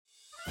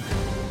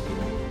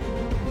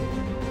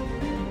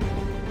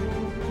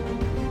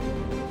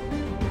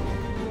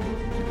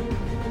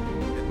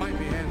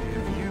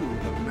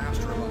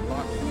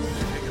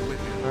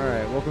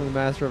Welcome to the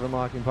Master of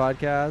Unlocking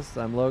podcast.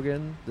 I'm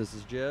Logan. This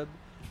is Jib.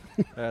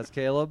 That's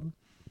Caleb.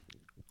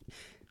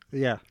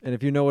 Yeah. And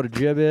if you know what a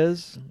jib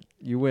is,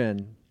 you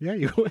win. Yeah,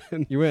 you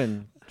win. You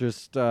win.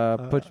 Just put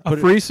A it,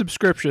 free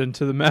subscription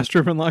to the Master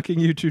of Unlocking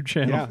YouTube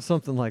channel. Yeah.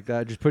 something like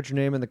that. Just put your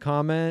name in the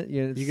comment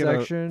You get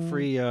section. a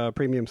free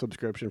premium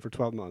subscription for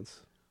 12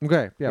 months.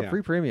 Okay, yeah, Yeah.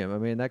 free premium. I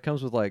mean, that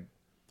comes with like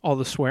All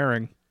the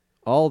swearing.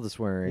 all the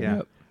swearing. Yeah.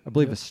 Yep. I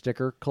believe Yep. a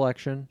sticker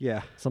collection,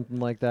 Yeah. something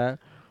like that.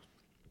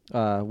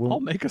 I'll We'll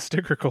make a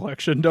sticker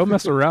collection. Don't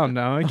mess around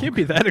now. It can't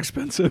be that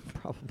expensive.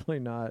 probably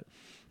not.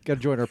 Got to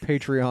join our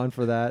Patreon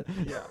for that.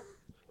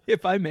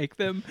 If I make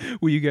them,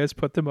 will you guys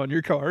put them on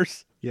your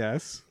cars?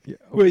 Yes.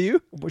 Will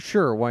you? Well,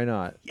 sure, why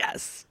not?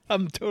 Yes.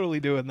 I'm totally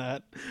doing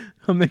that.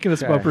 I'm making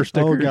us Okay. bumper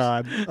stickers. Oh,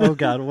 God. Oh,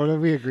 God. What did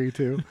we agree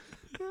to?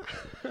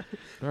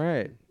 All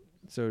right.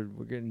 So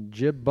we're getting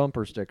jib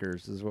bumper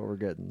stickers is what we're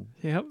getting.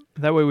 Yep.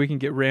 That way we can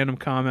get random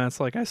comments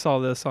like, I saw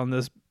this on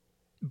this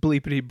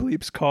bleepity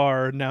bleeps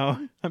car. Now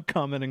I'm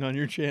commenting on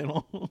your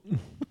channel.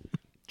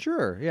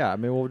 Sure. Yeah. I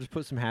mean, we'll just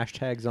put some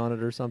hashtags on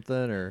it or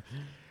something, or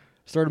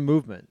start a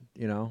movement.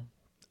 You know.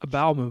 A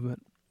bowel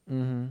movement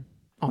Mm-hmm.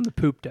 on the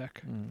poop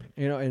deck.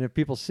 You know, and if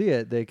people see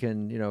it, they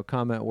can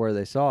comment where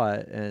they saw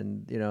it,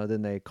 and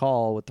then they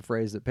call with the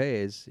phrase that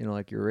pays.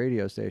 Like your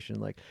radio station,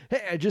 like,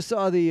 "Hey, I just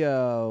saw the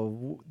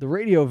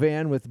radio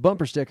van with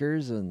bumper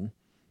stickers," and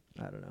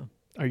I don't know,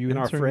 Are you And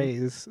our answering?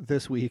 phrase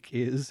this week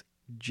is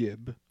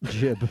jib.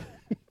 jib.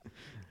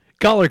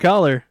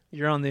 Caller.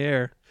 You're on the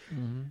air.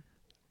 Mm-hmm.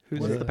 Who's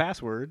What's the the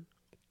password?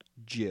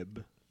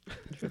 Jib.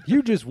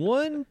 You just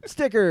won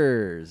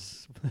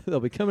stickers. They'll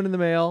be coming in the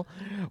mail,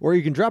 or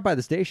you can drop by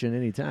the station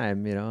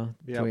anytime. Yep.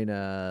 Between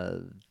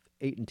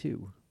 8 and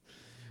 2.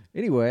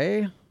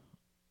 Anyway,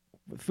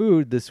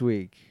 food this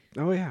week.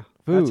 Oh, yeah.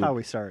 Food. That's how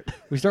we start.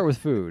 We start with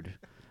food.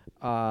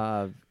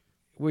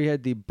 We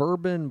had the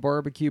bourbon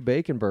barbecue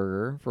bacon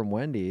burger from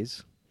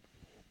Wendy's.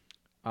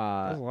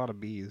 There's a lot of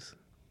bees.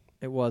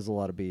 It was a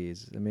lot of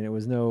bees. I mean, it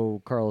was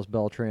no Carlos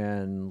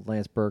Beltran,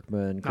 Lance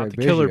Berkman, Not Craig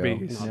the killer Biggio.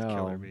 bees. Not the No,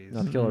 killer bees.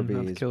 not the killer Mhm, bees.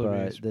 not the killer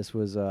but bees. this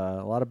was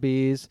a lot of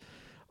bees.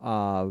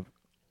 Where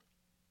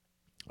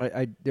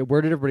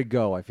did everybody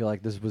go? I feel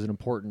like this was an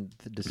important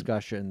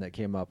discussion that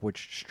came up.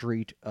 Which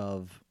street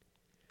of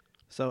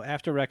So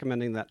after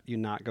recommending that you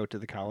not go to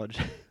the college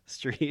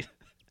street,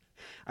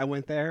 I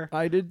went there.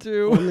 I did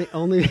too.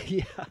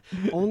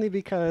 Only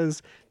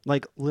because,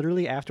 like,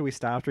 literally after we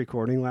stopped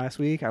recording last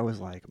week, I was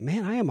like,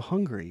 man, I am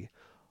hungry.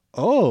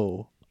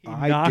 Oh,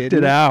 I knocked it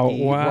didn't out.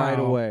 eat. Wow. Right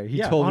away. He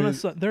Yeah, told On me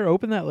they're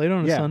open that late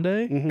on a Yeah.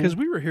 Sunday? Mhm. Because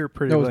we were here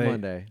pretty that was late.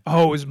 Monday.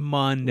 Oh, it was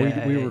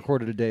Monday. We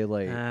recorded a day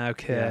late.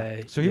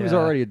 Okay. So he was Yeah.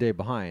 already a day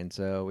behind.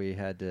 So we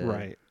had to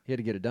Right. He had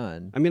to get it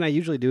done. I mean, I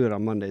usually do it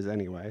on Mondays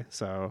anyway,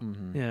 so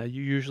Mhm. Yeah,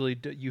 you usually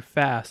you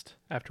fast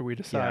after we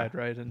decide,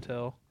 right?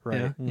 Until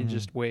Right. yeah, you Mhm.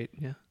 just wait.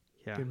 Yeah.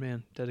 yeah. Good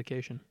man,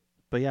 dedication.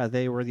 But yeah,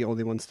 they were the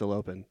only ones still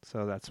open,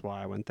 so that's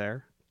why I went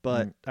there.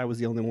 But I was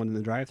the only one in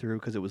the drive-through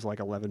because it was like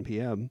 11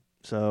 p.m.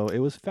 So it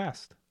was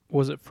fast.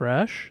 Was it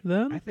fresh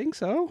then? I think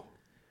so.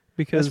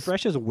 Because As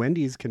fresh as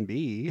Wendy's can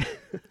be.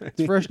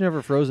 It's fresh,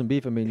 never frozen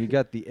beef. I mean, you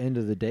got the end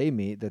of the day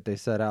meat that they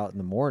set out in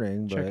the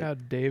morning. But check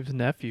out Dave's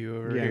nephew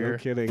over Yeah, no here.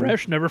 kidding.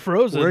 Fresh, never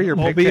frozen. Where are your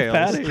whole beef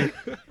pigtails? patty.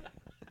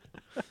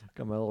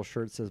 got my little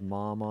shirt that says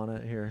 "Mom" on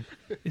it here.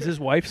 Is his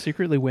wife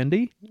secretly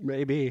Wendy?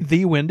 Maybe.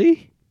 The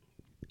Wendy?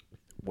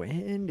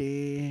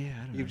 Wendy.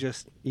 I don't know.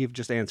 You've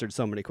just answered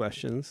so many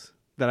questions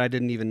that I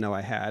didn't even know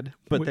I had,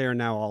 but they are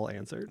now all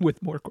answered.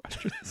 With more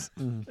questions.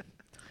 Mhm.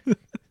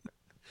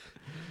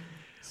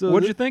 So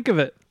What'd you think of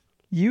it?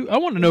 I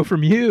want to know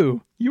from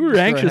you. You were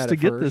Sure, I anxious had to it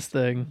get this first.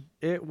 thing.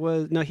 It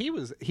was he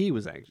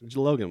was anxious.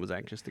 Logan was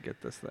anxious to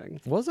get this thing.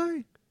 Was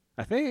I?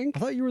 I think. I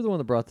thought you were the one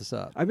that brought this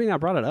up. I mean, I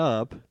brought it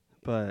up,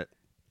 but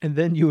And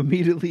then you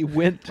immediately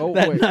went Oh,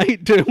 that wait.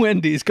 night to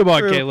Wendy's. Come on,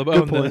 True. Caleb. Good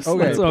Own point. this.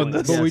 Okay, Let's own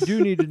but this. we Yes.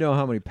 do need to know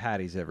how many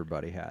patties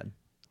everybody had.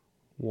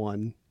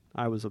 one,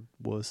 I was a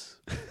wuss.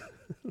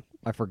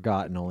 I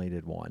forgot and only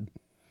did one.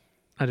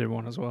 I did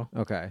one as well.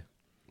 Okay.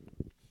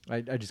 I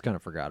just kind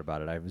of forgot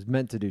about it. I was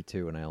meant to do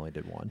two and I only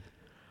did one.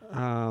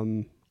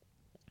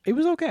 It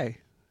was okay.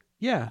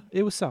 Yeah,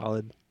 it was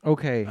solid.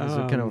 Okay, this is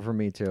kind of Um, for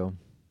me too.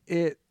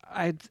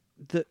 I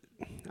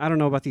don't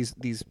know about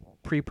these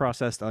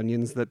pre-processed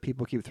onions that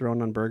people keep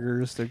throwing on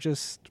burgers. They're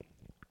just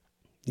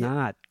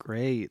not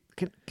great.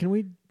 Can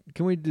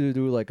we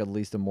do like at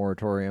least a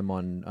moratorium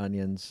on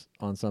onions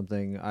on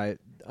something?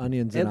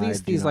 Onions At and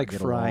least I do these not like get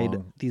fried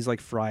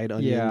along.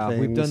 onion Yeah, things.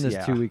 we've done this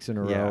Yeah. 2 weeks in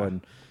a row, Yeah.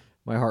 and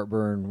my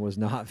heartburn was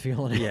not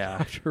feeling it Yeah.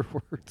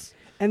 afterwards.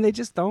 And they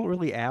just don't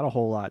really add a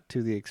whole lot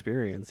to the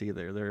experience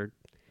either.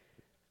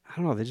 I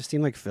don't know, they just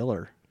seem like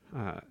filler.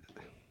 I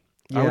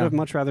Yeah. would have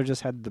much rather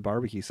just had the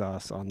barbecue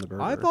sauce on the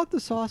burger. I thought the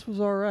sauce was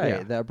all right.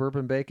 Yeah. That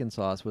bourbon bacon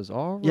sauce was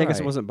all right. Yeah, I guess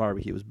it wasn't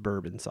barbecue, it was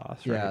bourbon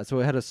sauce, right? Yeah, so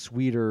it had a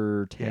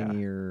sweeter, Yeah.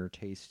 tangier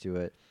taste to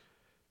it.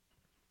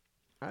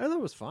 I thought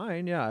it was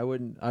fine. Yeah, I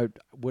wouldn't.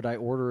 Would I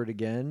order it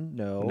again?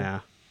 No.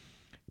 Nah.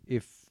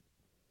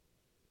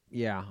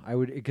 Yeah, I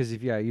would, because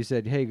if you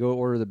said, hey, go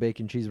order the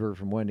bacon cheeseburger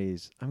from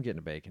Wendy's, I'm getting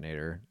a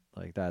Baconator.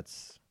 Like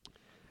that's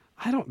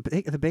I don't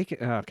the bacon.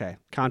 Okay,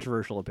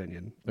 controversial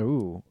opinion.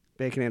 ooh.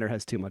 Baconator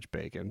has too much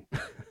bacon.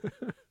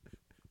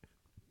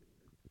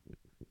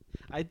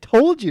 I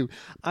told you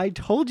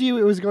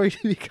it was going to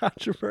be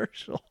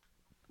controversial.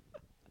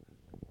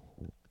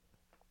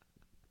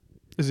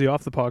 Is he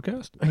off the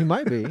podcast? He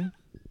might be. I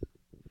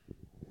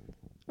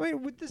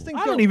mean, with this thing.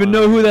 I don't even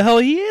know who the hell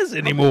he is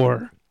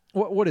anymore.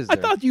 What is I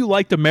there? thought you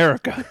liked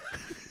America.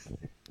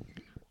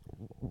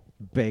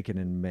 Bacon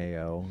and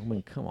mayo. I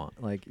mean, come on.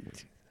 Like,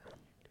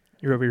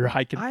 You're over here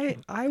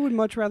hiking. I would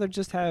much rather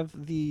just have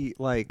the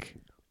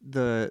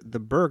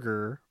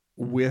burger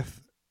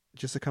with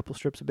just a couple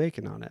strips of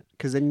bacon on it,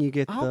 because then you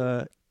get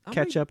the how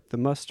ketchup, the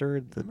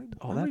mustard,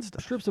 all how that many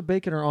stuff. strips of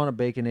bacon are on a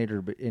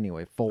Baconator? But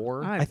anyway,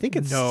 4. I think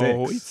it's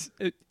no. 6.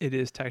 It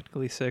is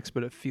technically 6,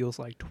 but it feels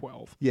like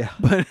 12. Yeah.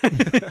 But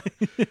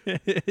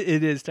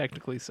it is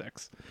technically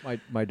 6.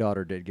 My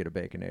daughter did get a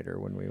Baconator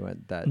when we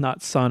went. That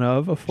Not son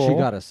of a full. she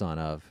got a son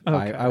of.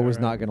 Okay, I was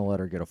alright. not going to let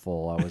her get a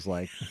full. I was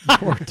like,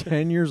 you are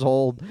 10 years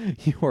old.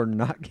 You are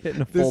not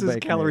getting a full. This is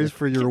Baconator. calories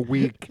for your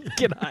week.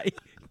 Can I?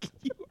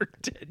 You are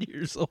 10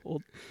 years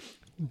old.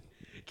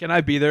 Can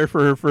I be there for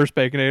her first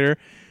Baconator?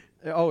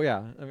 Oh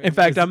yeah. I mean, In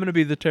fact, I'm going to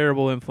be the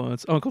terrible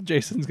influence. Uncle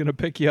Jason's going to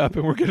pick you up,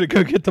 and we're going to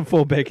go get the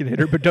full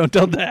Baconator, but don't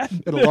tell Dad.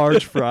 And a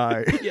large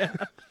fry. Yeah.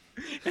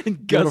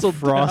 And Get a guzzle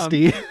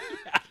frosty.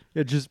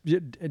 yeah, just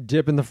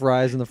dipping the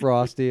fries in the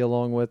frosty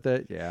along with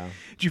it. Yeah.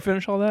 Did you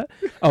finish all that?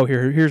 Oh,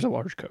 here's a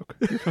large Coke.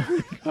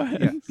 Go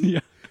ahead. Yeah.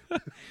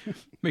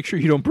 Make sure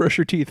you don't brush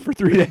your teeth for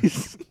 3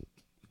 days.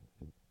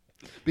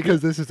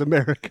 Because this is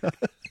America.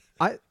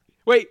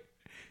 Wait,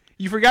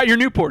 you forgot your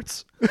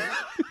Newports.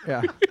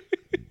 Yeah.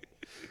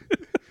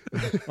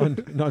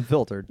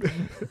 Unfiltered.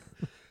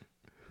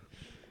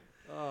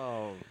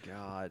 Oh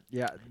God,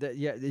 yeah,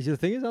 yeah. The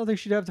thing is, I don't think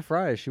she'd have the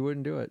fries. She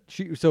wouldn't do it.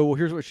 So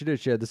here's what she did: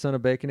 she had the son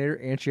of Baconator,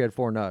 and she had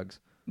 4 nugs.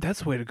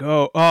 That's the way to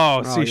go.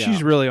 Oh, see, yeah.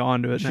 she's really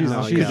onto it She's-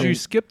 now. she's Because you in-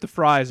 skip the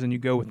fries and you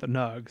go with the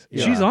nugs.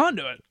 Yeah. She's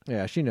onto it.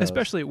 Yeah, she knows.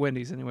 Especially at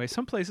Wendy's anyway.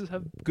 Some places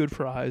have good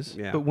fries,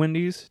 Yeah. but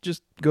Wendy's,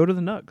 just go to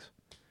the nugs.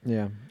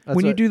 yeah.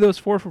 When you do those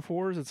 4 for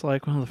 4s, it's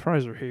like, well, the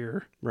fries are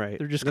here. Right.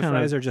 They're just the kinda-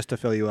 fries are just to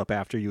fill you up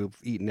after you've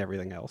eaten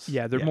everything else.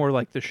 Yeah, they're more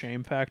like the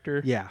shame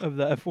factor Yeah. of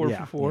that 4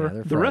 Yeah. for 4.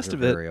 their The fries rest are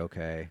of it, very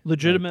okay.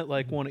 legitimate,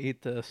 like, want to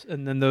eat this.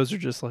 And then those are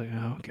just like,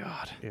 oh,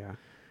 God, Yeah.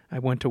 I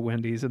went to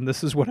Wendy's and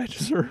this is what I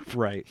deserve.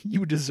 Right.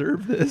 You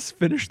deserve this.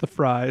 Finish the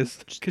fries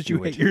because you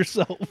do hate it.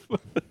 yourself.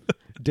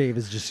 Dave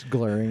is just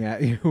glaring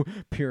at you,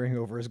 peering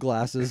over his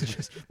glasses.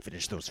 Just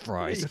finish those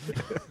fries.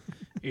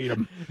 Eat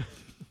them.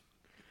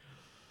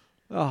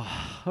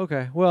 Oh,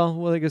 okay.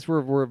 Well, I guess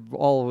we're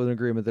all in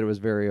agreement that it was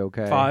very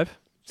okay. 5.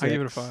 I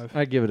give it a 6. 5.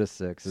 I'd give it a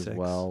 6 as 6.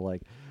 well.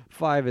 Like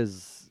 5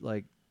 is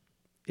like,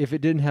 if it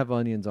didn't have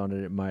onions on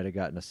it, it might have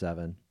gotten a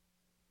 7.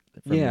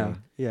 from Yeah. me.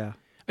 Yeah.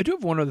 I do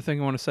have one other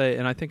thing I want to say,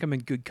 and I think I'm in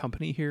good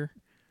company here.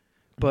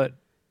 But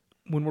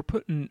when we're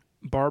putting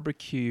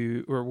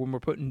barbecue or when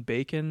we're putting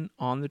bacon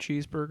on the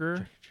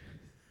cheeseburger,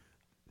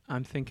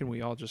 I'm thinking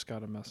we all just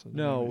got a message.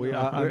 No, I'm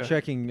I'm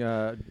checking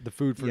the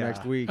food for Yeah.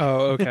 next week.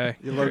 Oh, okay.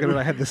 Logan and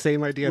I had the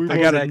same idea at the I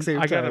got exact same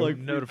I got time. a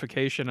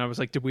notification. I was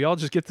like, did we all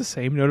just get the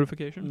same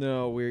notification?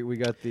 No, we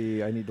got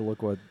the. I need to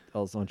look what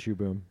else on Chew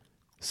Boom.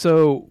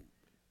 So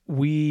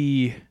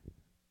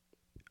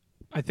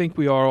I think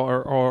we all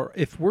are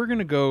if we're going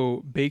to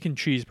go bacon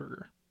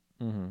cheeseburger,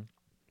 Mm-hmm.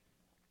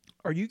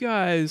 are you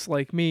guys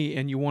like me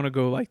and you want to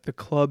go like the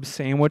club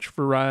sandwich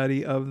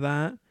variety of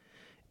that?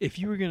 If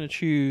you were going to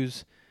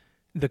choose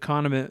the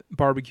condiment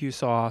barbecue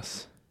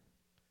sauce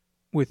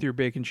with your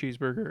bacon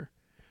cheeseburger,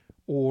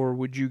 or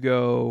would you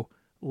go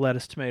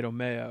lettuce, tomato,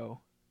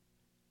 mayo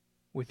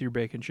with your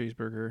bacon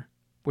cheeseburger?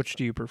 Which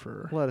do you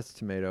prefer? Lettuce,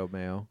 tomato,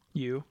 mayo.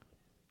 You,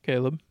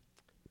 Caleb?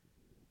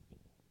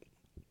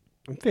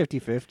 I'm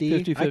 50-50.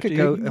 50-50, I could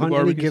go the on any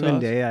barbecue given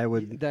sauce? day. I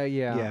would.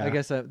 Yeah, I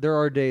guess there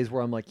are days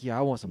where I'm like, yeah,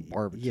 I want some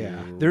barbecue.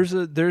 Yeah.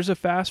 There's a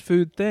fast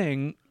food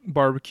thing,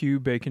 barbecue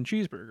bacon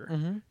cheeseburger.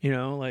 Mm-hmm. You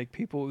know, like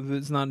people,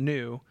 it's not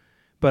new.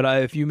 But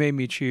if you made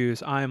me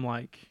choose, I'm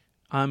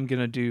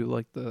gonna do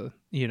like the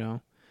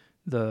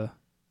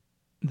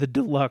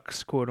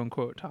deluxe quote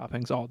unquote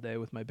toppings all day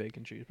with my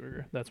bacon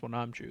cheeseburger. That's what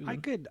I'm choosing.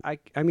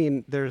 I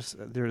mean, there's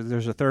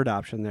a third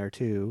option there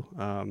too.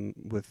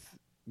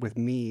 With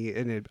me,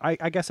 and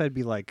I guess I'd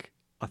be like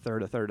a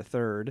third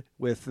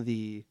with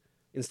the,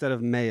 instead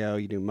of mayo,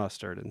 you do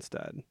mustard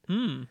instead.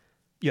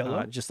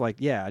 Yellow. Just like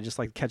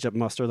ketchup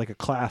mustard, like a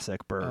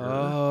classic burger.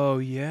 Oh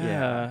yeah.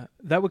 Yeah.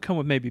 That would come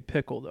with maybe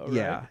pickle though,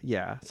 right?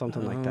 Yeah,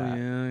 something like that.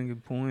 Yeah,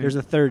 good point. There's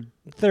a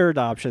third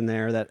option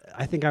there that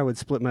I think I would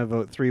split my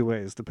vote 3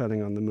 ways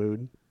depending on the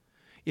mood.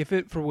 If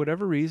it, for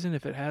whatever reason,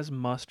 if it has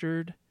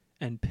mustard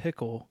and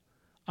pickle,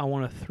 I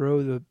want to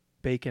throw the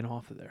bacon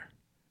off of there.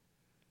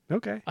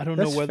 Okay. I don't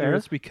That's know whether fair.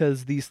 it's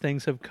because these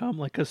things have come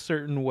like a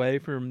certain way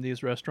from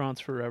these restaurants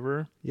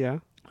forever. Yeah.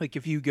 Like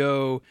if you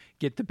go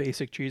get the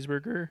basic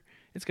cheeseburger,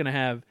 it's going to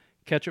have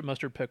ketchup,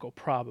 mustard, pickle,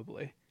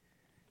 probably.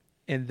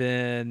 And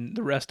then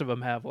the rest of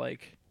them have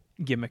like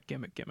gimmick.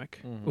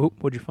 Mhm. Oh,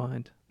 what'd you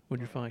find?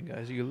 What'd you find,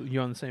 guys?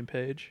 You on the same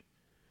page?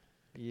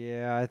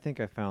 Yeah, I think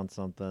I found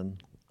something.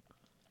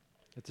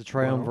 It's a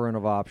triumvirate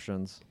of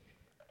options.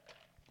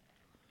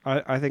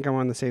 I think I'm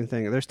on the same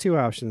thing. There's two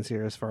options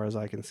here as far as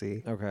I can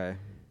see. Okay.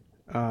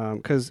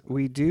 Because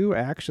we do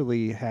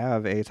actually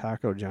have a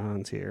Taco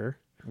John's here.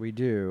 We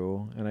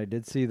do, and I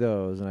did see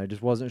those, and I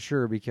just wasn't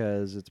sure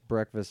because it's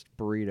breakfast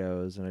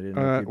burritos, and I didn't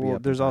know if you'd be Well, up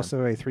in there's time.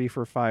 also a 3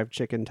 for $5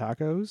 chicken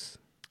tacos.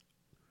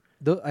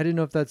 I didn't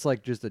know if that's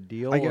like just a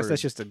deal. I guess or-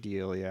 that's just a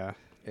deal, yeah.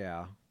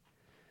 Yeah.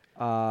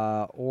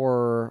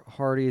 Or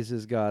Hardee's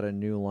has got a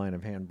new line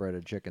of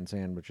hand-breaded chicken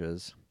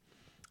sandwiches,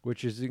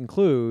 which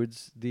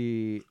includes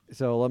the...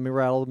 So let me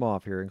rattle them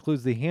off here.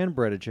 Includes the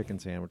hand-breaded chicken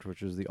sandwich,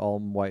 which is the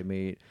all-white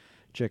meat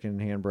chicken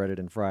hand-breaded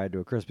and fried to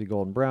a crispy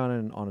golden brown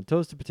and on a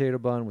toasted potato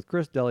bun with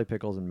crisp deli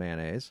pickles and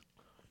mayonnaise.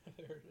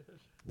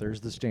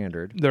 There's the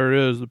standard. There it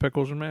is, the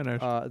pickles and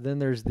mayonnaise. Then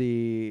there's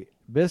the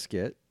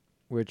biscuit,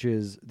 which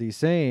is the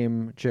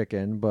same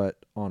chicken but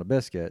on a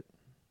biscuit.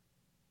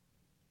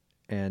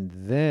 And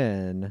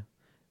then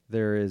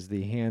there is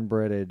the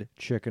hand-breaded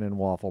chicken and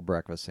waffle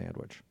breakfast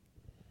sandwich,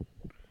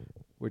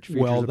 which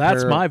features Well, a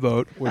that's pair my of,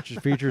 vote. which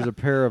features a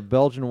pair of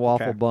Belgian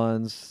waffle Okay.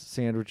 buns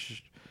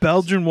sandwich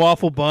Belgian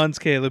waffle buns,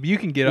 Caleb. You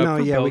can get up No,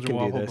 for yeah, we Belgian can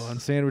do waffle this.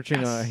 buns. sandwiching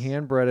a Yes.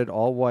 hand-breaded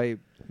all-white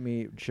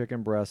meat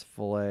chicken breast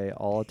fillet,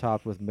 all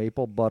topped with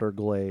maple butter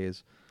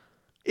glaze.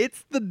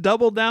 It's the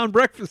double down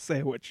breakfast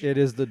sandwich. It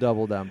is the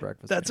double down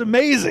breakfast. That's sandwich.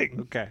 amazing.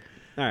 Okay.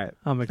 All right.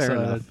 I'm Fair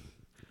excited. enough.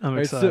 I'm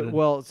Right,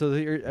 excited. so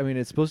here, I mean,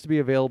 it's supposed to be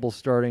available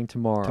starting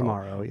tomorrow.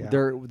 Tomorrow, yeah.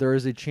 There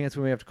is a chance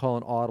we may have to call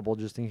an audible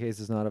just in case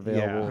it's not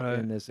available Right.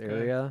 in this Okay.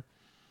 area.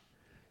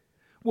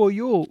 Well,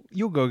 you'll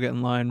go get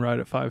in line right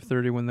at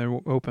 5:30 when they're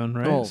open,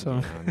 right? Oh, So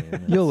yeah, I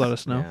mean, you'll that's- let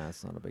us know. Yeah,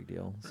 it's not a big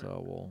deal.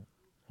 So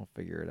we'll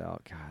figure it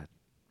out. God,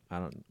 I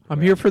don't. I'm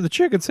here for the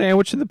chicken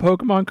sandwich and the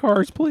Pokemon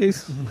cards,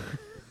 please.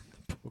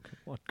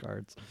 Pokemon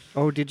cards.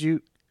 Oh, did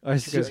you I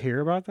guys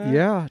hear about that?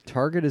 Yeah,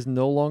 Target is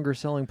no longer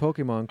selling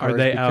Pokemon cards. Are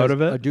they out because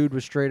of it? A dude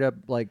was straight up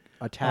like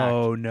attacked.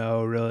 Oh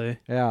no, really?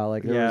 Yeah,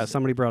 like there Yeah, was,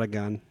 somebody brought a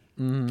gun.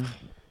 mhm.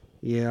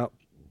 Yeah.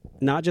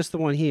 Not just the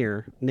one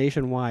here.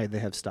 Nationwide, they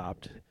have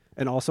stopped.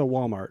 And also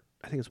Walmart.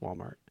 I think it's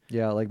Walmart.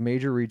 Yeah, like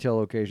major retail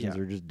locations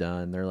Yeah. are just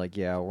done. They're like,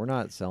 yeah, we're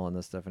not selling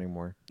this stuff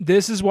anymore.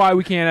 This is why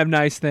we can't have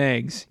nice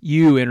things.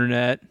 You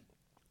internet,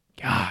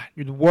 God,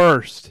 you're the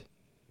worst,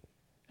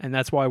 and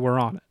that's why we're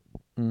on it.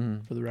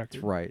 Mm-hmm. For the record,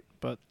 That's right.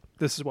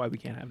 this is why we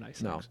can't have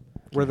nice No. things.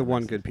 We're the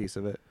one good piece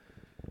of it.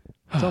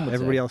 Some would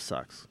Everybody say. else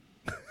sucks.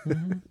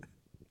 Mhm.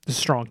 It's a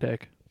strong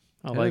take.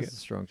 I like It's it. a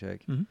strong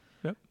take. Mhm.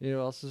 Yep. You know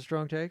what else is a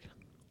strong take?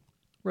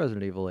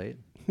 Resident Evil 8.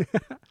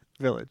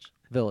 Village.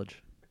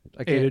 Village.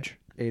 I can't- Adage.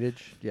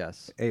 Adage,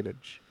 yes.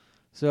 Adage.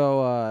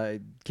 So,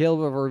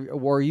 Caleb,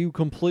 were you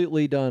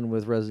completely done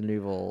with Resident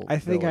Evil? I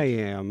think I Village?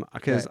 am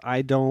because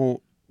I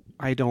don't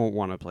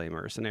want to play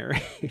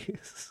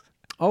Mercenaries.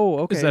 Oh,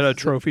 okay. Is that a So-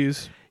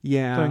 trophies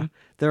yeah. thing?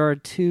 There are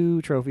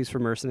 2 trophies for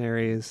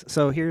Mercenaries.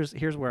 So here's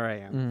where I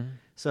am. Mhm.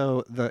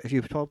 So if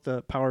you pull up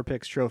the Power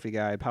Picks trophy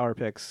guide, Power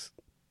Picks,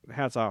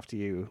 hats off to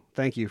you.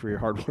 Thank you for your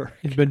hard work.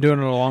 You've been doing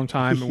it a long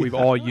time, and we've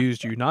all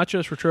used you, not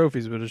just for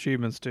trophies, but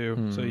achievements too.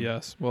 So Hmm.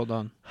 yes, well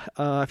done.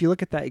 If you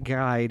look at that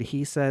guide,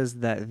 he says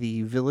that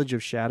the Village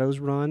of Shadows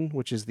run,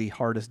 which is the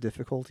hardest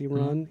difficulty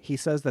run, he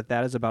says that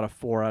is about a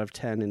 4 out of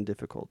 10 in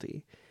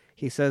difficulty.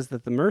 He says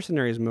that the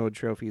Mercenaries mode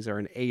trophies are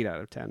an 8 out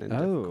of 10 in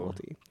Oh.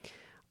 difficulty.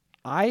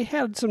 I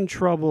had some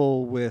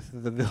trouble with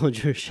the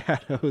Village of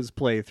Shadows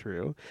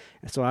playthrough.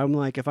 So I'm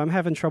like, if I'm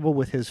having trouble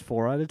with his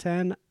 4 out of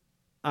 10,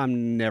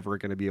 I'm never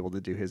going to be able to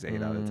do his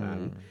 8 out of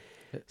 10.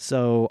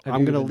 So Have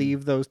I'm you going to even-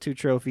 leave those 2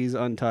 trophies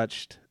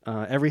untouched.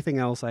 Everything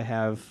else I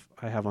have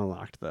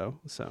unlocked though.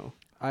 So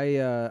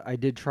I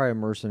did try a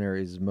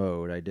Mercenaries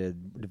mode. I did.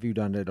 Have you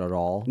done it at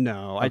all?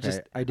 no, Okay,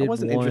 I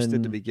wasn't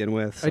interested to begin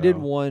with. I did so-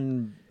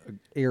 one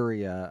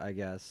area, I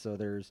guess. So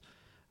there's,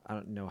 I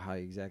don't know how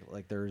exactly.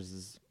 Like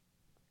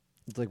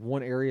it's like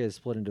one area is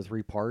split into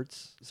 3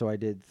 parts. So I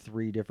did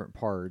 3 different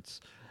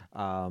parts.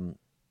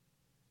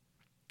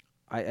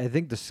 I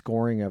think the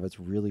scoring of it's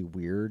really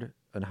weird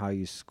and how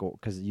you score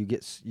because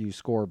you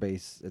score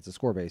base. It's a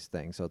score based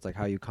thing. So it's like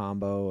how you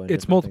combo and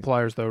It's different things.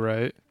 multipliers though,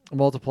 right?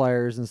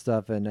 Multipliers and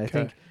stuff. And I Okay.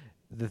 think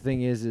the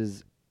thing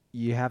is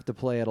you have to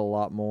play it a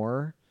lot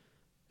more.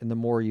 And the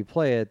more you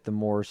play it, the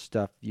more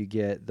stuff you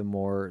get, the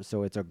more.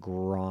 So it's a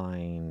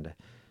grind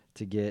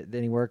to get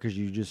anywhere because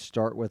you just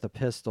start with a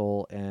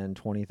pistol and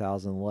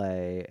 20,000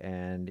 lei,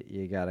 and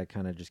you got to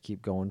kind of just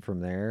keep going from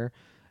there.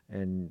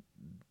 And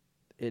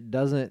it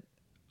doesn't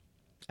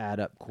add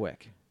up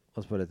quick.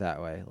 Let's put it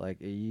that way. Like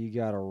you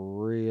got to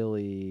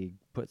really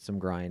put some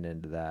grind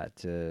into that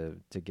to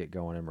get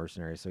going in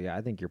Mercenaries. So yeah,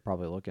 I think you're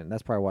probably looking.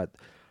 That's probably what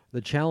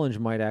the challenge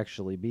might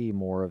actually be,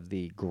 more of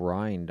the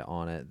grind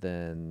on it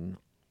than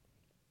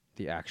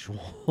the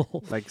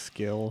actual like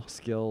skill.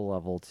 skill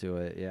level to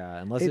it.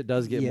 Yeah, unless it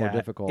does get more yeah,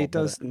 difficult. It but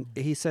does.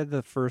 He said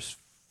the first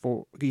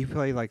 4 you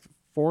play like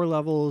 4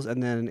 levels,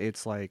 and then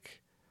it's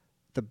like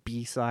the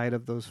B side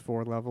of those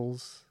 4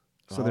 levels.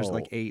 So there's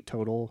like Oh. 8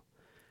 total.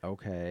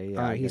 Okay.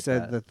 Yeah, I He get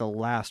said that the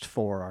last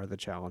 4 are the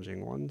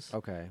challenging ones.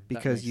 Okay. that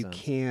Because makes you sense.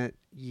 can't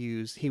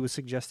use. He was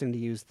suggesting to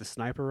use the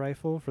sniper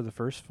rifle for the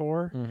first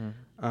 4,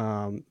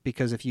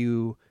 because if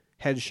you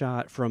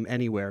headshot from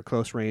anywhere,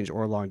 close range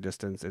or long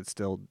distance, it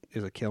still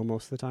is a kill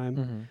most of the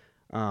time.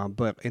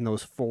 But in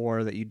those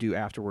 4 that you do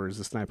afterwards,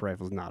 the sniper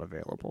rifle is not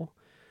available.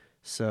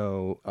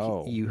 So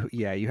Oh.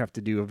 you have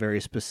to do a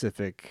very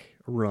specific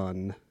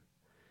run.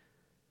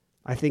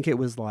 I think it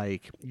was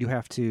like you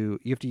have to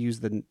use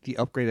the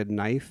upgraded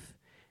knife,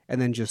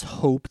 and then just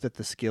hope that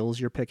the skills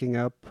you're picking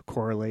up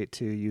correlate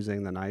to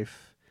using the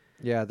knife.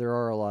 Yeah, there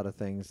are a lot of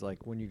things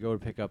like when you go to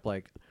pick up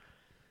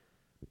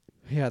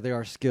there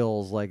are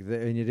skills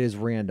and it is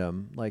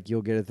random. Like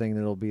you'll get a thing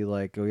that'll be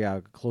like, oh yeah,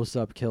 close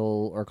up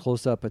kill or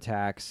close up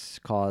attacks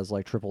cause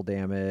like triple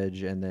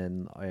damage, and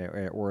then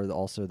or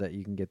also that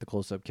you can get the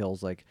close up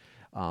kills like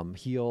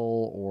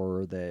heal,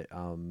 or that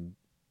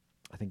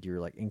I think you're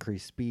like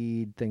increased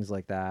speed, things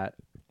like that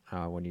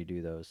when you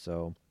do those.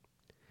 So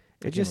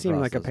It just seemed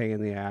like a pain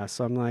in the ass.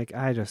 So I'm like,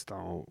 I just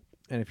don't.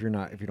 And if you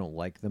don't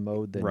like the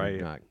mode, then Right.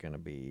 you're not gonna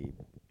be.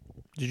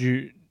 Did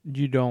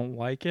you don't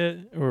like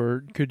it,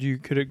 or could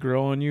it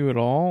grow on you at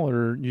all,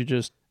 or you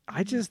just?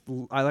 I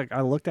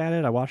looked at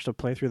it. I watched a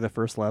playthrough of the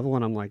first level,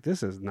 and I'm like,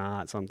 this is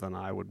not something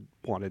I would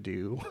want to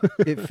do.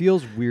 It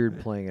feels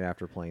weird playing it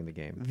after playing the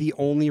game. The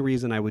only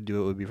reason I would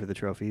do it would be for the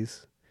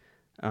trophies.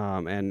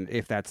 And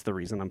if that's the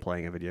reason I'm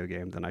playing a video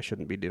game, then I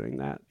shouldn't be doing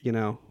that, you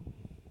know?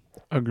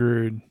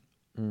 Agreed.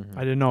 Mm-hmm.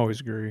 I didn't always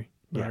agree,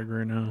 but Yeah. I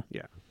agree now.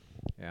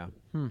 Yeah.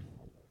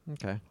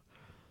 Okay.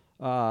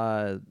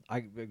 I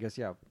guess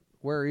yeah.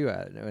 Where are you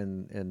at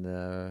in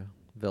the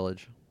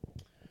village?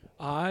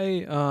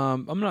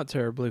 I'm not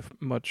terribly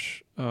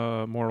much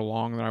more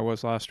along than I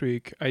was last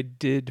week. I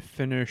did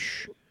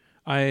finish.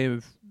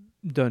 I've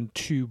done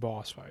 2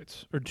 boss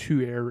fights or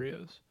 2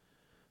 areas.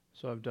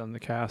 So I've done the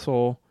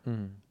castle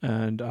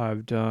and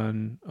I've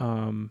done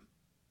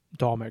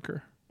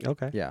Dollmaker.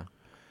 Okay. Yeah.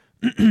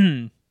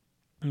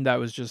 That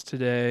was just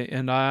today,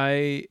 and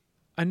I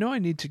know I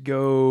need to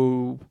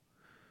go.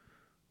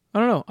 I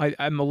don't know.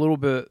 I'm a little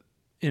bit,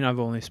 and I've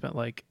only spent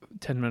like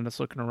 10 minutes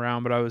looking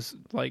around, but I was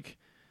like,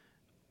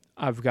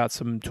 I've got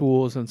some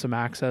tools and some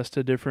access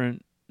to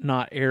different,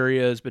 not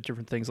areas, but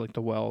different things like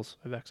the wells.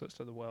 I have access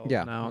to the wells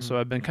now, so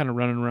I've been kind of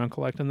running around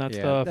collecting that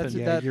stuff. That's-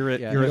 And that- You're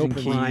yeah, in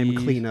open prime keys.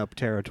 cleanup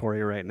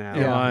territory right now.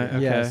 Yeah. Okay.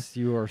 Yes,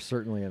 you are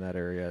certainly in that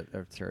area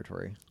of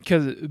territory.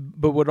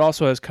 but what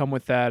also has come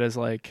with that is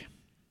like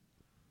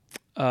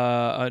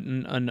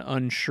an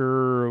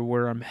unsure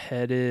where I'm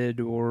headed,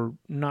 or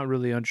not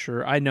really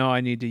unsure. I know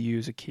I need to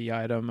use a key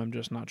item. I'm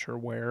just not sure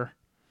where.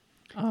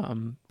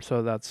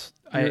 So that's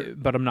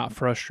but I'm not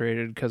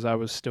frustrated because I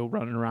was still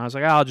running around. I was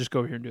like, I'll just go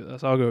over here and do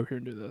this. I'll go over here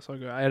and do this.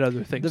 I had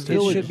other things. The to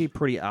do. It should be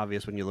pretty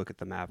obvious when you look at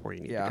the map where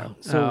you need to go.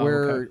 So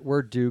Oh,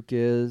 where Duke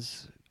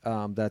is,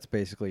 that's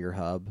basically your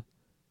hub.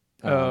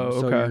 Oh,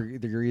 So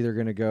okay. you're either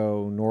going to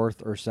go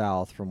north or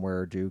south from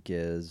where Duke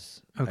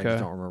is. I Okay.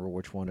 just don't remember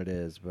which one it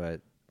is, but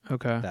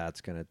Okay.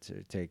 that's going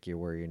to take you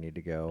where you need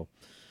to go.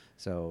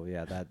 So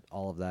yeah,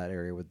 all of that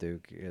area with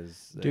Duke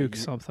is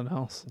Duke's something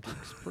else.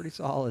 Duke's pretty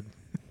solid.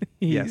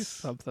 He's Yes.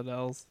 something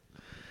else.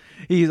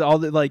 He's all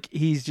the, like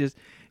he's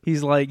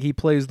like he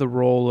plays the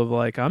role of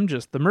like, I'm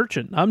just the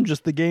merchant. I'm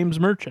just the game's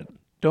merchant.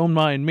 Don't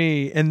mind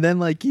me. And then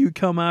like you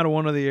come out of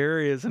one of the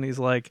areas and he's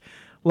like,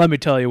 let me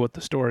tell you what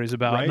the story's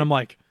about. Right. And I'm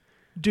like,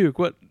 Duke,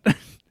 what? You've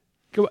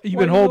Why been do you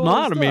holding know all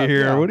on to this me stuff?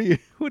 here. Yeah.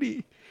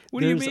 What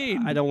do you There's-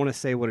 mean? I don't want to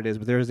say what it is,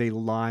 but there's a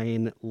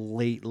line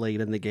late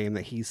in the game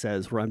that he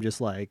says where I'm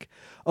just like,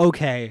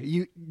 okay,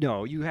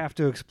 you have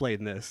to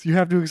explain this. You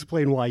have to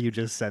explain why you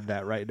just said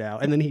that right now.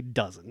 And then he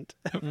doesn't.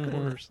 Of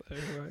course.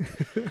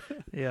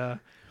 Yeah.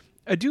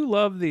 I do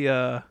love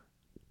the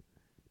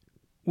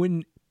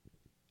when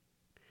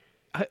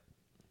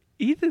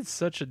Ethan's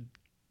such a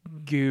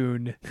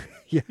goon.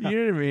 Yeah. You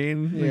know what I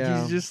mean? Like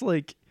Yeah. he's just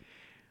like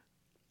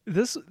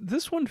this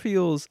one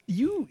feels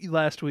you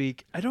last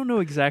week. I don't know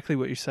exactly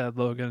what you said,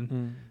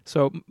 Logan.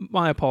 So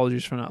my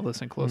apologies for not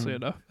listening closely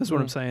enough. That's what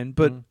I'm saying.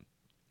 But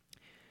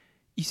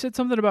you said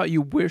something about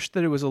you wish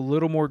that it was a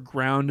little more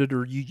grounded,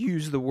 or you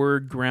used the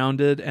word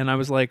grounded, and I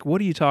was like,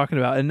 what are you talking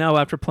about? And now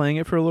after playing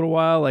it for a little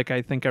while, like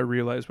I think I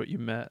realized what you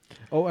meant.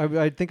 Oh,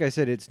 I think I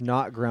said it's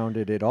not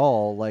grounded at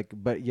all.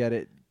 But yet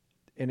it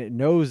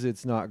knows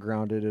it's not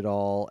grounded at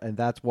all, and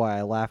that's why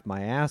I laughed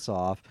my ass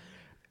off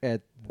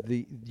at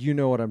you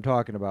know what I'm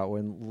talking about,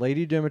 when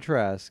Lady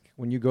Dimitrescu,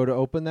 when you go to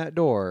open that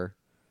door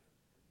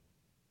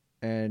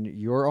and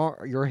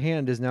your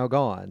hand is now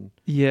gone,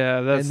 Yeah,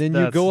 and then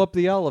you go up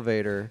the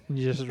elevator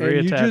you just and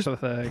reattach you just the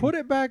thing. put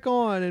it back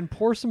on and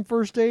pour some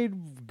first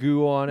aid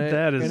goo on it,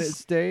 That and is- it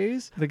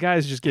stays. The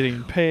guy's just getting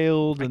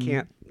impaled I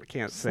and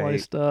can't say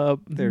sliced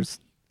up. there's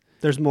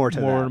more to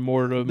more that. and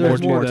more to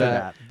There's more more to to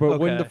that. that. But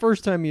when Okay. the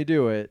first time you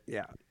do it,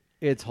 Yeah.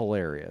 it's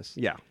hilarious.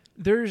 Yeah.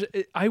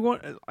 I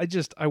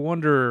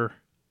wonder.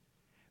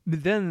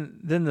 But then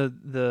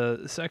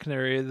the second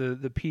area,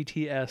 the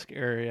PT-esque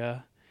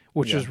area,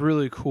 which Yeah. is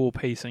really cool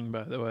pacing,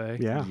 by the way.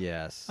 Yeah.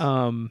 Yes.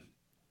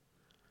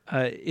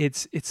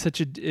 it's such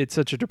a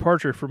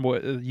departure from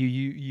what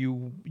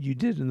you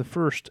did in the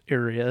first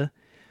area,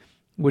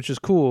 which is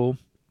cool.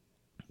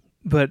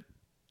 But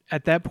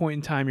at that point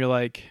in time, you're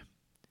like,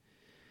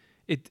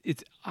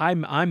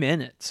 I'm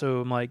in it,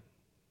 so I'm like,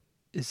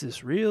 is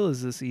this real?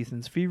 Is this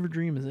Ethan's fever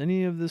dream? Is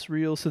any of this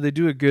real? So they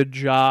do a good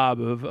job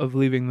of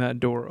leaving that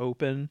door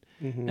open,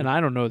 and I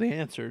don't know the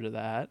answer to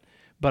that,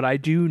 but I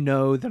do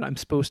know that I'm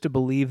supposed to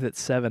believe that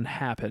 7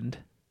 happened.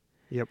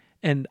 Yep.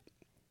 And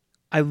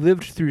I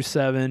lived through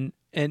 7,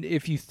 and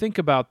if you think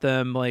about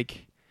them,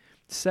 like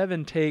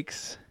 7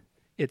 takes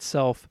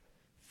itself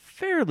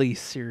fairly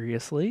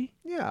seriously.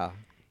 Yeah.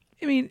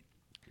 I mean,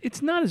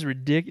 it's not as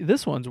ridiculous.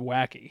 This one's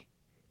wacky.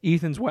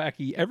 Ethan's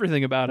wacky.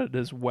 Everything about it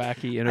is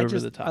wacky and over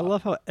the top. I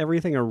love how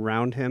everything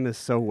around him is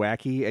so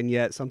wacky, and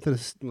yet something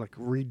like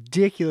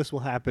ridiculous will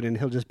happen, and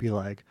he'll just be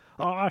like,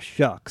 "Oh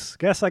shucks,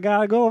 guess I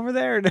gotta go over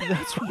there."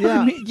 That's what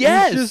I mean.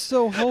 Yes, It's just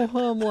so ho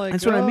hum. Like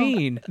that's what I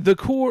mean. The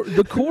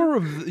core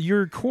of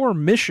your core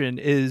mission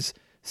is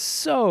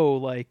so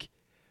like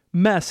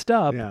messed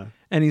up, Yeah.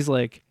 and he's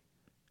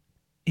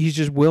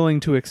just willing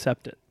to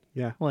accept it.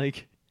 Yeah.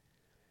 Like,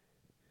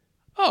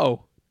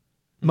 oh,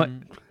 my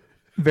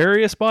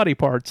various body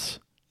parts.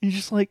 He's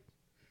just like,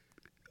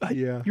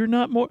 Yeah. you're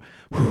not more.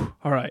 Whew,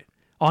 all right,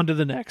 on to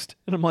the next.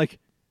 And I'm like,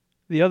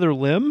 the other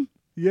limb?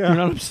 Yeah. You're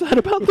not upset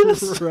about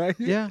this? Right.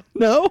 Yeah.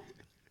 No?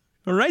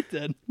 All right,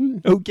 then.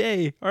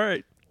 Okay. All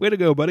right. Way to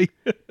go, buddy.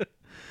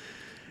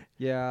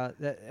 Yeah,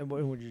 and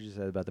what you just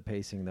said about the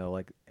pacing, though,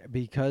 like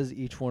because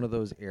each one of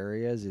those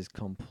areas is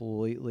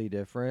completely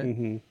different,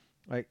 Mm-hmm.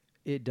 like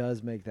it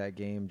does make that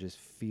game just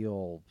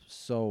feel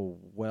so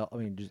well. I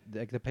mean, just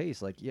like the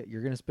pace, like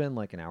you're gonna spend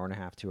like an hour and a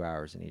half, 2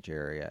 hours in each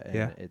area, and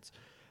Yeah. it's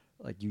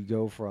like you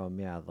go from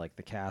like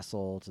the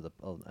castle to the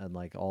and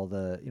like all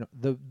the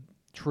the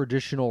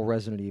traditional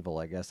Resident Evil,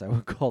 I guess I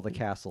would call the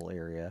castle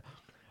area,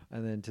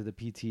 and then to the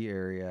PT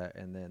area,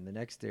 and then the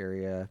next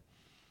area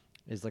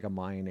is like a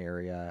mine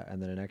area,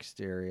 and then the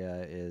next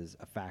area is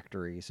a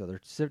factory. So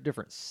they're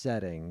different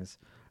settings,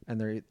 and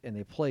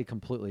they play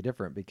completely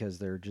different because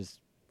they're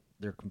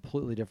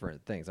completely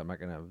different things. I'm not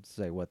gonna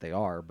say what they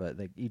are, but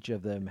each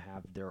of them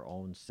have their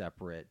own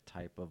separate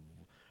type of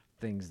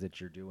things that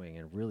you're doing,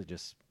 and really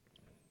just.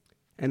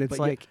 And it's But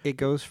like it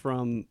goes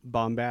from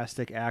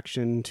bombastic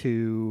action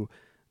to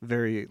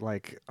very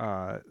like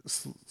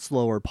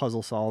slower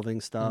puzzle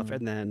solving stuff,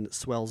 and then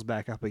swells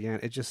back up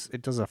again.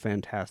 It does a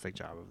fantastic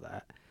job of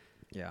that.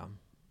 Yeah,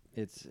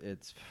 it's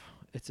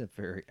a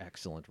very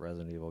excellent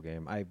Resident Evil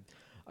game.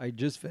 I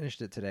just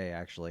finished it today.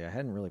 Actually, I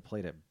hadn't really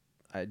played it.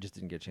 I just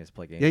didn't get a chance to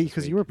play games. Yeah, this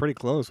because week. you were pretty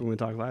close when we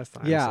talked last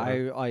time. Yeah,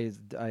 so.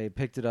 I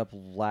picked it up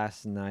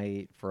last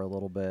night for a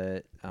little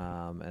bit,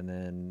 and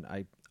then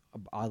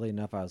oddly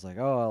enough I was like,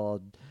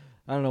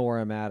 I don't know where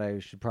I'm at. I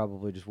should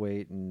probably just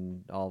wait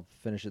and I'll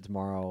finish it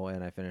tomorrow.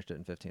 And I finished it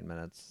in 15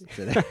 minutes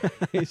today.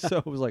 So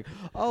it was like,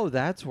 oh,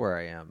 that's where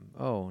I am.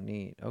 Oh,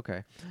 neat.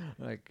 Okay.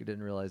 I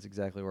didn't realize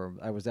exactly where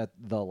I was at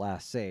the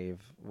last save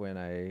when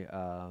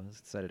I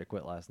decided to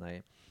quit last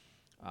night.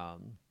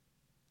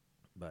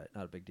 But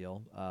not a big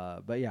deal.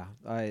 But yeah,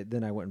 I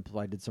went and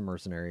I did some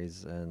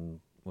Mercenaries and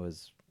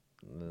was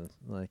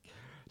like,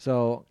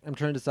 so I'm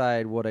trying to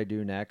decide what I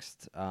do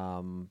next.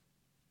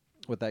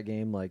 With that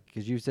game, like,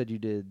 because you said you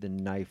did the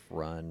knife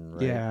run,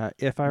 right? Yeah,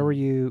 if I were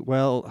you,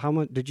 well, how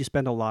much did you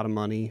spend a lot of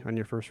money on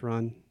your first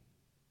run?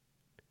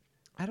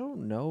 I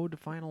don't know. To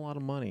find a lot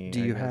of money.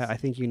 Do I you guess. have? I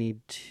think you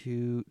need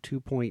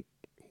 2.1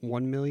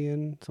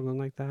 million, something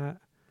like that,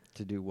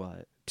 to do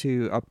what?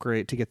 to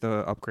get the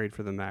upgrade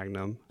for the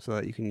Magnum, so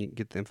that you can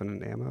get the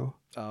infinite ammo.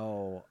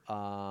 Oh,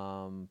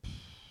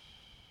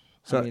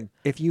 So I mean,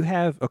 if you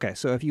have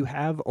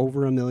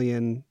over $1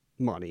 million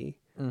money,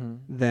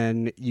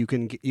 then you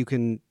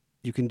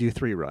can do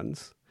 3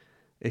 runs.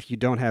 If you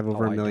don't have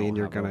over I $1 million, don't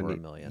you're have gonna over $1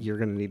 need million. you're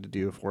gonna need to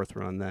do a 4th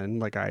run then,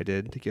 like I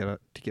did to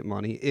get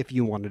money. If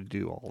you wanted to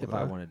do all of if that,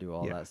 I want to do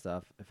all yeah. that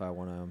stuff, if I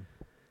want to,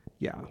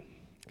 yeah,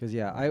 because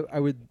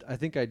I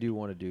think I do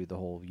want to do the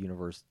whole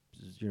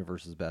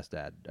universe's best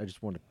dad. I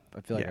just want to.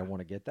 I feel like Yeah. I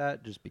want to get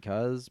that just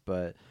because,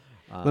 but.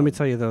 Let me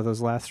tell you though,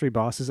 those last 3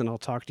 bosses, and I'll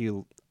talk to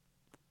you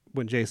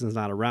when Jason's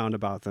not around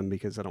about them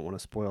because I don't want to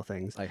spoil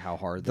things. like how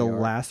hard The they are.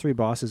 last 3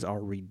 bosses are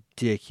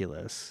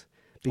ridiculous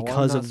I'm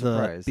because not of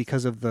surprised.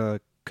 because of the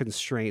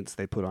constraints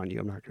they put on you.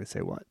 I'm not going to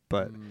say what,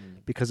 but Mm.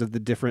 because of the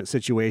different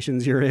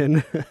situations you're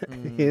in.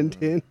 Hint,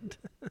 hint.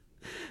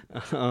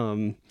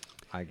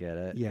 I get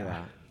it.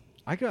 Yeah.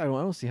 I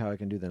don't see how I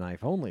can do the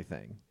knife only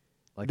thing.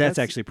 Like That's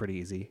actually pretty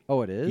easy.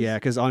 Oh, it is. Yeah,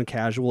 because on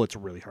casual, it's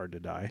really hard to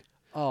die.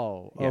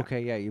 Oh, Yeah.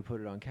 okay. Yeah, you put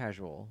it on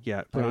casual. Yeah,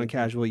 I put on didn't think-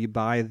 casual. You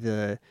buy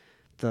the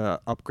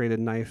upgraded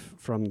knife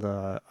from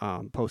the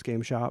post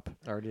game shop.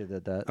 I already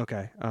did that.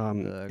 Okay,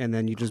 The and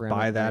then you just ceramic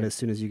buy that knife. as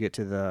soon as you get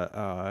to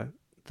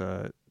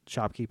the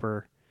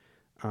shopkeeper.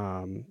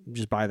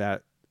 Just buy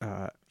that.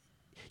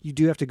 You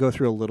do have to go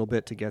through a little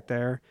bit to get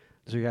there,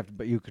 So you have to,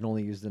 but you can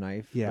only use the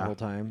knife the Yeah. whole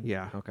time.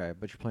 Yeah. Okay,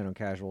 but you're playing on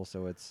casual,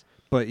 so it's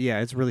but yeah,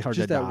 it's really hard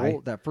just to die.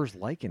 that first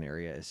lichen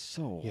area is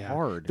so Yeah.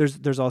 hard.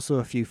 There's also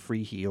a few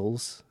free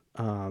heals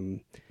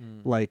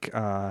Like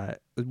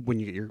when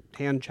you get your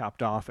hand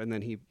chopped off and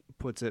then he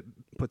puts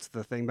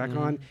the thing back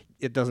on,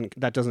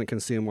 that doesn't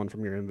consume one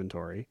from your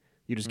inventory.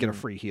 You just get a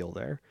free heal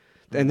there.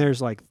 And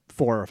there's like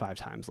 4 or 5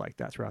 times like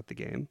that throughout the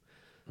game.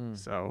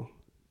 So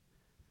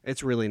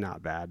it's really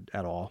not bad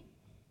at all.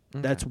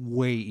 Okay. That's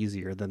way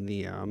easier than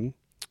the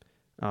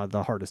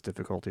hardest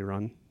difficulty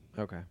run.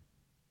 Okay.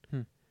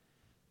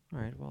 All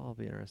right. Well, I'll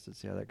be interested to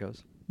see how that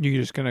goes. You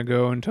just gonna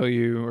go until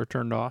you are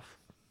turned off,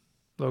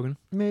 Logan?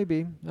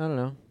 Maybe. I don't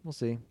know. We'll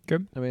see.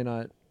 Good. I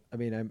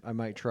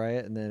might try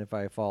it, and then if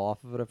I fall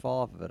off of it, I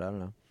fall off of it. I don't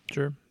know.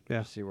 Sure.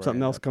 Yeah. See where I Something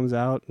end else up. comes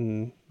out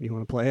and you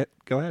want to play it,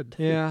 go ahead.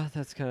 Yeah,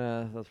 that's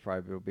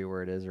probably be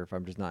where it is, or if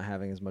I'm just not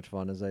having as much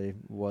fun as I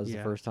was the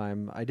Yeah. first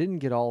time. I didn't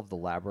get all of the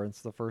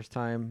labyrinths the first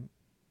time,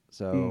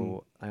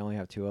 so I only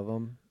have 2 of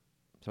them.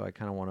 So I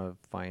kind of want to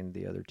find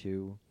the other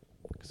 2,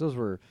 because those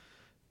were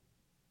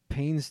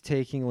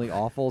painstakingly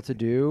awful to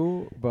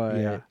do, but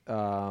at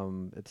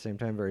the same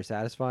time very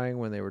satisfying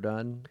when they were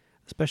done.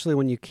 Especially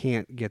when you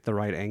can't get the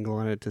right angle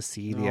on it to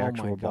see the Oh my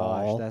actual gosh,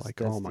 ball. that's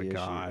oh the my issue.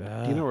 god.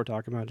 Ugh. Do you know what we're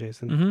talking about,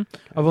 Jason? Mm-hmm.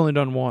 I've only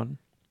done one.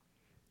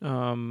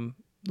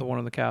 The one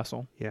in the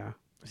castle. Yeah.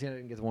 See, I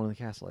didn't get the one in the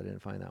castle. I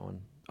didn't find that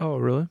one. Oh,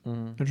 really?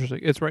 Mm. Interesting.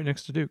 It's right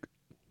next to Duke.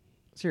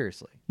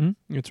 Seriously.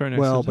 It's right next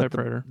Well, to the but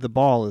typewriter. the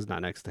ball is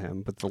not next to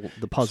him, but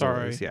the puzzle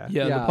Sorry. is, yeah.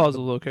 Yeah, Yeah, the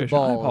puzzle the location. I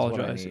ball is what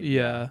I apologize. need.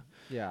 Yeah.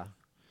 Yeah.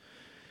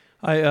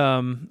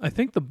 I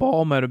think the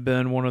ball might have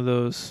been one of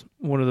those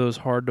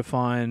hard to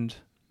find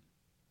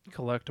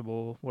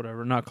collectible,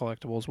 whatever, not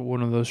collectibles, but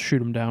one of those shoot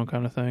 'em down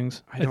kind of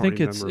things. I don't think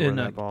it's remember in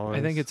where a that ball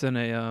I think is.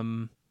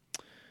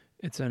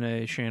 it's in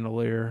a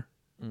chandelier.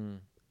 Mm.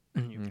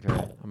 And you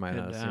Okay. I might head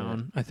not have seen it.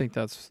 down. I think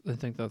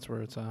that's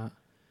where it's at.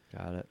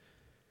 Got it.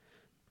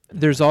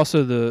 There's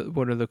also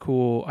the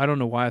cool, I don't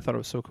know why I thought it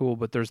was so cool,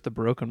 but there's the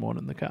broken one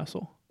in the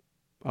castle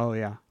Oh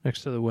yeah.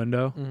 next to the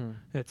window. Mm.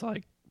 It's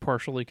like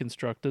partially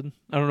constructed.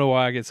 I don't know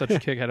why I get such a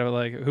kick out of it.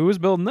 Like, who was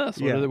building this?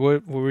 Yeah.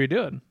 What were we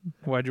doing?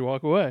 Why'd you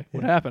walk away?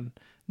 What happened?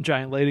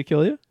 Giant lady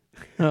kill you?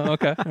 Oh,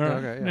 okay. All right.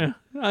 Okay, yeah.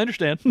 I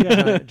understand.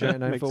 Giant 9-foot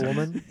Makes sense.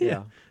 woman.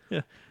 Yeah.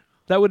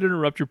 That would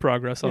interrupt your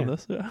progress on Yeah.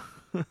 this. Yeah.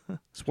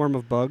 Swarm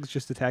of bugs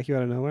just attack you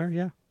out of nowhere.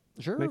 Yeah.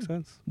 Sure. Makes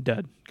sense.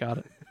 Dead. Got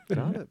it.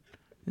 Got it.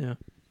 Yeah.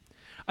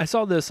 I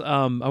saw this.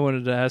 I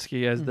wanted to ask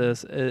you guys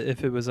this,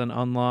 if it was an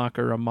unlock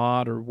or a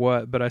mod or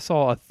what, but I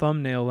saw a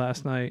thumbnail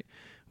last night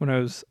when I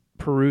was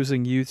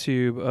perusing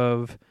YouTube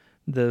of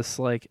this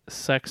like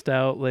sexed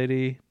out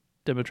lady,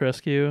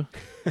 Dimitrescu.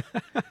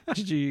 Have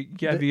you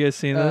guys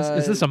seen this?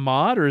 Is this a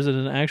mod or is it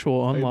an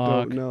actual unlock? I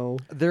don't know.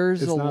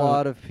 There's It's a not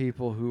lot of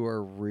people who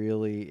are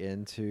really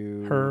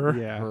into Her?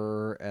 Yeah.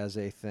 her as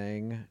a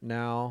thing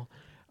now.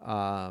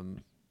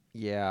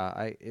 Yeah,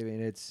 I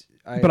mean it's.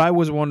 But I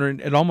was wondering,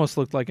 it almost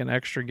looked like an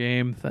extra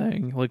game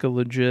thing, like a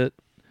legit.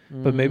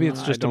 But maybe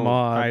it's just a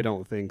mod. I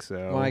don't think so.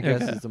 Well, I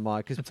guess Okay. it's a mod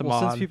because It's a since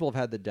mod. people have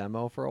had the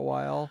demo for a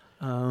while,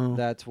 Oh.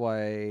 that's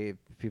why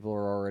people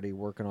are already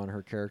working on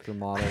her character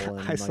model and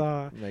I like,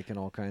 saw making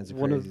all kinds of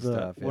one crazy of the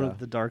stuff. one yeah. of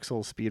the Dark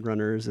Souls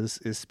speedrunners is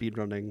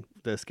speedrunning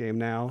this game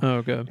now. Oh,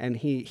 okay. And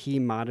he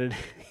modded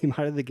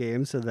the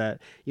game so that,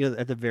 you know,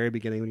 at the very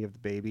beginning when you have the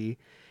baby,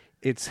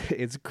 it's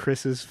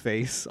Chris's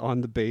face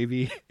on the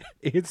baby.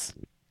 It's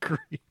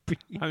creepy.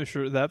 I'm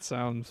sure that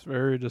sounds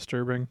very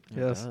disturbing. It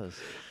Yes. does.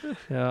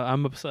 Yeah,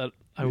 I'm upset.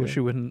 I wish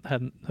you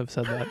hadn't have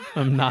said that.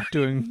 I'm not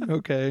doing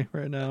okay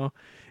right now.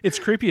 It's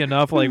creepy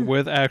enough, like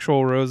with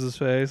actual Rose's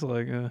face.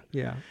 Like,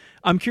 Yeah.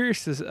 I'm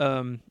curious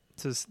to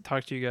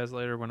talk to you guys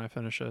later when I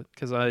finish it,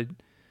 because I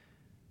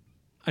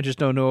just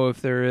don't know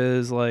if there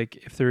is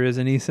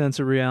any sense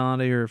of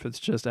reality or if it's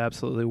just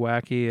absolutely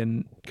wacky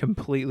and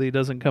completely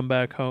doesn't come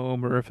back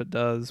home, or if it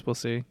does. We'll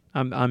see.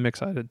 I'm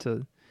excited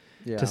to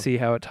see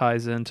how it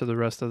ties into the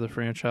rest of the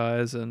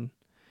franchise, and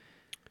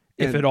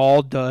if And- it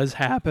all does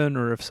happen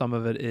or if some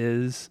of it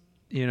is,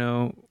 you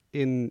know.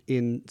 In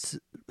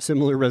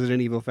similar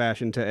Resident Evil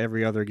fashion to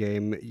every other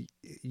game,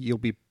 you'll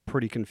be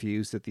pretty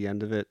confused at the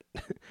end of it.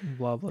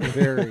 Lovely.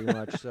 Very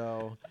much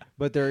so.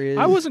 But there is.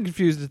 I wasn't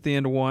confused at the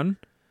end of one.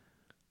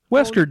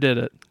 Wesker did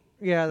it.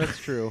 Yeah, that's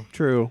true.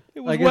 True.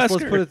 It was I guess Wesker.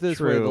 let's put it this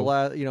way: the True.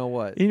 last, you know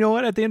what? You know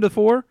what? At the end of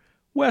 4,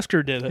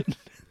 Wesker did it.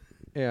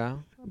 Yeah,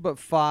 but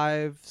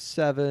 5,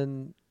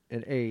 7,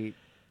 and 8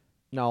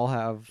 now I'll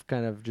have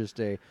kind of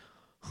just a,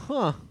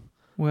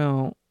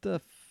 Well,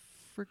 the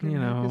freaking You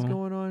heck is know,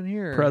 going on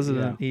here?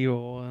 President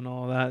Evil and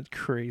all that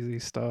crazy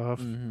stuff.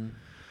 Mm-hmm.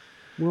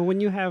 Well, when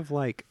you have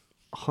like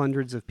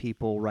hundreds of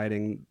people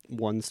writing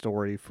one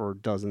story for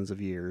dozens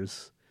of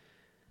years,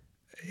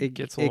 it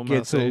Gets gets a a little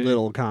messy.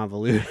 little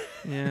convoluted.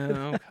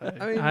 Yeah, okay.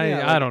 I mean, I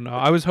yeah, don't know.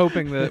 I was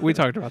hoping that we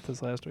talked about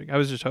this last week. I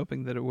was just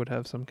hoping that it would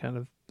have some kind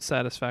of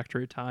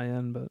satisfactory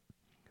tie-in, but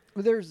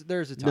There's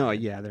a tie. No,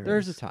 yeah,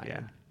 there's a is, tie.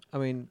 yeah. I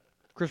mean,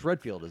 Chris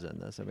Redfield is in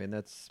this. I mean,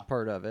 that's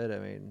part of it. I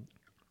mean,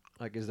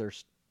 like, is there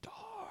stars?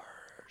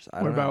 I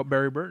what don't know. about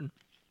Barry Burton?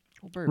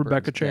 Well, Barry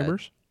Rebecca Burton's dead.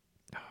 Chambers?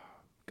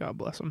 God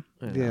bless him.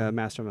 I know. The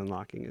Master of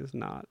Unlocking is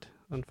not,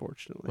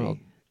 unfortunately, Well,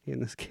 in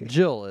this game.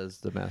 Jill is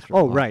the master.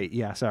 Oh, of right.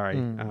 Yeah, sorry.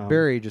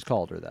 Barry just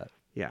called her that.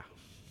 Yeah.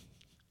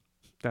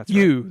 That's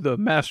You, the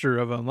master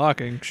of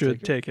unlocking, should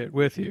Take take it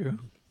with you.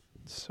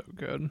 It's so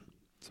good.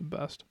 It's the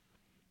best.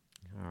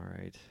 All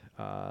right.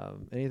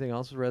 Anything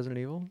else with Resident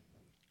Evil?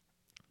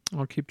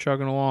 I'll keep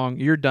chugging along.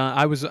 You're done.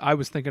 I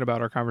was thinking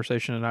about our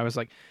conversation, and I was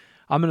like,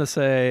 I'm gonna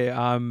say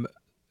I'm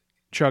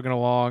chugging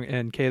along,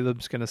 and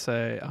Caleb's gonna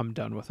say I'm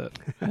done with it.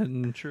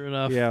 And sure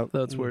enough, Yeah.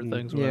 that's where Mhm.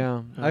 things went.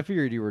 Yeah, Yeah. I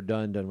figured you were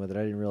done with it.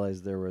 I didn't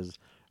realize there was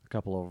a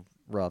couple of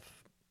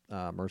rough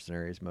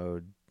mercenaries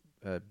mode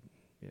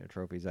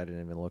trophies. I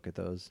didn't even look at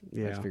those. I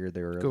Yeah. just figured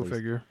they were at Go least,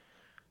 figure.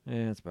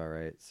 Yeah, that's about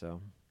right.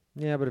 So,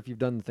 yeah, but if you've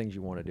done the things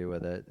you want to do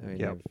with it, I mean,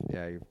 Yep.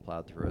 you've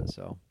plowed through it.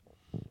 So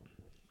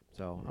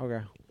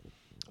okay.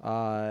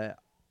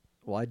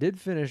 Well, I did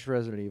finish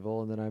Resident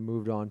Evil, and then I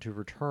moved on to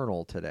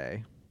Returnal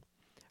today.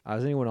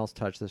 Has anyone else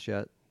touched this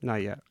yet?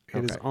 Not yet.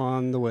 It is Okay.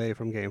 on the way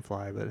from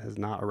GameFly, but it has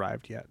not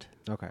arrived yet.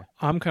 Okay.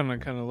 I'm kind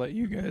of let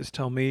you guys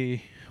tell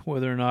me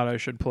whether or not I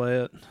should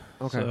play it.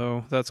 Okay.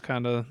 So that's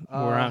kind of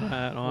where I'm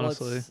at,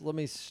 honestly. Let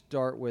me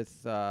start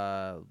with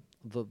the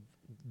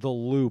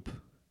loop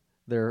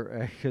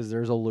there, because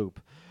there's a loop.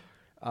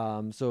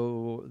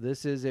 So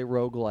this is a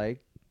roguelike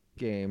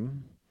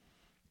game.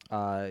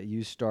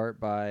 You start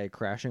by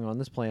crashing on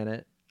this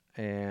planet,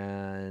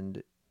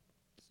 and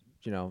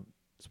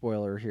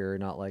spoiler here,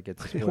 not like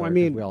it's spoiler, Well, I 'cause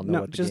mean, we all know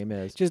no, what the just- game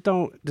is. Just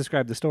don't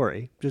describe the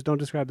story. Just don't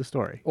describe the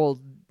story. Well,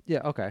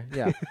 yeah, okay,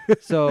 yeah.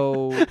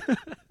 So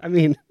I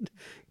mean,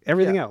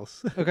 everything Yeah.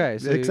 else. okay,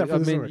 so Except for I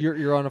the mean, story.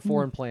 you're on a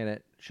foreign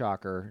planet.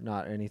 Shocker,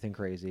 not anything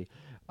crazy.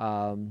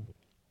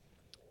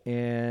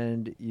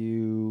 And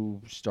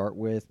you start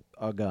with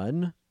a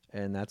gun,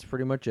 and that's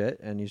pretty much it.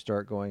 And you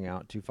start going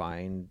out to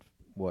find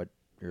what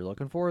you're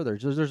looking for.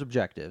 There's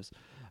objectives.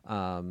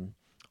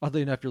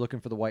 Oddly enough, you're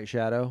looking for the White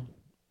Shadow.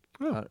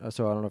 Oh.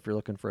 So I don't know if you're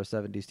looking for a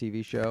 70s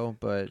TV show,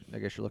 but I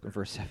guess you're looking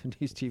for a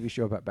 70s TV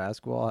show about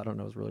basketball. I don't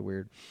know. It's really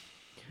weird.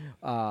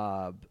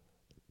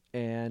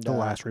 And The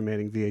last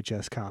remaining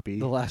VHS copy.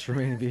 the last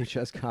remaining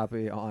VHS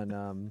copy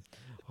on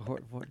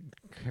what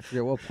I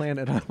forget what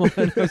planet I'm on.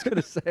 I was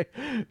gonna say,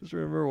 just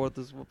remember what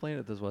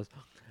planet this was.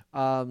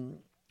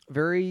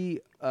 Very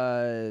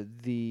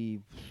the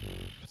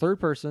third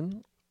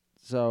person.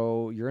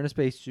 So you're in a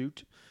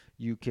spacesuit.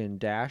 You can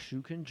dash.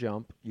 You can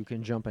jump. You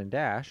can jump and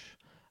dash.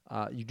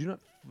 You do not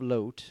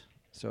float.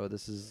 So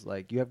this is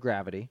like you have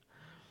gravity.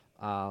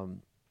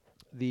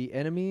 The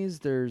enemies,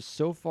 there's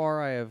so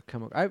far I have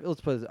come. I've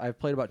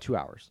played about 2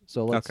 hours.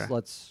 So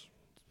let's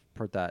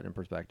put that in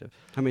perspective.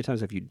 How many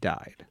times have you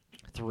died?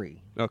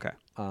 3. Okay.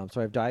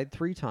 So I've died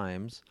 3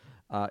 times.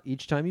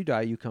 Each time you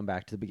die, you come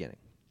back to the beginning.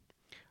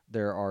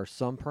 There are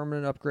some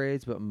permanent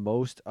upgrades, but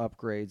most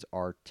upgrades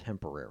are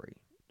temporary.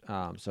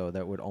 So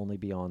that would only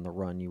be on the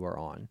run you are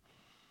on.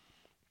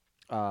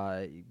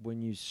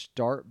 When you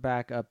start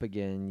back up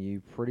again, you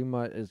pretty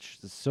much,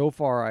 so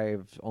far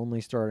I've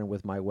only started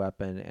with my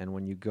weapon, and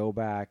when you go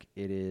back,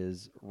 it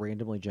is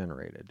randomly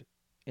generated.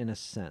 In a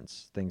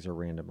sense, things are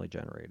randomly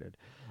generated.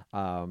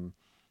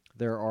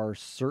 There are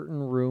certain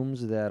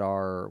rooms that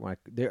are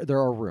there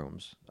are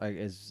rooms.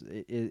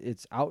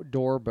 It's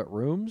outdoor but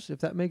rooms, if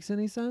that makes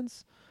any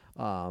sense.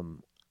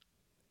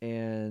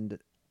 And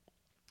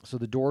so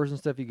the doors and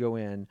stuff you go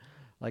in,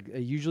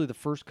 usually the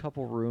first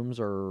couple rooms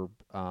are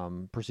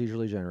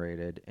procedurally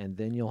generated, and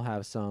then you'll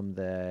have some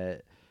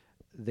that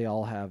they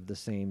all have the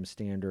same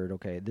standard.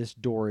 Okay, this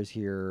door is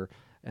here,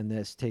 and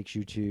this takes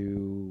you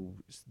to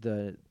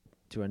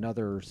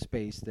another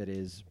space that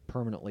is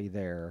permanently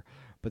there.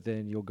 But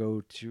then you'll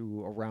go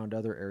to around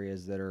other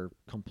areas that are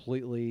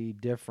completely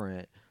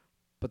different,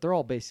 but they're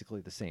all basically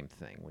the same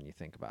thing when you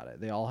think about it.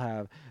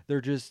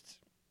 They're just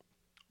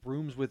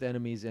rooms with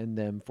enemies in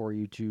them for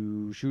you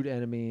to shoot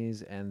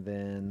enemies and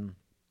then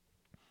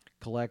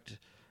collect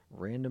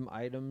random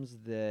items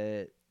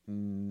that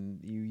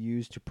you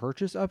use to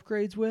purchase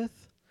upgrades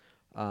with.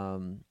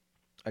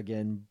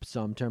 Again,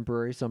 some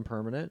temporary, some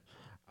permanent.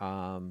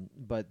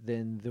 But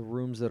then the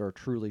rooms that are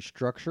truly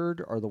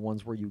structured are the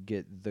ones where you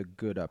get the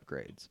good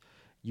upgrades.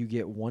 You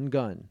get one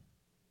gun.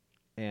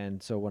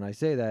 And so when I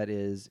say that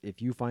is,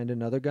 if you find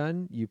another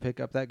gun, you pick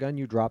up that gun,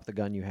 you drop the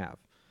gun you have.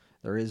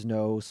 There is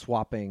no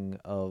swapping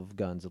of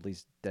guns, at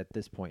least at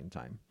this point in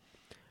time.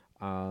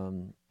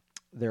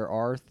 There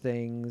are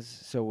things,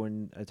 so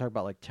when I talk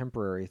about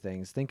temporary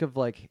things, think of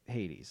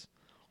Hades.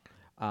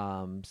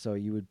 So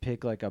you would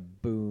pick a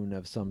boon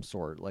of some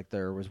sort.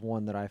 There was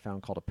one that I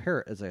found called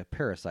a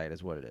parasite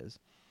is what it is.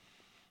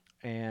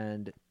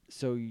 And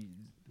so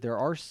there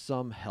are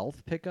some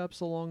health pickups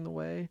along the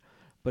way,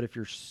 but if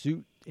your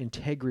suit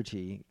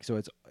integrity,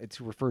 so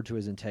it's referred to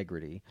as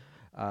integrity,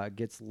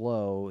 gets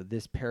low,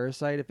 this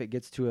parasite, if it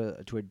gets to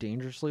a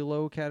dangerously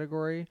low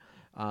category,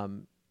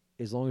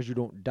 as long as you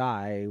don't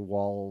die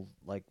while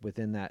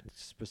within that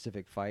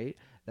specific fight,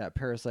 that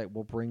parasite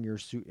will bring your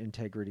suit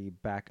integrity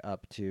back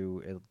up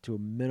to a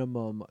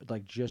minimum,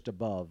 just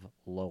above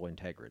low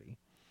integrity.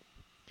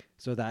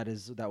 So that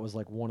was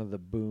one of the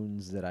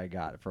boons that I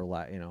got for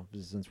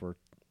since we're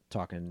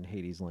talking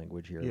Hades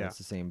language here. Yeah. That's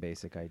the same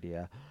basic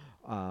idea.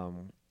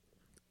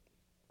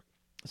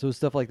 So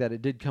stuff like that.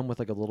 It did come with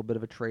like a little bit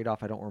of a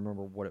trade-off. I don't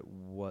remember what it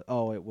was.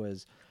 Oh, it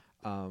was,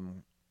 what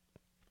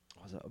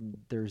was it?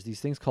 There's these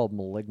things called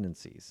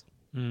malignancies.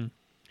 Mm.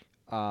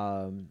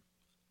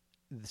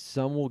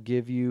 Some will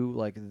give you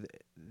like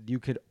you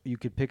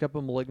could pick up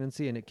a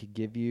malignancy and it could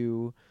give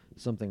you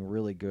something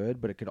really good,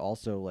 but it could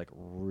also like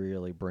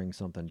really bring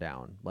something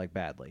down like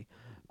badly.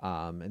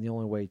 And the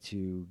only way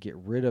to get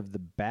rid of the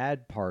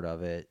bad part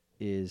of it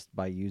is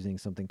by using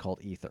something called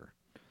ether,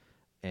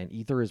 and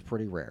ether is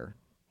pretty rare.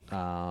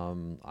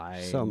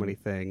 So many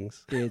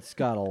things. It's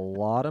got a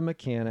lot of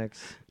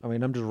mechanics. I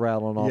mean, I'm just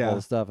rattling off Yeah. all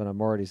the stuff, and I'm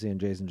already seeing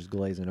Jason just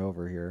glazing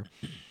over here.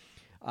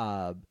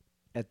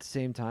 At the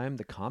same time,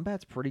 the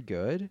combat's pretty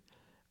good.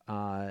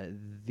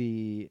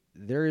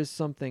 There is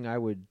something I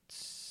would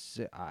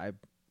say.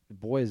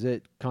 Boy, is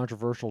it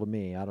controversial to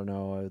me. I don't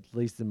know. At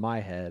least in my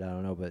head, I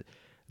don't know. But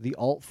the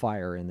alt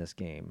fire in this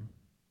game.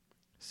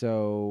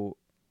 So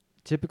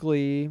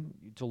typically,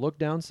 to look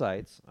down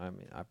sights, I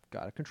mean, I've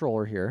got a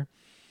controller here.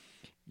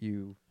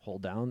 You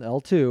hold down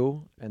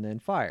L2 and then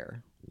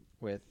fire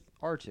with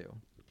R2.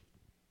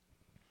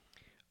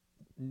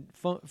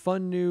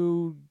 Fun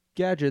new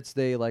gadgets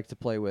they like to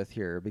play with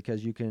here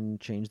because you can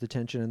change the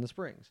tension in the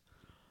springs.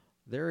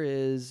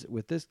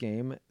 With this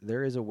game,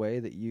 there is a way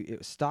that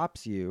it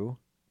stops you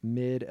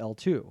mid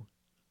L2.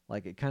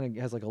 Like it kind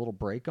of has like a little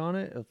break on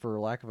it, for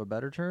lack of a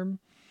better term.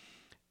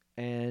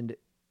 And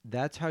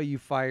that's how you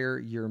fire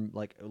your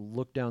like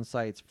look down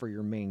sights for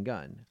your main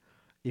gun.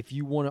 If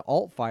you want to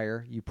alt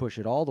fire, you push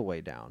it all the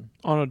way down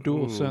On a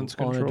dual sense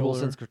on controller. a dual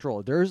sense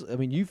controller.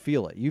 You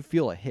feel it. You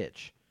feel a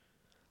hitch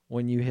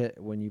when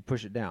you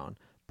push it down.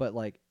 But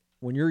like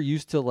when you're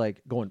used to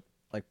like going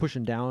like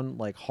pushing down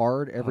like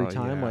hard every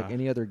time, like yeah.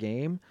 any other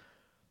game,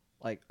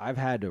 like I've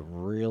had to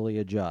really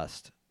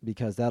adjust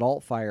because that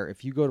alt fire,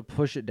 if you go to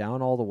push it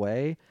down all the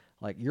way,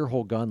 like your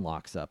whole gun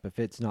locks up if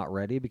it's not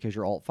ready because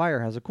your alt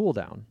fire has a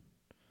cooldown.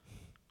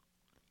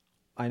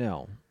 I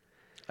know.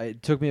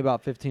 It took me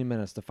about 15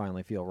 minutes to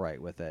finally feel right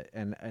with it,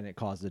 and it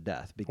caused a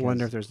death. I Because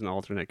wonder if there's an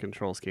alternate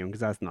control scheme because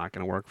that's not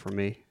going to work for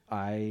me.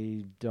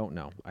 I don't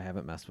know. I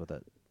haven't messed with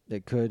it.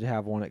 It could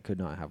have one. It could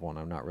not have one.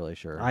 I'm not really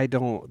sure. I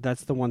don't.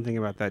 That's the one thing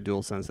about that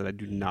dual sense that I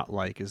do not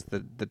like is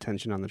the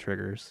tension on the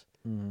triggers.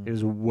 Mhm. It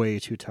is way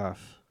too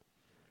tough.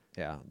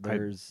 Yeah,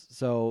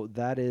 so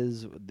that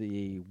is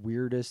the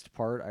weirdest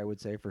part, I would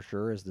say, for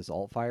sure, is this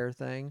alt fire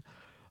thing.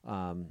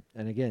 And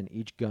again,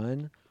 each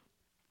gun,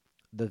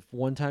 the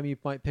one time you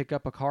might pick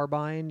up a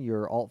carbine,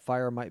 your alt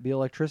fire might be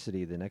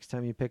electricity. The next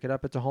time you pick it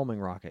up, it's a homing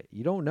rocket.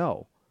 You don't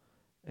know,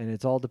 and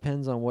it all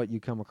depends on what you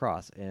come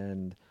across.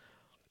 And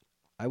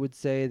I would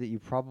say that you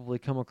probably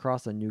come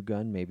across a new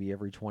gun maybe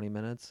every 20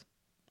 minutes.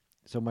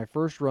 So my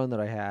first run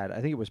that I had,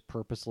 I think it was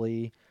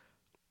purposely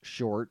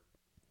short,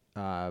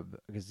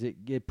 because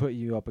it put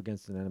you up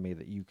against an enemy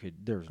that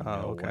there's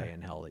no way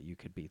in hell that you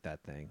could beat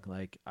that thing.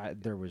 Like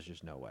there was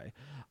just no way.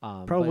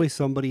 Probably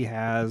somebody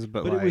has,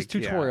 but it was like,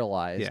 yeah.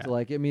 tutorialized. Yeah.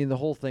 Like, I mean, the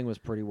whole thing was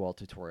pretty well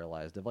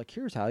tutorialized of like,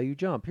 here's how you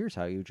jump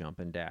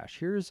and dash.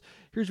 Here's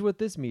what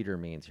this meter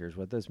means. Here's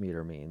what this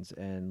meter means.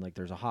 And like,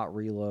 there's a hot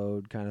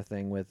reload kind of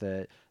thing with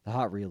it. The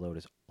hot reload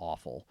is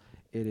awful.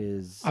 It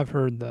is. I've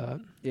heard that.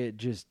 It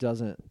just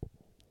doesn't.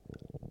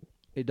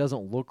 It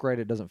doesn't look right.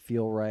 It doesn't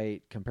feel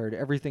right compared to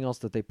everything else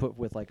that they put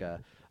with like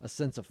a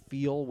sense of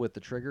feel with the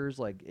triggers.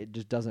 Like it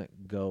just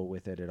doesn't go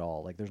with it at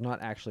all. Like there's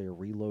not actually a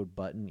reload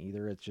button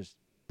either. It's just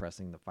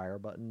pressing the fire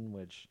button,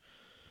 which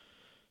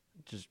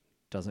just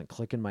doesn't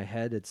click in my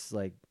head. It's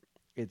like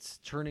it's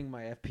turning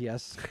my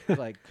FPS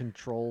like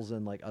controls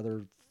and like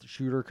other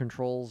shooter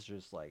controls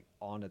just like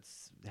on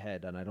its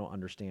head, and I don't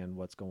understand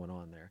what's going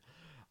on there.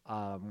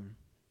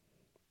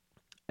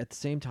 At the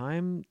same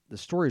time, the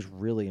story is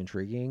really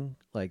intriguing.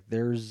 Like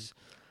there's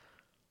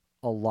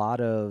a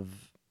lot of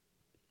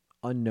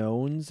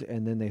unknowns,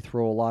 and then they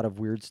throw a lot of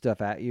weird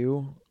stuff at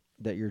you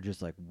that you're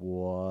just like,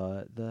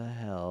 what the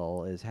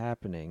hell is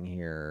happening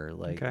here?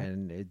 Like, Okay.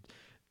 and it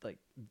like,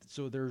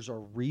 so there's a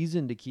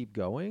reason to keep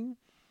going.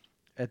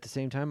 At the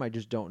same time, I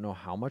just don't know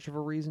how much of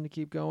a reason to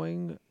keep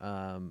going,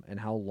 and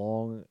how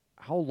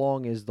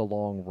long is the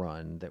long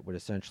run that would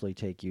essentially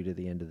take you to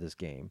the end of this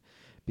game.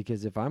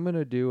 Because if I'm going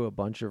to do a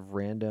bunch of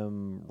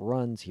random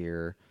runs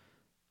here,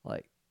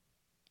 like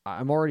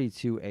I'm already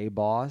to a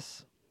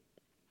boss.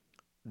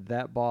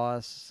 That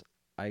boss,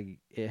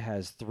 it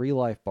has 3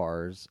 life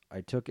bars.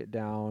 I took it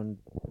down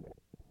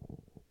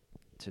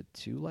to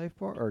 2 life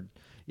bars,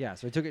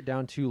 so I took it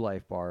down 2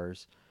 life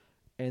bars,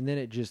 and then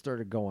it just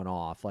started going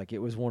off. Like it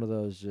was one of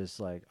those just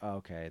like,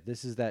 okay,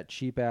 this is that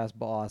cheap ass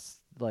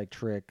boss like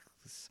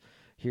tricks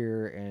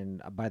here,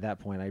 and by that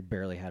point I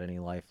barely had any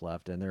life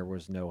left, and there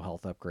was no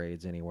health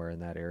upgrades anywhere in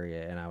that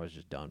area, and I was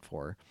just done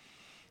for.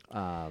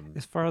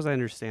 As far as I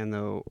understand,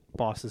 though,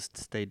 bosses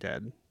stay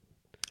dead.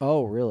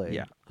 Oh, really?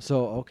 Yeah.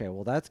 So okay,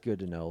 well that's good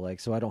to know. Like,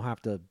 so I don't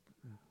have to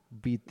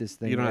beat this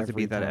thing. You don't have to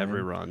every beat that every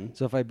time. run.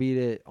 So if I beat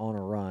it on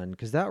a run,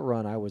 because that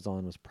run I was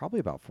on was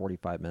probably about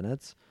 45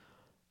 minutes,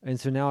 and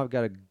so now I've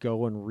got to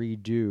go and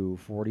redo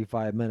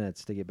 45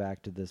 minutes to get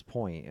back to this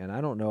point, and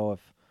I don't know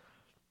if.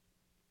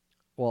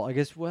 Well, I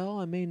guess. Well,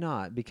 I may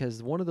not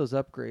because one of those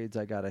upgrades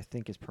I got, I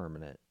think, is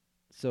permanent.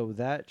 So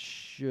that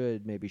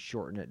should maybe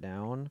shorten it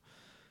down.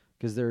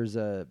 Because there's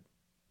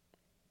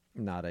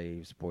not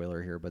a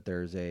spoiler here, but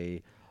there's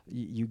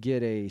you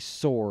get a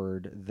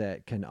sword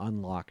that can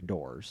unlock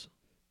doors.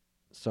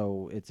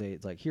 So it's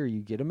like here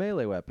you get a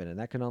melee weapon and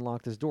that can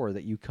unlock this door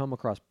that you come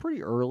across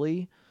pretty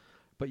early,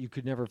 but you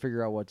could never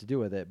figure out what to do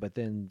with it. But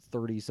then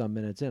 30 some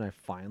minutes in, I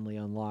finally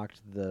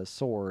unlocked the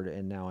sword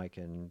and now I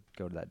can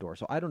go to that door.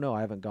 So I don't know. I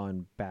haven't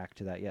gone back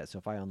to that yet. So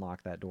if I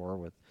unlock that door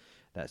with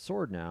that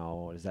sword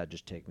now, does that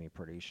just take me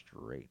pretty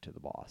straight to the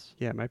boss?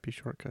 Yeah, it might be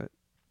shortcut.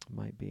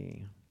 Might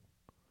be.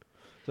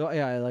 So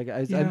yeah,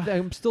 Yeah.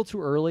 I'm still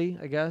too early,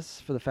 I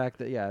guess, for the fact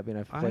that I mean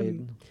I've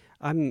played.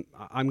 I'm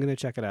gonna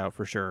check it out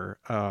for sure.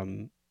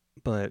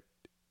 But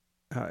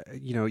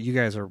you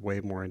guys are way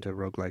more into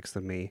roguelikes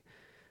than me.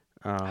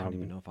 I don't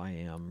even know if I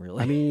am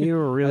really. I mean, you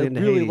were really I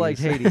into really Hades. liked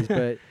Hades,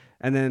 but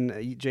and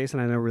then Jason,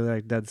 I know, really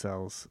like Dead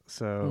Cells.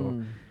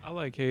 So I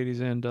like Hades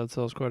and Dead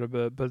Cells quite a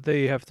bit, but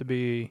they have to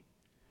be.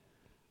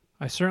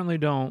 I certainly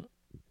don't.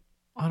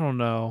 I don't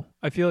know.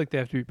 I feel like they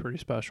have to be pretty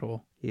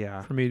special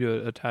yeah, for me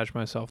to attach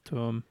myself to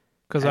them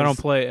because I don't As-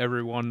 play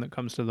every one that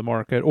comes to the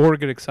market or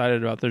get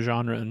excited about the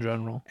genre in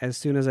general. as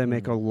soon as I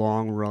make a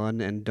long run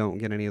and don't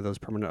get any of those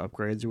permanent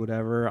upgrades or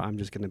whatever, I'm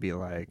just gonna be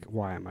like,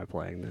 why am I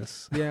playing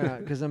this? yeah,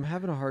 because I'm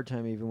having a hard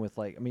time even with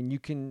I mean, you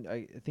can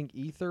I think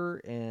Ether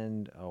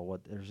and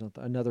there's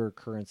another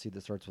currency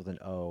that starts with an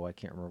O. I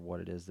can't remember what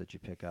it is that you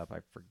pick up.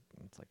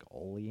 It's like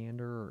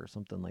oleander or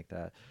something like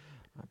that.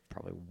 I'm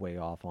probably way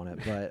off on it,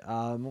 but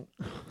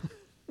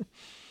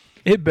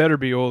It better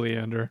be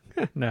Oleander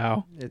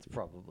now. it's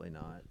probably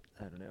not.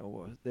 I don't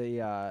know.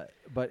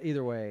 But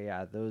either way,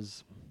 yeah,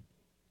 those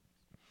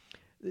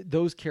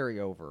carry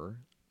over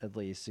at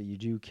least. So you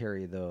do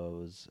carry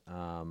those.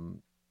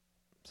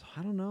 So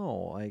I don't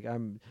know. Like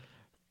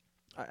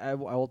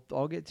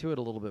I'll get to it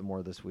a little bit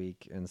more this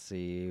week and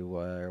see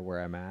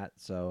where I'm at.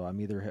 So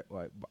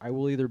I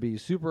will either be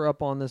super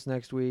up on this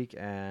next week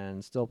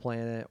and still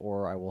playing it,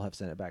 or I will have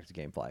sent it back to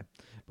GameFly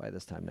by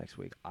this time next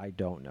week. I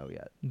don't know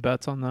yet.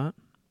 Bets on that?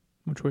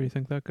 Which way do you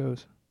think that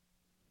goes?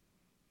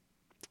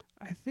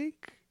 I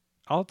think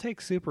I'll take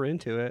super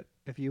into it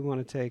if you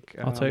want to take.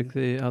 I'll take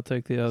the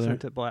other.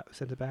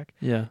 Sent it back.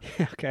 Yeah,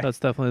 Okay. that's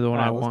definitely the one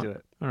All right, I let's want. do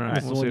it. All right,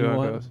 That's we'll the see one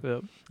how you it want?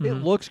 goes. Yep. It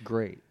Mhm. looks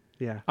great.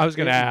 Yeah. I was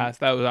gonna it- ask.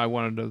 That was I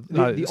wanted to.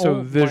 The So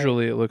ol-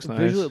 visually, it looks nice.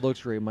 Visually, it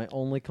looks great. My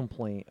only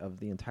complaint of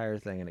the entire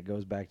thing, and it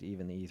goes back to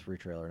even the E3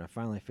 trailer, and I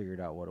finally figured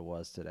out what it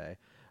was today.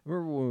 I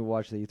remember when we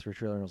watched the E3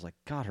 trailer, and I was like,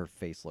 God, her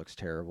face looks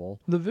terrible.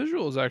 The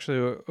visuals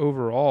actually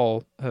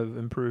overall have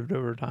improved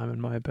over time,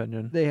 in my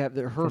opinion. They have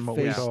her From what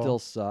we face saw. still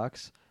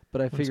sucks, but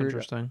I That's figured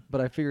interesting.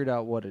 but I figured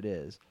out what it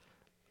is.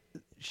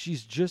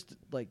 She's just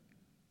like,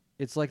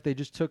 it's like they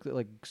just took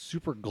like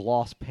super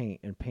gloss paint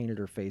and painted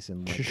her face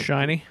in like She's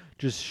shiny.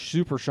 just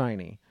super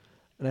shiny,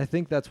 and I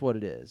think that's what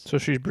it is. So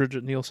she's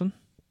Bridget Nielsen.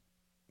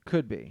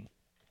 Could be.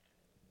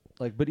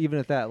 Like, but even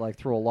at that, like,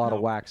 throw a lot of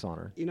No. wax on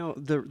her. You know,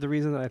 the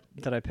reason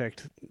that I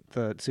picked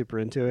the super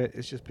into it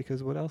is just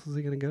because what else is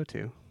he going to go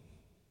to?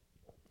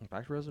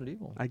 Back to Resident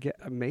Evil. I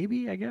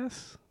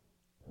guess.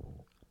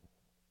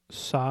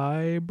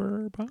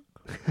 Cyberpunk.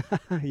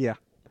 Yeah.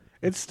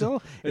 It's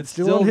still It's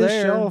still still on his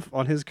there. shelf,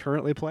 on his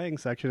currently playing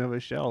section of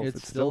his shelf.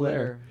 It's still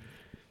there.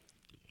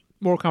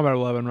 Mortal Kombat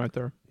 11 right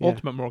there. Yeah.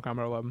 Ultimate Mortal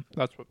Kombat 11.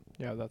 That's what.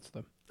 Yeah, that's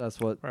the That's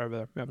what. right over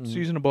there. Yep. Mm.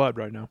 Season of Blood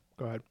right now.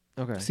 Go ahead.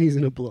 Okay.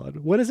 Season of Blood.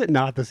 When is it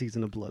not the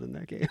Season of Blood in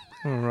that game?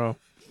 I don't know.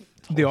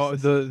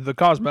 The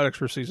cosmetics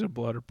for Season of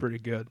Blood are pretty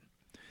good.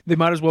 They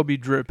might as well be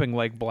dripping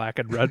like black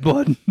and red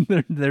blood.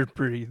 they're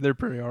pretty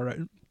all right.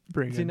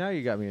 Pretty See, good. now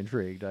you got me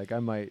intrigued. Like, I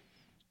might,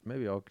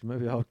 maybe I'll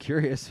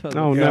curious. Oh, You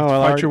no, have to I'll fight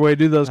already- your way to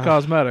do those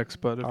cosmetics,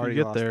 but if you Already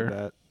get lost the there,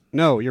 bet.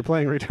 No, you're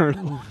playing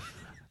Returnal.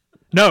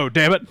 no,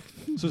 damn it.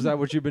 So is that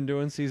what you've been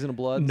doing, Season of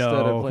Blood, instead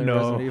of No, playing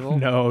Resident Evil?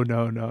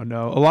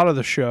 no. A lot of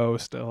the show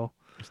still.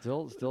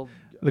 Still.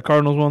 The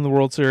Cardinals won the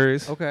World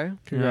Series. Okay.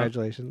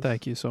 Congratulations.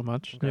 Thank you so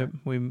much. Okay. Yep,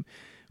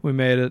 we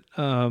made it.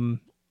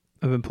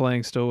 I've been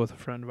playing still with a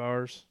friend of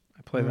ours.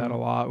 I play that a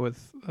lot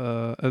with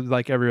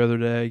like every other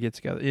day. Get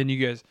together, and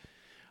you guys.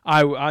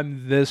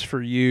 I'm this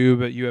for you,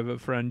 but you have a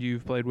friend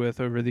you've played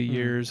with over the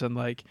years, and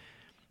like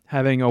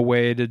having a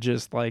way to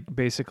just like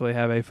basically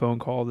have a phone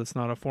call that's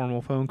not a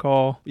formal phone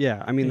call.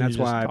 Yeah, I mean, And that's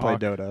you why I just play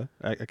talk. Dota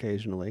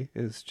occasionally.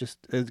 It's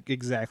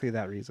exactly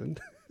that reason.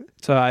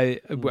 So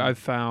I've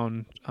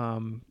found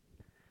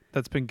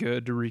that's been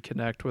good to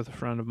reconnect with a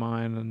friend of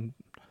mine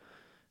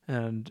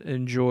and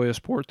enjoy a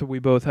sport that we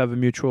both have a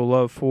mutual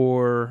love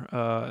for.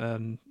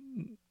 And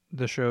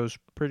the show's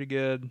pretty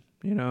good.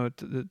 You know,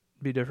 it'd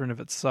be different if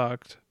it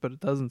sucked, but it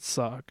doesn't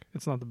suck.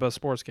 It's not the best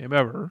sports game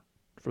ever,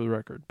 for the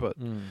record, but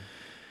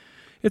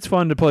it's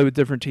fun to play with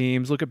different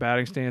teams, look at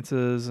batting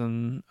stances,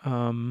 and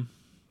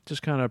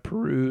just kind of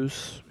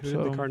peruse. Who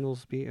did the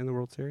Cardinals beat in the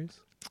World Series?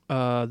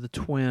 The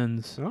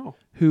Twins, Oh,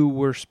 who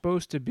were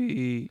supposed to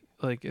be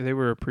like they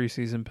were a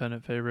preseason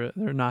pennant favorite.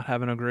 They're not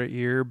having a great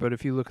year, but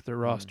if you look at their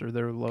roster,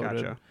 they're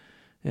loaded. gotcha.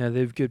 Yeah, they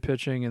have good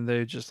pitching, and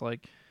they just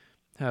like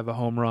have a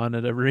home run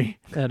at every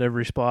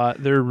spot.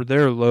 They're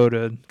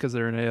loaded because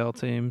they're an AL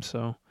team.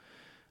 So,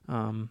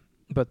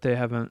 but they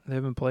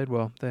haven't played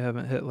well. They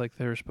haven't hit like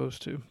they're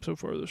supposed to so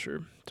far this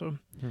year. So,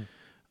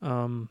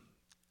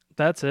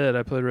 that's it.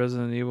 I played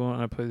Resident Evil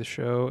and I played the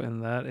show,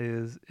 and that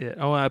is it.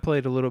 Oh, I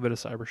played a little bit of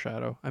Cyber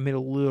Shadow. I made a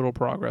little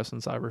progress in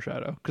Cyber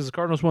Shadow because the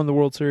Cardinals won the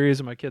World Series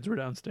and my kids were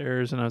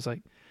downstairs, and I was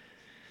like,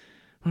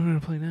 what am I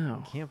going to play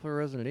now? Can't play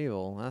Resident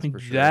Evil. That's for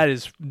sure. That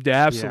is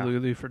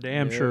absolutely for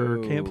damn sure.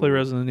 Can't play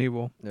Resident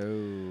Evil.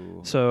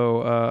 No.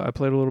 So I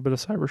played a little bit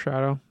of Cyber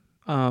Shadow.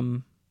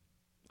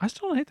 I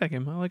still don't hate that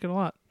game. I like it a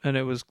lot. And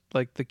it was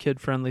like the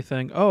kid-friendly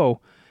thing.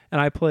 Oh, and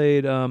I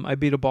played, I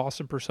beat a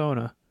boss in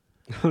Persona.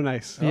 Oh,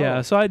 nice.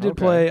 Yeah, so I did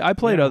play. I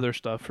played other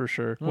stuff for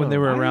sure when they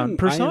were around.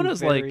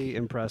 Persona's I'm very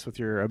impressed with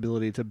your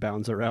ability to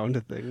bounce around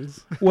to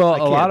things. Well,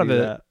 a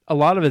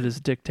lot of it is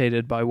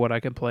dictated by what I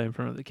can play in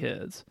front of the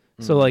kids.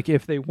 So like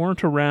if they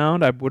weren't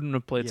around, I wouldn't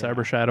have played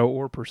Cyber Shadow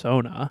or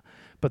Persona,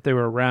 but they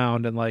were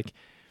around, and like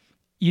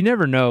you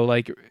never know.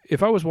 Like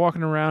if I was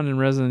walking around in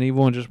Resident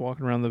Evil and just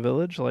walking around the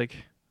village,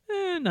 like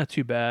not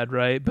too bad,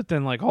 right? But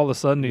then like all of a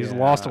sudden he's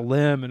lost a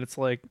limb, and it's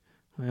like,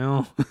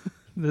 well.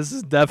 This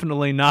is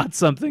definitely not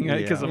something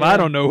because if I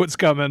don't know what's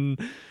coming,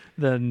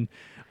 then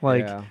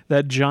like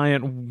that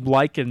giant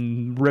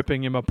lichen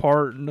ripping him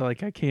apart,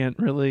 like I can't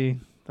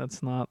really.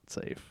 That's not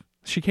safe.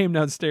 She came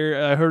downstairs.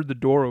 I heard the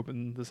door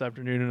open this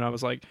afternoon, and I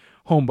was like,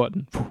 home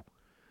button.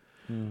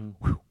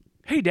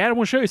 Hey, Dad, I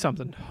want to show you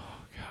something. Oh,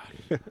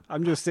 God.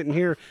 I'm just sitting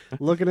here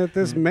looking at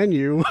this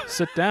menu.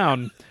 Sit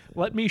down.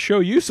 Let me show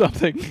you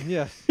something.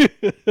 Yes.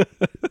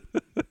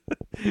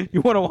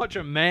 You want to watch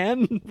a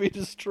man be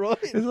destroyed?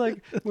 It's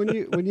like when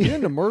you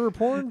into murder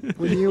porn.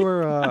 When you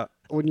were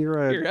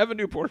Here, have a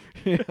Newport.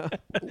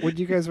 When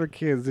you guys were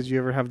kids, did you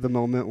ever have the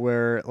moment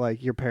where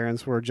like your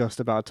parents were just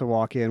about to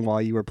walk in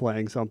while you were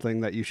playing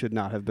something that you should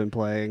not have been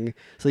playing,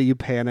 so you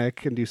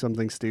panic and do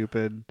something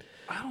stupid?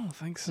 I don't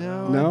think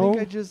so. No?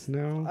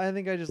 I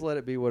think I just let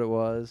it be what it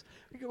was.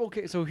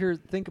 Okay, so here,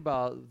 think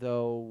about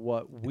though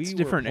what we it's were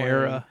different playing.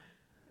 era.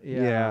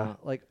 Yeah,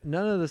 like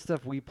none of the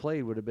stuff we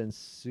played would have been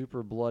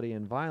super bloody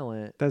and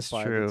violent. That's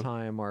by true. the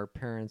time our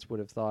parents would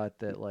have thought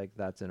that like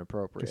that's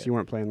inappropriate. Because you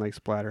weren't playing like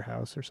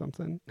Splatterhouse or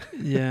something.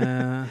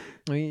 Yeah.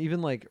 I mean,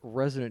 even like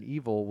Resident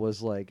Evil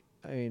was like,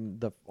 on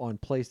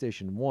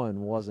PlayStation 1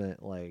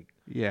 wasn't like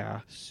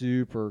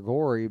super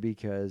gory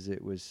because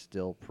it was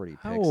still pretty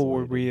pixelated. How old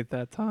were we at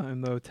that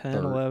time though? 10,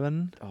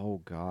 11?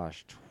 Oh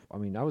gosh. I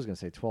was going to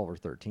say 12 or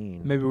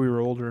 13. Maybe we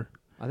were older.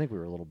 I think we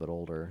were a little bit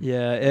older.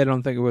 Yeah, I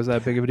don't think it was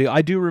that big of a deal.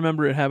 I do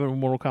remember it happened in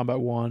Mortal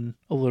Kombat 1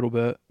 a little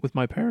bit with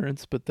my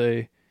parents, but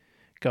they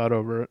got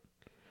over it.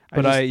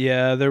 But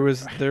there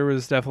was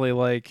definitely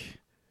like,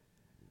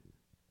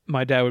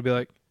 my dad would be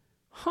like,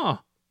 huh.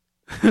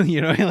 He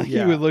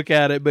would look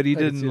at it, but he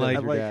didn't like.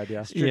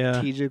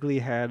 Strategically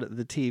had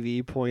the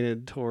TV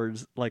pointed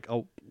towards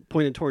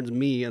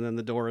me, and then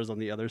the door is on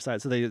the other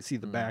side, so they didn't see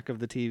the back of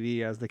the TV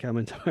as they come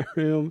into my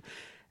room.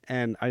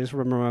 And I just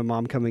remember my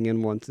mom coming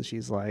in once, and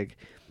she's like,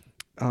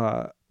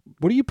 "What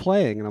are you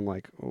playing?" And I'm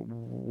like,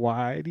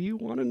 "Why do you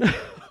want to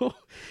know?"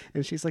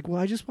 And she's like, "Well,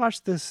 I just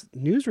watched this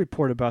news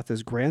report about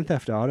this Grand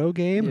Theft Auto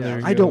game.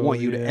 I don't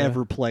want you to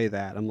ever play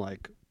that." I'm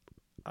like,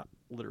 "I'm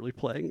literally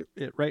playing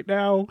it right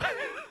now."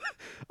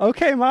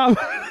 Okay, Mom.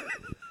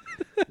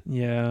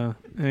 Yeah,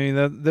 I mean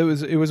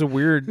it was a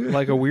weird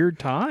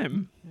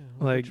time. Yeah,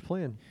 like what you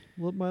playing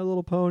My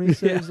Little Pony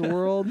Saves the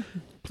World.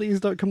 Please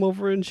don't come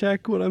over and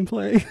check what I'm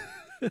playing.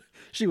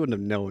 She wouldn't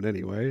have known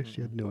anyway.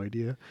 She had no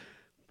idea.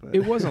 But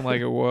it wasn't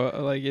like it was.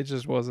 Like it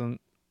just wasn't.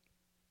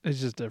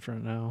 It's just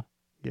different now.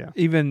 Yeah.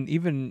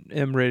 Even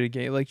M-rated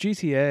game like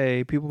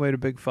GTA, people made a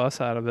big fuss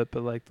out of it,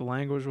 but like the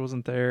language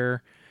wasn't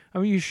there. I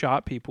mean, you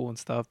shot people and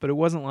stuff, but it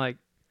wasn't like.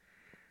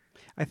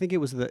 I think it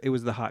was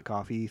the hot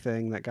coffee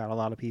thing that got a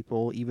lot of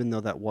people, even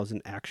though that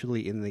wasn't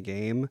actually in the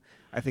game.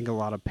 I think a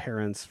lot of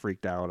parents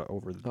freaked out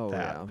over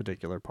that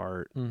particular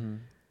part. Mm-hmm.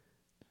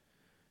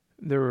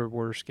 There were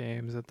worse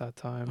games at that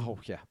time. Oh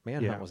yeah,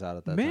 Manhunt was out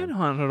at that time.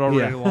 Manhunt had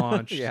already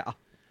launched. Yeah.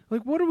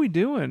 Like, what are we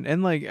doing?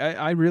 And like,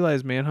 I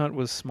realized Manhunt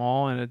was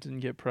small and it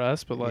didn't get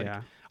pressed, but like,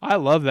 I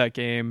love that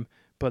game.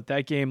 But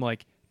that game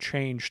like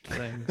changed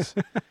things.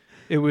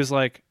 It was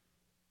like,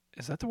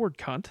 is that the word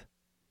cunt?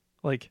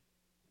 Like,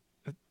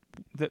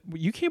 that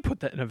you can't put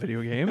that in a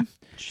video game.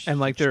 And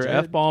like, they're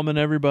F-bombing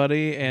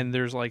everybody, and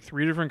there's like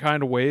 3 different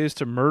kind of ways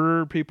to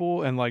murder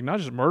people, and like not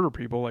just murder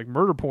people, like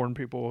murder porn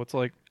people. It's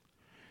like.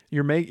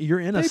 You're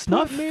in a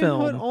snuff film. They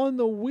put Manhunt on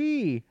the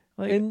Wii,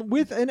 and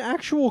with an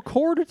actual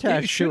cord attached to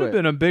it. It should have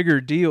been a bigger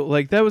deal.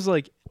 Like that was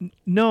like,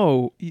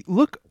 no,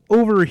 look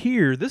over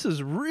here. This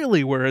is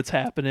really where it's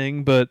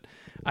happening. But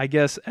I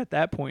guess at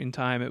that point in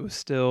time, it was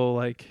still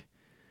like,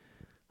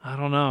 I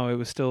don't know. It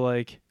was still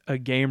like a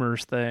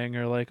gamers thing,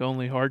 or like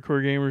only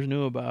hardcore gamers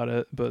knew about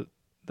it. But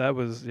that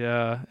was,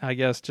 I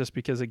guess just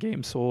because a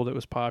game sold, it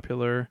was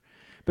popular.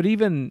 But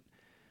even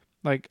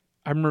like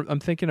I'm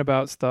thinking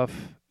about stuff.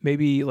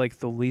 Maybe like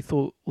the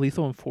Lethal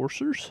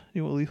Enforcers.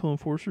 You know what Lethal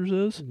Enforcers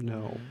is?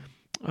 No.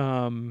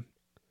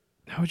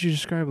 How would you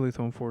describe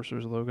Lethal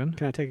Enforcers, Logan?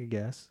 Can I take a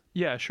guess?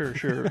 Yeah, sure.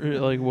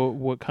 Like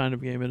what kind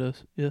of game it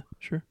is? Yeah,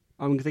 sure.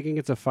 I'm thinking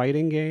it's a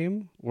fighting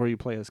game where you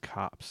play as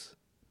cops.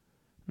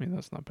 I mean,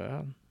 that's not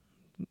bad.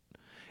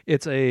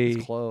 It's a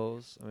It's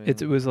close. I mean,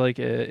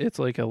 it's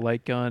like a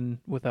light gun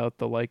without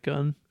the light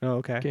gun Oh,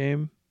 okay.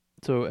 game.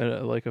 So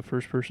like a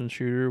first person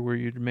shooter where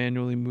you'd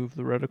manually move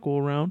the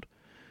reticle around,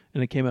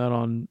 and it came out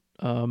on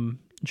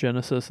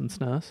Genesis and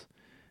SNES,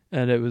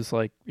 and it was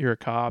like you're a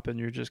cop and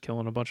you're just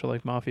killing a bunch of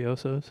like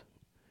mafiosos,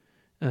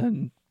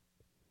 and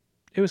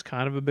it was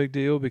kind of a big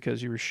deal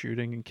because you were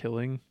shooting and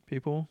killing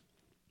people.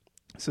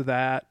 So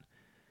that,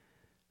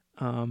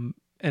 and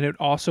it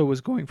also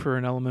was going for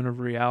an element of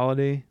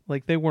reality.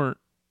 Like they weren't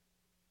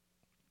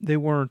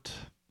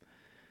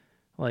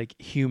like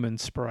human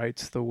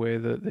sprites the way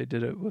that they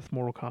did it with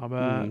Mortal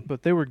Kombat,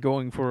 but they were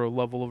going for a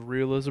level of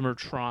realism or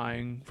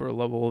trying for a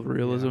level of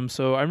realism.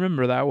 So I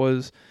remember that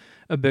was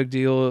a big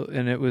deal,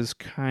 and it was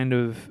kind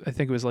of, I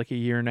think it was like a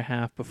year and a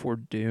half before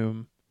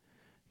Doom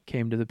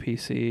came to the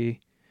PC.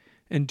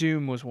 And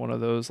Doom was one of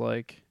those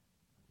like,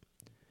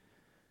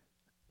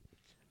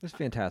 it's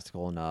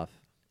fantastical enough.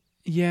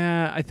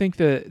 yeah, I think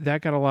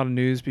that got a lot of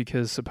news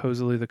because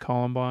supposedly the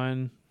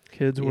Columbine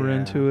kids were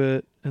into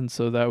it, and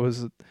so that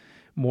was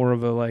more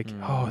of a like,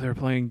 oh, they're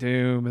playing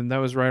Doom, and that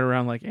was right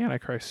around like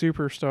Antichrist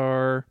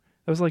Superstar.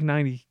 That was like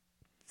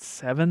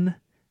 97,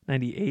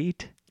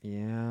 98.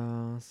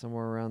 Yeah,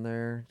 somewhere around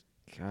there.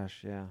 Gosh,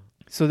 yeah.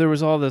 So there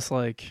was all this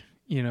like,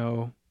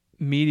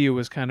 media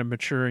was kind of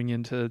maturing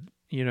into,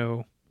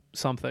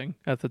 something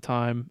at the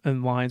time,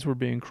 and lines were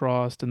being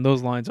crossed, and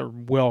those lines are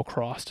well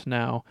crossed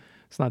now.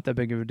 It's not that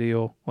big of a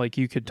deal. Like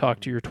you could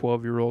talk to your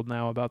 12-year-old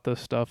now about this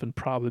stuff and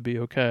probably be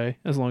okay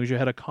as long as you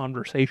had a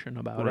conversation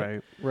about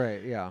it.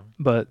 Right, yeah.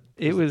 But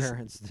it was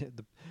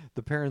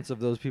the parents of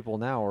those people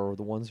now are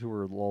the ones who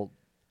were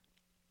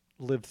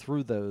lived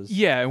through those.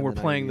 yeah, and in we're the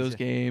playing 90s. those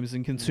games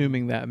and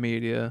consuming that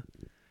media.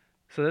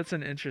 So that's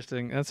an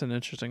interesting.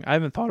 I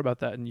haven't thought about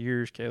that in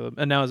years, Caleb.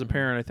 And now as a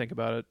parent, I think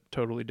about it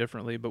totally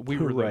differently. But we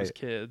were those Right.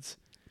 kids,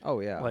 Oh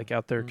yeah. like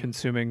out there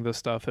consuming the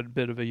stuff at a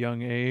bit of a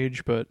young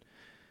age. But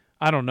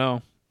I don't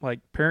know. Like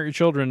parent your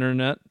children,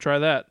 internet. Try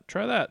that.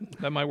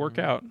 That might work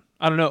out.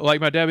 I don't know.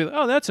 Like my dad be like,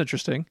 "Oh, that's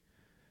interesting.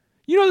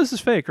 You know this is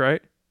fake,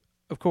 right?"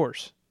 Of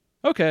course.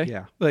 Okay.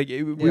 Yeah. Like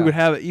we would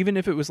have, even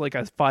if it was like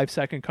a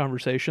 5-second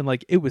conversation,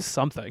 like it was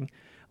something.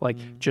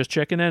 Like just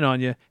checking in on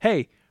you.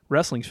 Hey,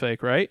 wrestling's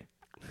fake, right?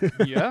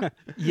 Yeah.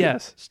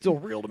 Yes. Still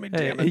real to me,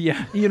 Hey, damn it.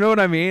 yeah. You know what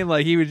I mean?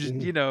 Like he would just,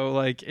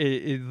 like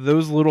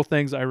those little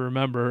things I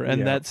remember, and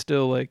Yeah. that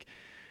still like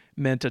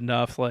meant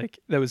enough. Like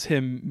that was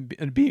him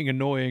being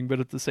annoying, but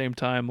at the same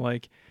time,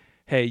 like,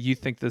 hey, you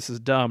think this is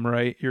dumb,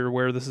 right? You're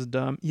aware this is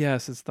dumb?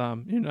 Yes, it's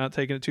dumb. You're not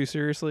taking it too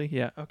seriously?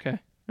 Yeah. Okay.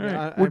 All right.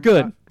 Yeah, We're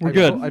good. We're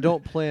good. I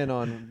don't plan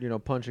on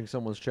punching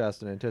someone's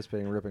chest and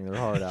anticipating ripping their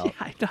heart out. Yeah,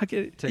 I'm not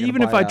gonna, Taking a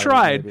even if bite I out of it,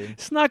 tried, maybe.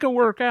 it's not gonna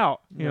work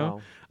out. You know,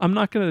 No. I'm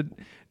not gonna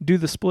do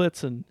the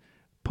splits and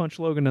punch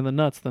Logan in the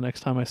nuts the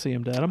next time I see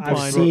him, Dad. I'm I've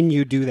fine. seen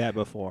you do that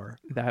before.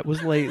 That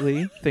was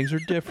lately. Things are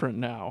different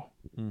now.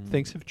 Mhm.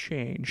 Things have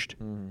changed.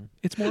 Mhm.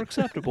 It's more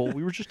acceptable.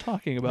 We were just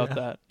talking about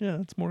that. Yeah,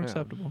 it's more Yeah.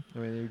 acceptable. I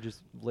mean, you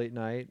just late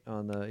night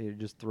you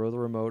just throw the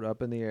remote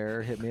up in the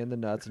air, hit me in the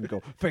nuts, and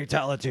go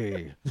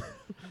fatality.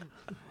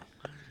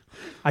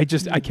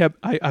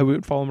 I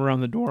would follow him around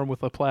the dorm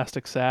with a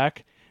plastic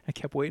sack. I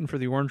kept waiting for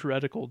the orange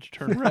reticle to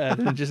turn red,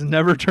 and it just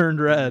never turned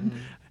red.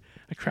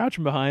 I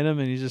crouched behind him,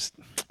 and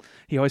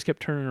he always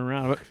kept turning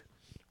around. But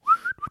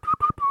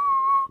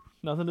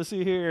nothing to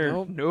see here.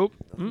 Nope.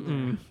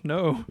 Mm-mm.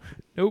 No.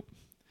 Nope.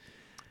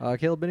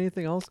 Caleb,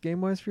 anything else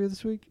game wise for you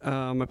this week?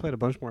 I played a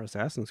bunch more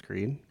Assassin's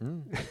Creed.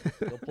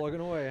 Still plugging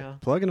away, huh?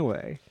 Plugging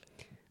away.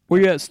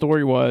 Where you at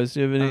story-wise?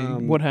 Do you have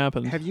any? What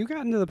happened? Have you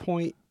gotten to the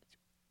point?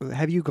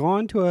 Have you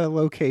gone to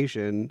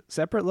a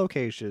separate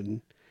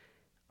location,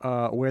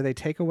 where they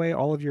take away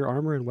all of your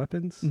armor and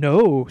weapons?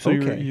 No. So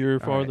Okay. you're All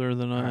right. farther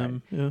than I All right.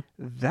 am. Yeah.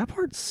 That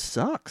part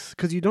sucks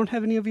because you don't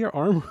have any of your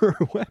armor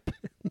or weapons.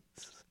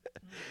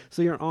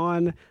 So you're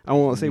on. I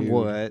won't say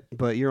what,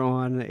 but you're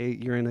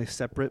in a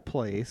separate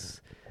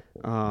place,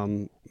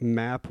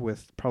 map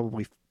with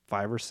probably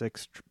 5 or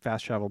 6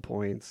 fast travel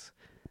points,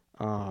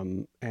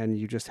 and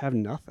you just have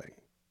nothing.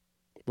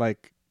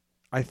 Like,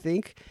 I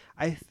think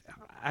I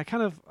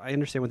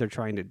understand what they're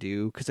trying to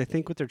do, because I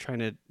think what they're trying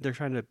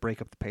to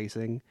break up the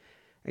pacing,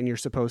 and you're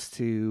supposed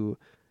to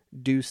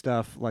do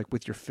stuff like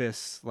with your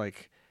fists,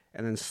 like,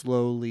 and then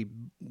slowly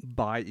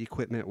buy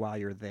equipment while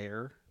you're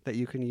there that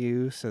you can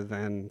use to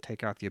then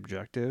take out the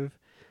objective.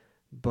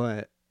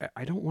 But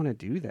I don't want to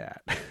do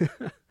that.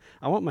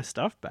 I want my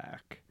stuff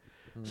back.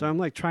 So I'm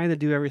like trying to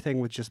do everything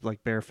with just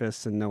like bare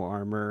fists and no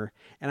armor,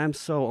 and I'm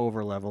so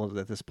over leveled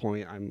at this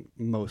point. I'm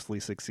mostly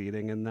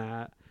succeeding in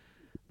that,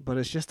 but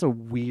it's just a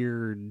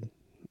weird.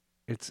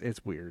 It's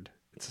weird.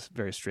 It's a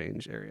very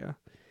strange area.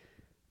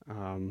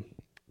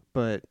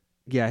 But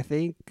yeah, I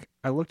think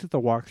I looked at the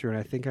walkthrough, and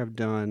I think I've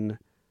done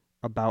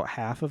about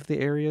half of the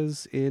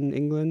areas in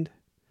England,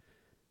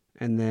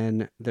 and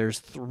then there's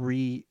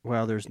 3.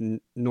 Well, there's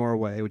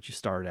Norway, which you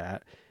start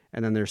at,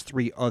 and then there's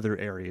 3 other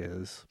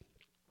areas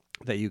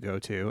that you go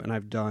to, and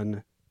I've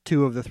done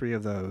 2 of the 3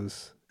 of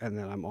those, and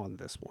then I'm on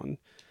this one.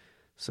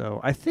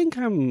 So I think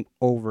I'm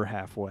over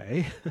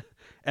halfway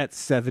at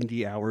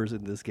 70 hours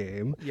in this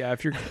game. Yeah,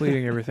 if you're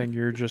completing everything,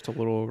 you're just a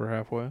little over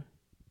halfway.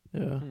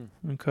 Yeah.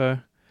 Okay.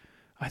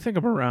 I think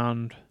I'm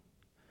around.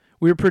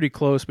 We were pretty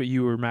close, but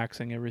you were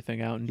maxing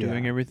everything out and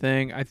doing Yeah.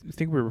 everything. I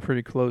think we were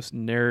pretty close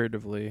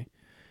narratively,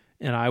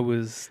 and I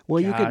was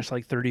You could,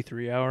 like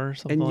 33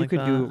 hours, something and you like could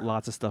that. do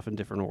lots of stuff in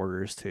different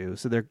orders too.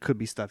 So there could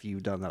be stuff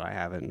you've done that I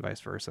haven't, and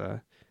vice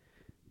versa.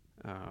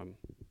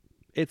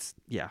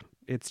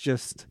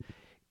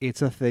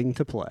 It's a thing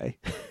to play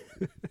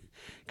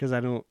because I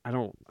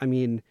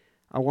mean,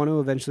 I want to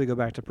eventually go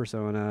back to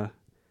Persona.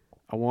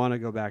 I want to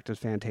go back to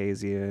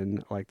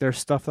Fantasian. Like, there's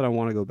stuff that I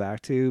want to go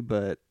back to,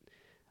 but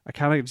I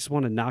kind of just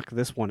want to knock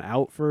this one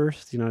out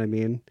first. You know what I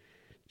mean?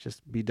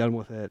 Just be done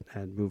with it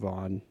and move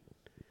on.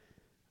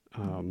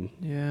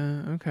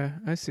 Yeah, okay.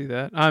 I see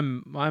that. I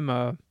don't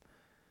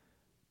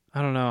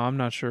know. I'm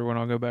not sure when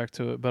I'll go back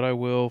to it, but I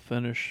will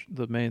finish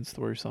the main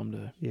story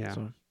someday. Yeah.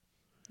 So,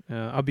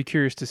 I'll be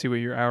curious to see what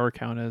your hour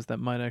count is. That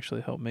might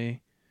actually help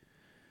me.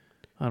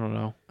 I don't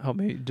know. Help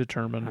me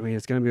determine. I mean,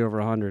 it's going to be over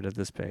 100 at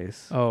this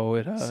pace. Oh,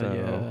 So-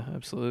 yeah,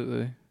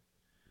 absolutely.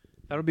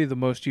 That'll be the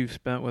most you've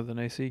spent with an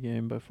AC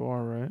game by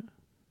far, right?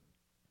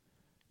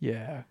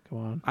 Yeah, come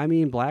on. I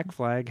mean, Black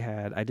Flag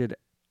I did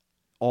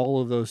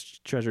all of those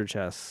treasure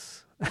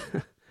chests.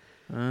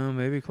 Oh,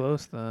 maybe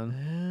close then.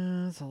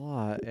 Yeah, that's a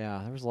lot.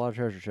 Yeah, there was a lot of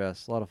treasure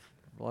chests. A lot of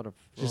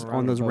Just around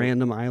on the those boat.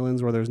 random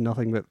islands where there's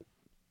nothing but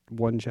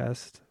one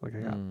chest. Like,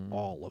 I got Mm.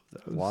 all of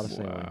those. A lot of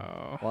singing.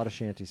 Wow. A lot of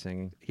shanty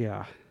singing.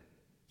 Yeah.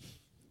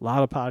 A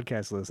lot of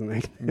podcast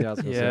listening. Yeah, I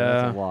was gonna say,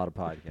 Yeah. that's a lot of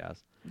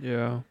podcasts.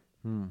 Yeah.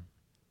 Hmm.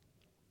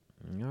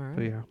 All right.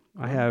 But yeah,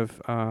 I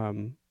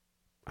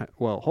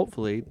Well. have,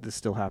 hopefully this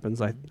still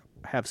happens. I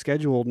have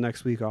scheduled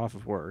next week off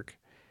of work,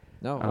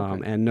 No,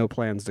 okay. and no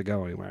plans to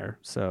go anywhere.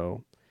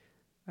 So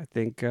I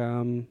think You're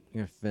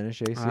gonna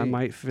finish AC. I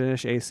might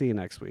finish AC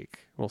next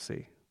week. We'll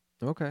see.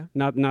 Okay.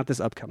 Not this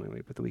upcoming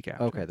week, but the week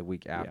after. Okay, the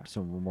week after, Yeah.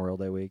 so Memorial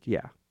Day week.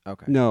 Yeah.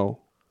 Okay. No,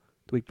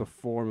 the week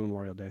before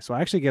Memorial Day. So I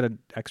actually get an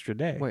extra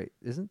day. Wait,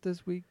 isn't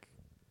this week?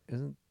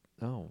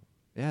 Oh,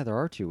 yeah. There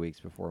are 2 weeks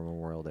before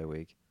Memorial Day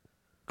week.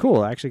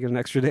 Cool. I actually get an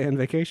extra day on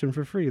vacation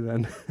for free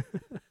then.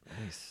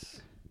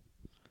 Nice.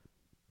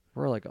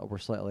 We're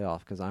slightly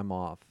off because I'm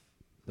off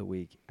the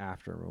week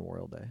after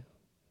Memorial Day.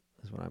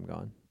 Is when I'm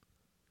gone.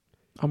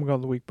 I'm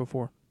gone the week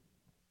before.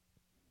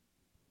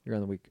 You're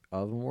on the week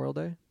of Memorial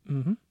Day.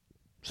 Mm-hmm.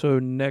 So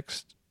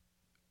next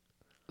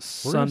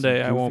We're gonna have some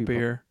Sunday I won't goofy be po-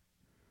 here.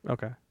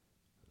 Okay.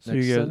 So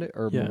Next you guys, Sunday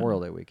or yeah.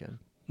 Memorial Day weekend.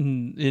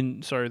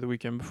 The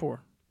weekend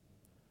before.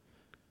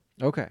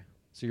 Okay,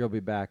 so you'll be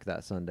back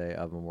that Sunday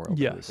of Memorial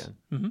Day Yes. weekend.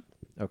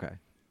 Mm-hmm. Okay,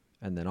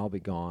 and then I'll be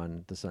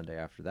gone the Sunday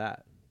after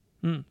that.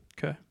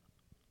 Okay.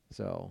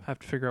 So Have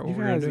to figure out You what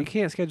we're gonna guys, do. you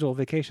can't schedule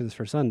vacations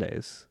for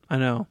Sundays. I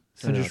know.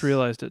 So I just it's-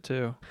 realized it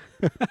too.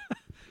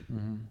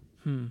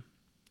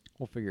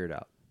 we'll figure it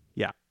out.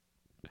 Yeah.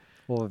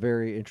 We'll have a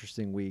very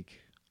interesting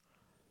week.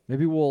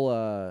 Maybe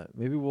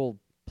we'll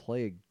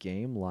play a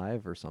game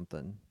live or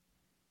something.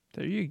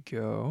 There you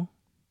go.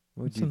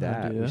 We'll That's do an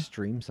that. We idea.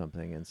 stream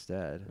something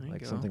instead, There you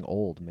like go. something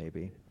old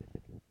maybe.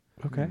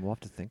 Okay. We'll have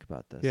to think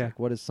about this. Yeah. Like,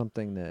 what is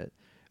something that,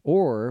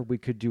 or we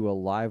could do a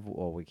live.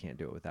 Well, we can't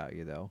do it without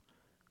you though.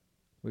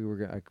 We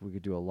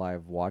could do a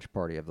live watch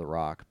party of The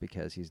Rock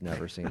because he's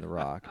never seen The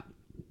Rock.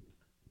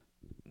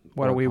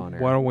 Why Or don't Con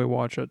Air. we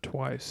watch it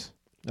twice?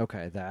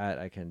 Okay, that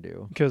I can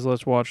do. Because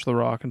let's watch The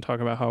Rock and talk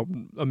about how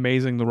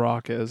amazing The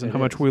Rock is and It how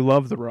much is. we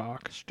love The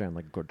Rock.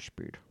 Stanley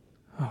Goodspeed.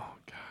 Oh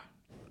god.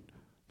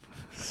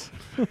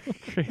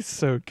 He's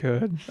so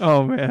good.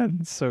 Oh man,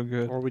 it's so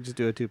good. Or we just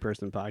do a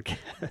 2-person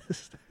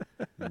podcast.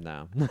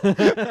 No.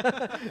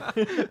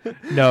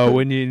 No,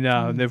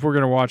 if we're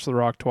gonna watch The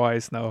Rock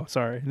twice, no,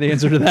 sorry. The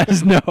answer to that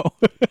is no.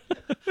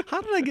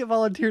 How did I get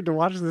volunteered to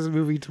watch this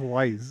movie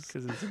twice?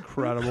 Because it's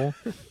incredible.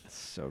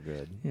 So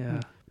good. Yeah.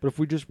 But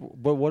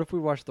what if we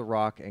watched The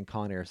Rock and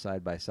Con Air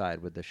side by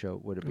side? Would it be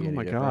Oh any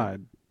my different?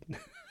 god.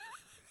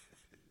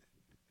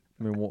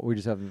 I mean, we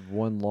just have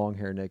one long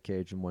hair Nick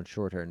Cage and one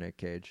short hair Nick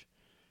Cage.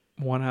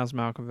 One has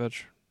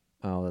Malkovich.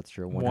 Oh, that's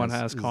true. One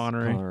has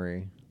Connery.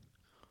 Connery.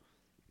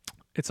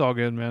 It's all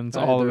good, man. It's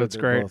Oh, all of they're- it's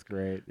they're great. Both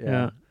great.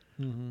 Yeah.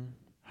 Yeah. Mm-hmm.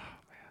 Oh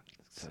man,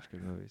 such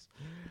good movies.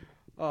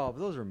 Oh, but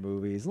those are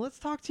movies. Let's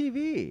talk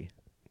TV.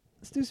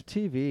 Let's do some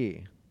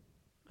TV.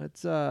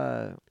 Let's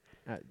I'll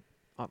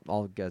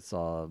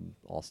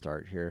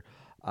start here.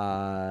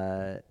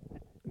 I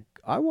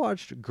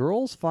watched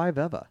Girls 5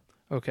 Eva.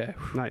 Okay.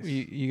 Nice.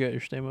 You got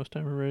your Stamos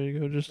timer ready to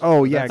go? Just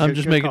Oh yeah, I'm good-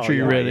 just good making call. sure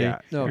you're Yeah, ready. Yeah.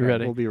 No, You're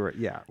ready. We'll be right.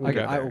 Yeah. We'll I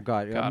get got, there. oh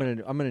god, Got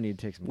I'm gonna need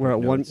to take some. We're at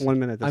quick notes. 1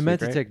 minute. This I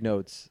meant week, to take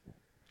notes.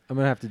 I'm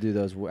gonna have to do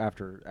those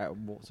after,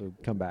 so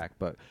come back.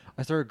 But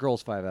I started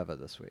Girls 5 Eva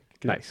this week.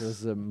 Nice. So this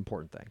is an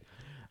important thing.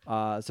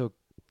 So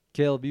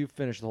Caleb, you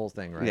finished the whole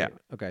thing, right? Yeah.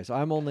 Okay, so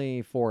I'm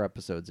only 4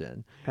 episodes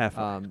in.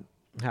 halfway.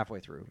 Halfway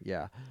through,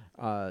 yeah.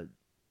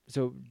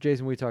 So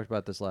Jason, we talked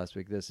about this last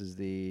week. This is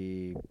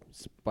the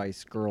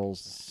Spice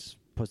Girls,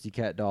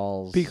 Pussycat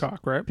Dolls, Peacock,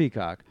 right?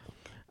 Peacock.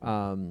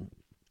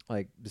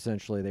 Like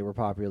essentially, they were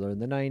popular in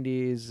the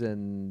 '90s,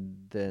 and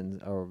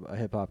then a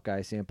hip hop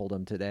guy sampled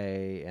them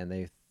today, and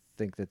they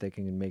think that they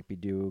can maybe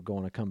go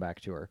on a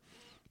comeback tour,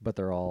 but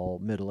they're all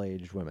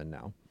middle-aged women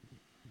now.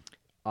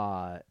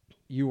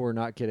 You were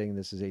not kidding.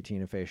 This is a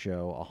Tina Fey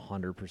show,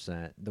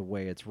 100%. The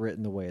way it's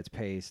written, the way it's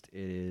paced, it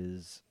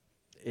is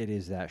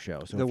that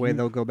show. So The way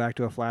they'll go back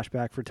to a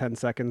flashback for 10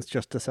 seconds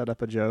just to set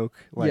up a joke.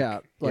 Like,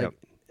 yep.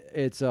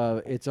 it's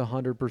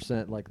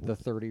 100% like the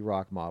 30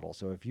 Rock model.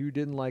 So if you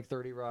didn't like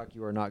 30 Rock,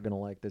 you are not going to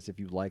like this. If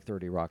you like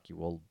 30 Rock, you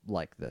will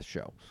like this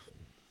show.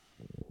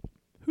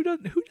 Who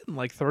didn't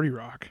like 30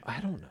 Rock? I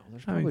don't know.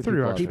 There's I mean, probably 30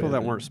 Rock People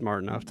that that weren't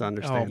smart enough to Oh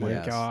understand my it.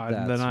 Yes, god!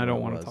 that's Then I what don't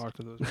it want to was. talk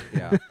to those people.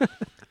 Yeah.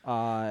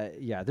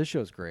 Yeah, this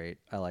show's great.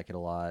 I like it a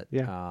lot.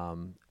 Yeah.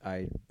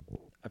 I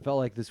felt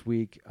like this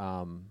week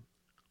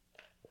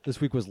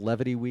was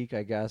levity week,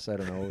 I guess. I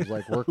don't know. It was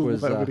like work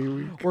was Levity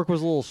week. work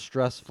was a little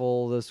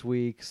stressful this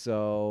week,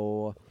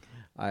 so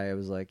I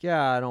was like,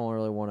 yeah, I don't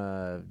really want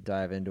to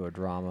dive into a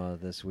drama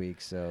this week.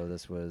 So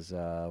this was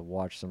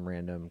watch some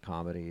random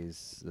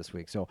comedies this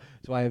week. So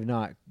I have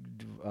not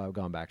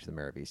gone back to the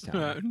Mayor of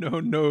Easttown.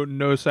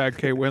 No sad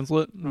Kate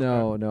Winslet.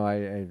 No,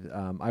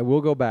 I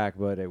will go back,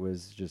 but it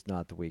was just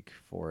not the week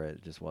for it.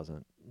 It just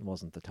wasn't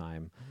the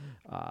time.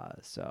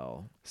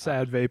 So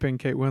Sad vaping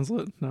Kate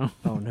Winslet. No.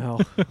 oh no,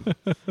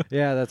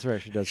 yeah, that's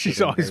right. She does. She's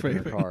sit and always vape in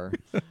her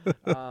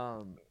vaping.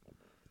 car.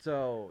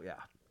 So yeah,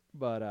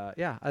 but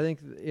yeah, I think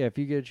if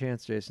you get a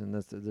chance, Jason,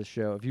 this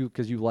show,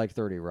 because you like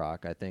 30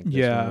 Rock, I think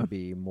this one would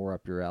be more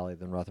up your alley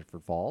than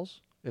Rutherford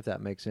Falls, if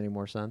that makes any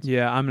more sense.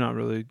 Yeah, I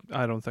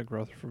don't think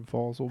Rutherford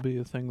Falls will be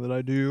a thing that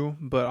I do,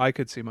 but I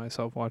could see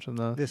myself watching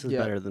the. This is Yeah,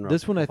 better than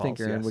this one. I Rutherford think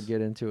Falls, Aaron yes. would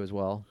get into as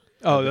well.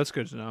 Oh, that's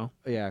good to know.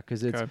 Yeah,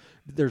 because Okay.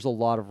 there's a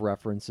lot of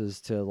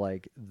references to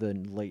like the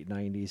late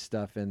 '90s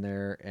stuff in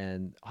there,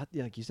 and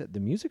like you said,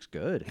 the music's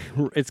good.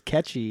 It's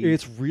catchy.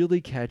 It's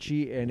really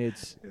catchy, and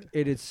it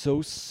is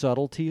so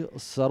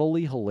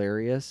subtly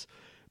hilarious,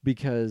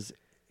 because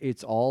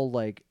it's all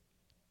like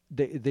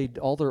they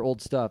all their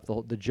old stuff.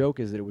 The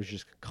joke is that it was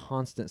just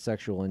constant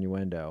sexual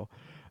innuendo,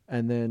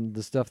 and then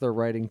the stuff they're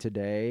writing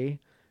today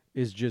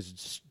is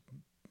just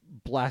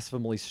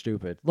blasphemally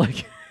stupid.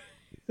 Like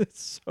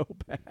it's so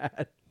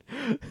bad.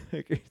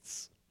 Like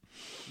it's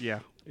yeah.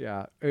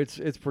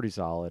 it's pretty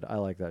solid. I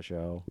like that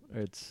show.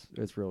 It's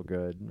real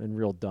good and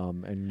real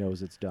dumb, and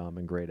knows it's dumb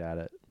and great at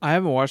it. I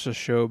haven't watched the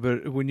show,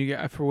 but when you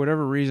get, for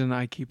whatever reason,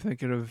 I keep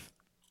thinking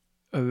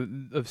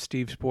of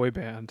Steve's boy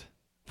band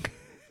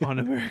on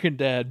American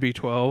Dad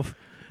B12.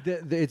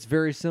 It's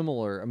very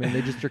similar. I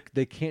mean,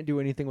 they can't do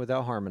anything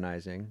without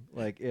harmonizing.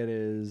 Like it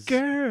is.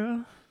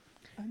 Girl,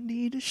 I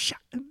need a shot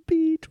of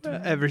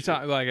B12. Every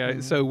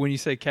time, so when you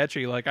say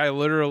catchy, like I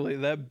literally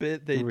that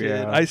bit they did,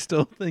 Yeah. I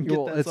still think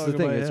Well, that it's song the in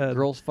thing. my It's head.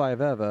 Girls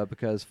Five Eva,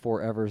 because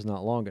forever's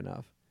not long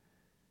enough.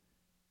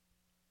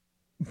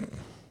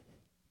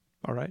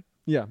 All right,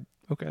 Yeah.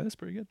 okay, that's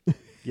pretty good.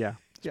 Yeah.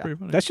 It's pretty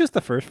funny. That's just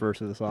the first verse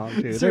of the song,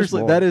 too. There's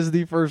Seriously, more. that is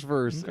the first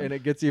verse, Okay. and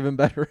it gets even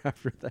better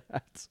after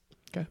that.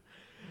 Okay.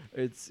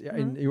 It's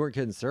and you weren't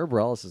kidding. Sarah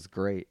Bareilles is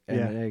great, and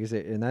Yeah. like I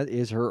say, and that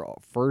is her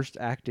first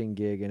acting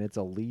gig, and it's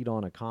a lead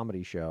on a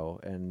comedy show.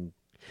 And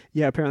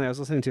Yeah, apparently I was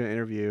listening to an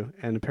interview,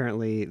 and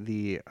apparently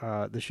the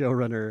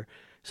showrunner,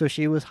 so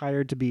she was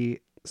hired to be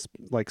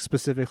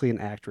specifically an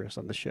actress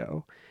on the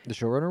show. the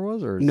showrunner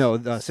was, or No,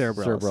 Sarah Sarah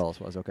Bareilles. Bareilles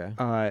was okay.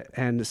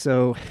 And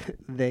so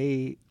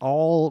they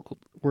all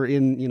were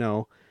in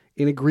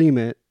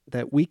agreement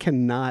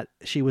that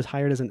she was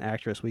hired as an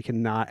actress. We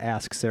cannot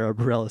ask Sarah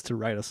Bareilles to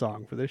write a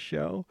song for this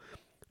show.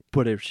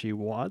 But if she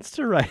wants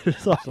to write a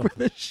song for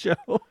this show,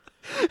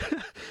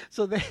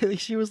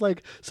 she was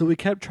like, so we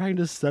kept trying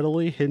to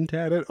subtly hint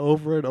at it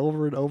over and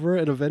over and over.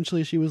 And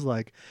eventually she was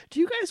like, do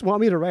you guys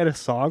want me to write a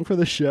song for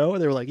the show?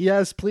 And they were like,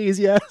 yes, please,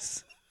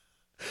 yes.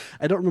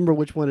 I don't remember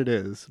which one it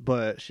is,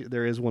 but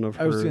there is one of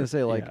her. I was gonna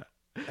say, like,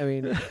 yeah. I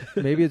mean,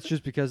 maybe it's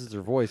just because it's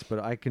her voice, but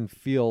I can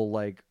feel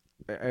like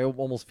I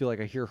almost feel like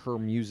I hear her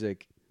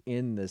music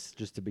in this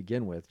just to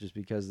begin with, just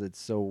because it's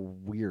so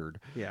weird.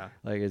 Yeah.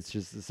 Like it's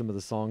just some of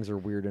the songs are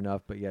weird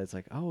enough, but yeah, it's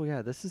like, oh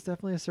yeah, this is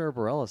definitely a Sarah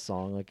Bareilles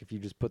song. Like if you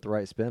just put the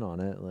right spin on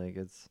it, like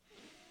it's,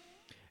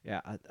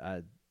 yeah,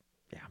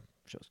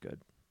 show's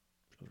good,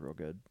 show's real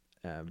good.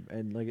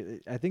 And like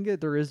I think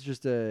that there is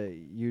just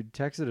you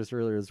texted us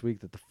earlier this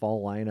week that the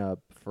fall lineup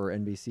for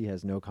NBC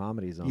has no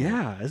comedies on.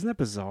 Yeah. Isn't that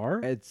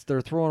bizarre?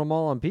 They're throwing them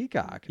all on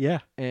Peacock. Yeah.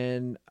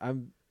 And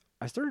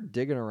I started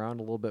digging around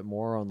a little bit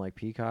more on like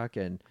Peacock,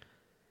 and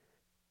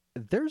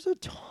there's a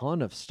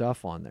ton of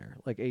stuff on there,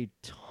 like a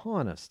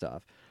ton of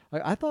stuff.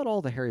 Like I thought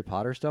all the Harry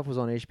Potter stuff was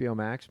on HBO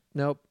Max.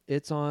 Nope,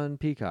 it's on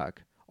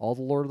Peacock. All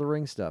the Lord of the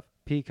Rings stuff,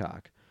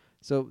 Peacock.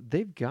 So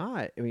they've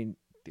got, I mean,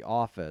 The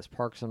Office,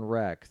 Parks and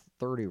Rec,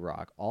 30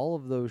 Rock, all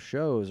of those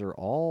shows are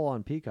all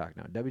on Peacock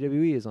now.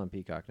 WWE is on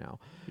Peacock now.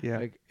 Yeah.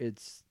 Like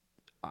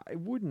I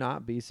would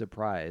not be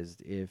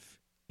surprised if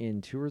in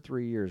 2 or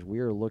 3 years we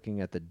are looking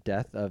at the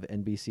death of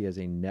NBC as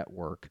a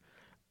network,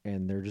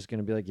 and they're just going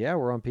to be like, yeah,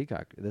 we're on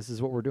Peacock. This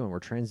is what we're doing. We're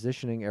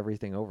transitioning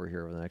everything over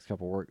here over the next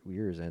couple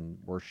years, and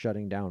we're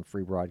shutting down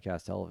free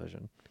broadcast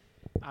television.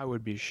 I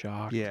would be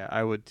shocked. Yeah,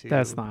 I would too.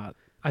 That's not.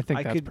 I think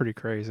I that's could- pretty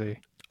crazy.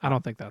 I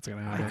don't think that's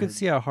gonna I happen. could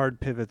see a hard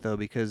pivot though,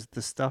 because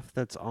the stuff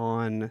that's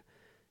on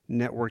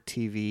network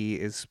TV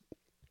is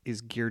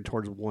geared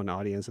towards one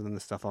audience, and then the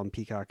stuff on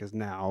Peacock is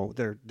now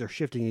they're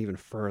shifting even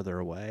further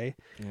away.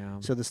 Yeah.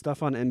 So the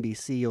stuff on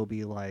NBC will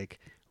be like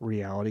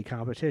reality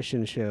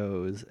competition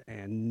shows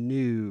and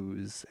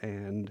news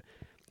and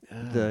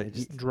the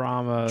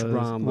dramas,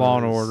 dramas, Law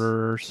and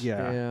Orders.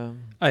 yeah,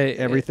 yeah.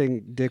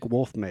 everything Dick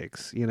Wolf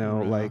makes. You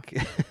know, Yeah. like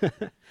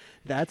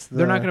that's the.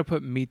 They're not going to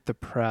put Meet the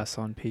Press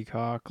on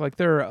Peacock. Like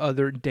there are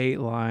other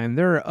Dateline,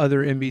 there are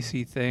other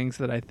NBC things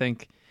that I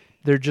think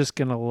they're just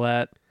going to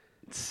let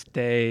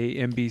stay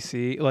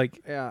NBC.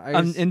 Like Yeah, I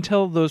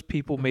until those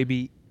people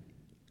maybe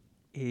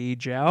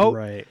age out.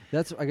 right.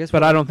 that's I guess.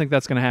 But what I don't think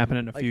that's going to happen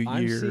in a like, few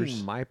I'm years.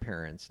 seeing my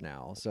parents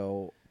now,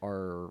 so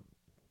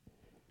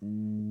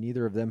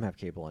neither of them have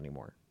cable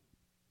anymore.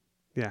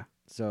 Yeah.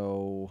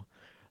 So,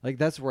 like,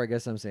 that's where I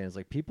guess I'm saying is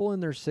like people in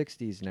their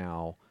 60s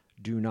now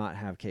do not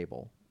have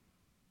cable,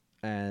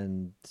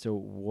 and so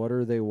what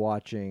are they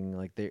watching?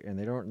 Like they're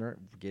not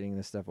getting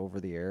this stuff over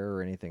the air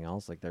or anything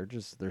else. Like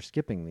they're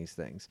skipping these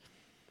things.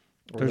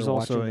 Or There's they're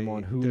also watching them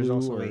on Hulu. there's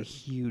also or, a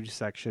huge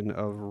section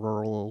of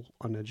rural,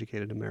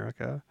 uneducated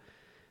America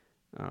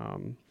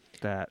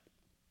that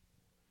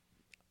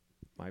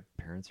my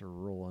parents are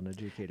rural,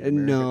 uneducated.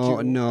 no,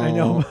 America, too. no, I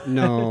know.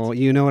 no,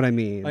 you know what I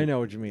mean. I know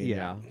what you mean.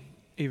 Yeah.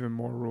 Yeah, Even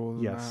more rules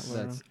than Yes.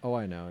 that. that's. Oh,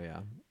 I know.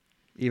 Yeah,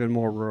 Even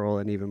more rural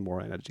and even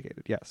more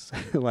uneducated. Yes,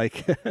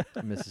 like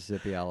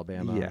Mississippi,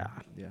 Alabama. Yeah.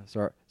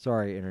 yeah.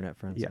 Sorry, internet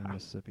friends. Yeah. In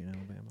Mississippi and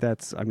Alabama.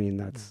 that's. I mean,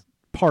 that's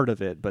part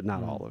of it, but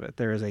not Mm. all of it.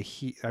 There is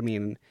I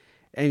mean,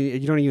 and you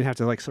don't even have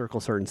to like circle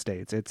certain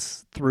states.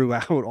 It's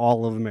throughout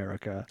all of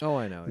America. Oh,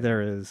 I know. Yeah.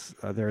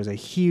 There is a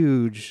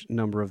huge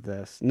number of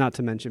this. Not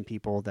to mention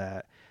people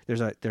that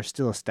there's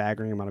still a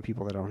staggering amount of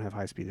people that don't have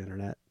high speed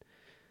internet.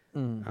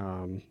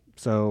 Mm.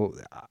 So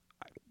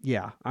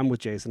yeah, I'm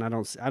with Jason. I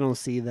don't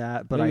see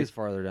that, but Maybe it's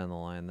farther down the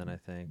line than I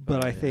think.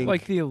 but I yeah. think-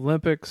 Like the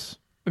Olympics.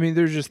 I mean,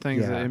 there's just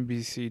things that Yeah.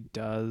 NBC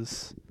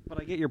does. but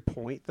I get your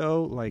point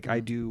though. Like I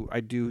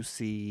do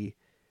see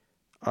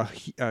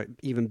a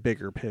even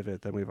bigger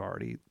pivot than we've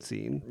already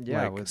seen.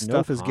 Yeah, like with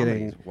stuff no is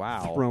getting comedies.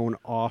 Wow. thrown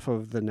off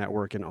of the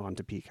network and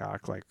onto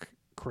Peacock like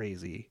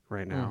crazy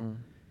right now. Mhm.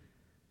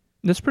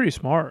 That's pretty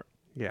smart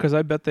Yeah, because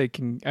I bet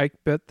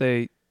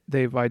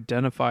they've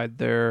identified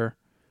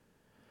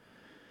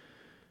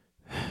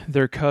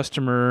their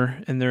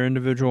customer and their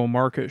individual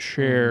market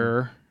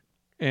share,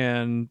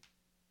 and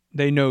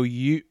they know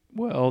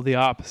the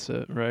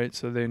opposite, right?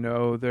 So they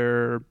know they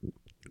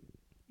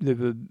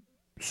have a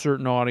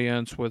certain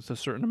audience with a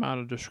certain amount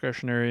of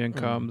discretionary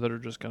income that are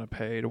just going to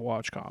pay to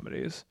watch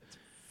comedies,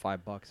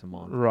 $5 a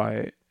month.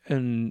 right?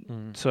 And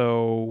Mhm.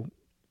 so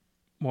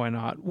why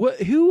not?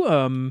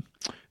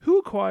 Who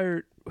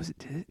acquired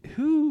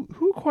who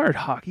acquired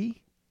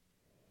hockey?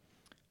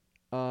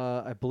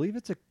 I believe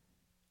it's a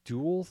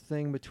dual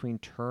thing between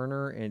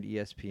Turner and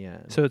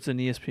ESPN. So it's an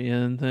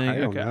ESPN thing. I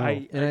don't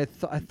okay, know. and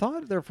I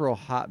thought there for a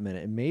hot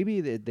minute, and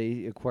maybe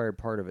they acquired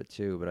part of it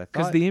too. But I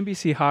because thought the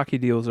NBC hockey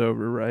deal's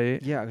over,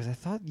 right? yeah, because I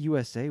thought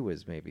USA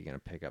was maybe going to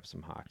pick up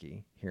some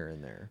hockey here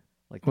and there.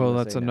 Like Well,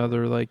 that's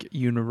another like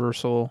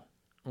Universal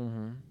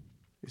Mm-hmm.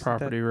 Isn't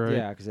property, right?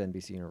 Yeah, because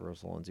NBC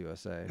Universal owns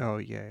USA. Oh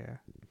yeah.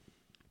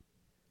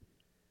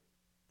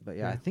 But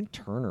yeah, I Yeah. think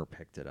Turner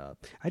picked it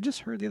up. I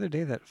just heard the other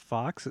day that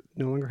Fox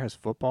no longer has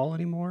football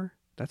anymore.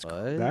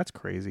 What? That's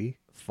crazy.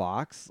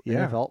 Fox,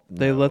 Yeah. NFL,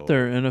 They let No.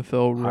 their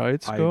NFL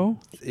rights I- go.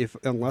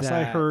 Unless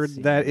I That heard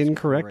that seems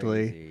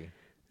incorrectly.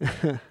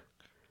 crazy.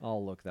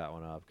 I'll look that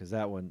one up because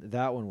that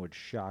one would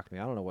shock me.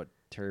 I don't know what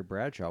Terry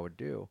Bradshaw would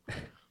do.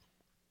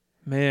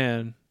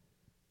 Man,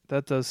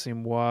 that does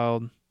seem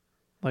wild.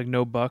 Like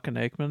no Buck and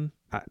Aikman.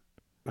 I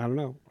don't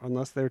know.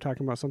 Unless they were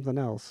talking about something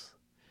else.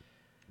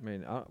 I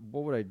mean,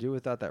 what would I do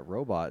without that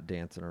robot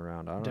dancing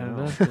around? I don't Dun,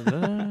 know. dun,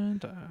 dun, dun, dun,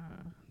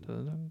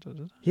 dun, dun,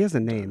 dun. He has a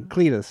name,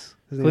 Cletus.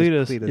 His name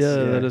is Cletus.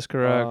 Yeah, that is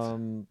correct.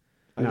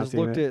 I Not just seen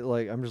looked it.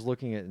 at I'm just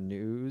looking at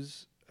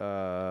news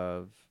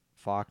of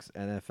Fox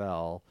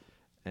NFL,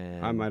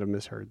 and I might have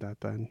misheard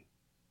that then.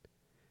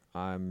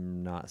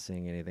 I'm not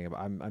seeing anything about.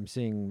 I'm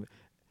seeing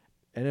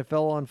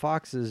NFL on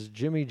Fox's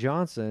Jimmy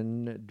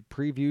Johnson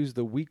previews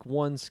the Week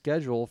 1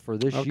 schedule for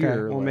this Okay,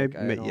 year. well, Like,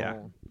 maybe- I yeah.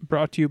 don't-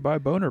 Brought to you by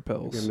Boner Maybe I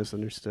Pills.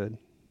 misunderstood.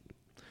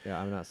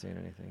 yeah, I'm not seeing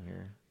anything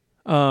here.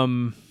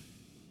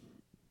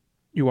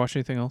 You watch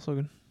anything else,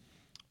 Logan?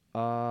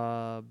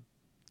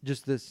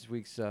 Just this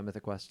week's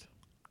Mythic Quest,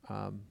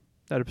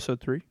 That episode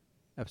 3?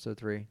 episode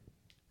 3. It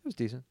was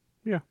decent.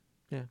 Yeah.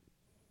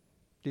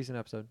 Decent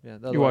episode. Yeah,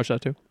 You watched that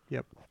too?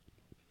 Yep.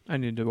 I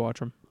need to watch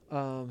them.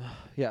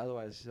 Yeah.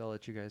 Otherwise, I'll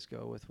let you guys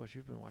go with what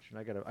you've been watching.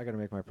 I gotta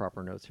make my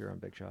proper notes here on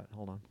Big Shot.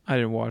 Hold on. I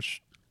didn't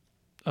watch.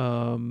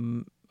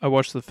 I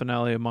watched the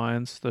finale of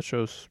Mayans. That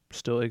show's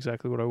still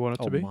exactly what I want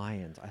it Oh, to be.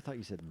 Mayans. I thought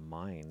you said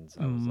Mines.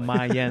 I was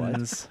like,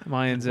 Mayans,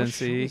 Mayans what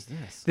show NC. is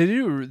this? They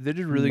did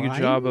a really good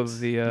job Mimes? of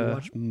the You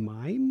watch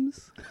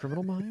mimes?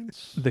 Criminal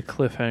Minds? the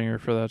cliffhanger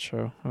for that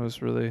show. I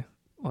was really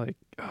like,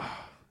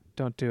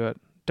 don't do it.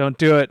 Don't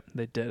do it.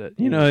 They did it.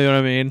 You know what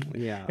I mean?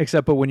 Yeah.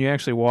 Except, but when you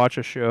actually watch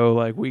a show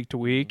like week to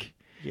week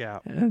Yeah.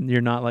 and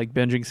you're not like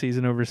binging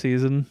season over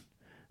season,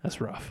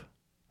 that's rough.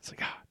 It's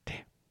like, damn.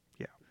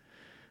 Yeah.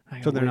 I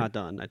gotta So they're wait. not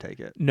done, I take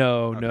it.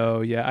 No, Okay.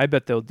 no, yeah. I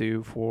bet they'll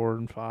do 4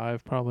 and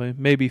 5 probably.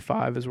 Maybe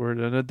 5 is where it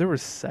ended. There were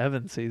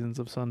 7 seasons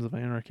of Sons of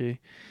Anarchy.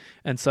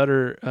 And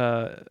Sutter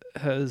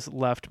has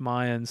left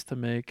Mayans to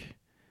make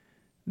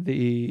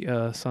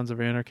the Sons of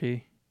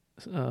Anarchy.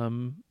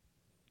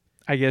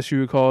 I guess you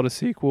would call it a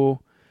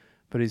sequel,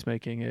 but he's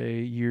making a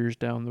years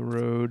down the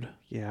road.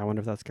 Yeah, I wonder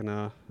if that's going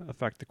to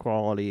affect the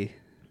quality.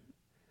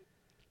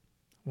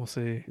 We'll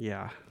see.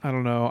 Yeah. I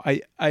don't know.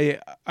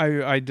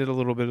 I did a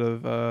little bit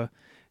of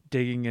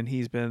digging, and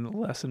he's been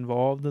less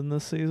involved in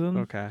this season.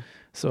 Okay.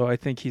 So I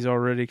think he's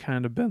already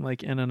kind of been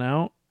like in and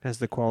out. Has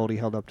the quality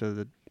held up to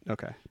the...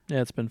 Okay.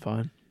 Yeah, it's been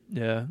fine.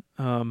 Yeah.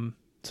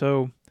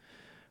 So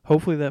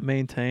hopefully that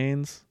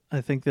maintains.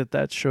 I think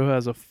that show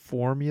has a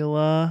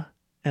formula,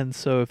 and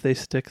so if they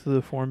stick to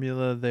the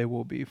formula, they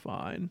will be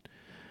fine.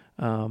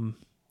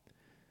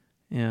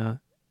 Yeah.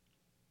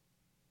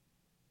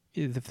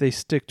 If they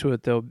stick to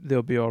it,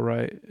 they'll be all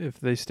right. If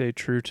they stay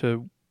true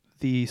to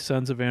the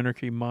Sons of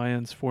Anarchy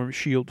Mayans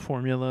Shield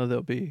formula,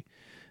 they'll be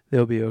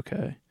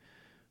okay.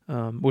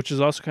 Which is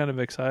also kind of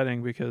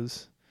exciting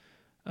because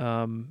there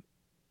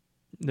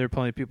are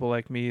plenty of people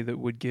like me that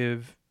would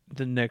give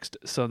the next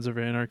Sons of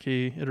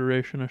Anarchy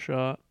iteration a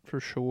shot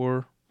for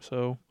sure.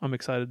 So I'm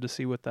excited to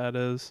see what that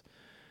is.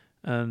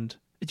 And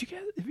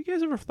have you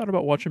guys ever thought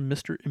about watching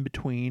Mr. In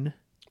Between?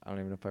 I don't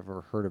even know if I've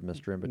ever heard of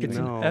Mr. In It's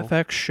Between. No. an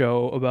FX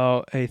show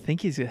about, I think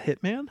he's a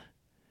hitman.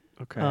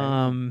 Okay.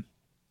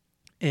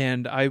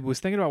 And I was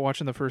thinking about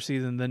watching the first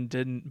season, then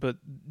didn't. But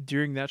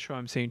during that show,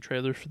 I'm seeing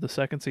trailers for the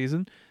second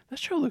season. That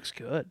show looks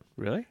good.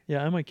 Really?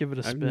 Yeah, I might give it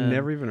a I've spin.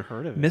 never even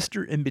heard of it.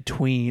 Mr. In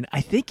Between.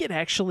 I think it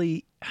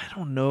actually, I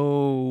don't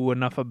know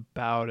enough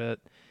about it.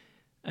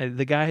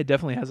 The guy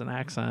definitely has an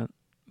accent,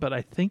 but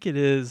I think it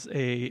is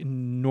a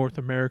North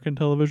American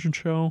television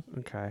show.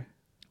 Okay.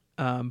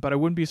 But I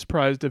wouldn't be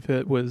surprised if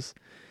it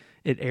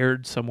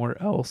aired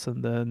somewhere else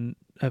and then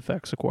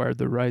FX acquired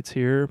the rights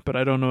here. But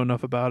I don't know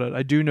enough about it.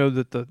 I do know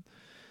that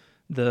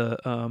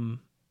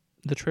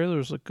the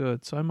trailers look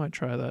good, so I might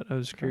try that. I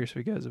was curious if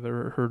you guys have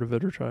ever heard of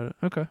it or tried it.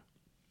 Okay.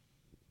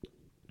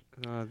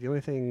 The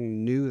only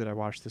thing new that I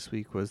watched this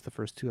week was the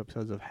first 2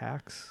 episodes of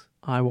Hacks.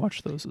 I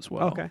watched those as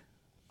well. Okay.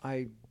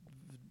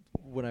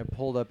 When I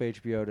pulled up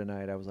HBO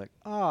tonight, I was like,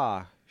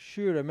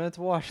 shoot, I meant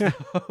to watch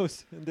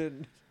those and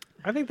didn't.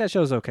 I think that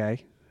show's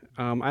okay.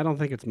 I don't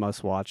think it's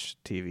must-watch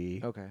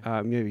TV. Okay.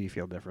 Maybe you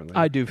feel differently.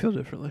 I do feel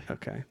differently.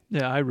 Okay.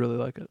 Yeah, I really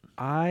like it.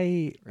 Are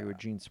you a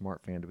Gene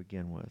Smart fan to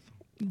begin with?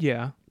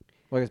 Yeah.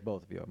 Well, I guess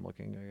both of you. I'm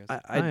looking. I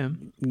guess. I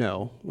am.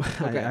 No.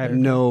 Okay. I have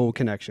no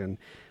connection.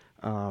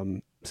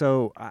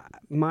 So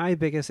my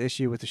biggest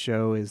issue with the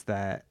show is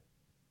that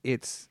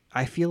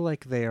I feel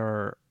like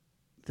they're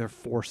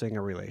forcing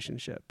a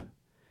relationship.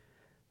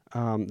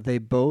 They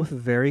both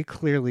very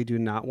clearly do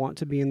not want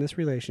to be in this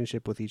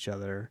relationship with each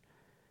other.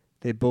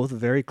 They both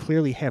very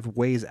clearly have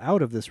ways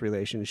out of this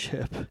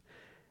relationship,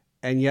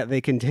 and yet they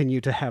continue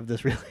to have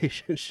this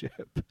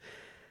relationship.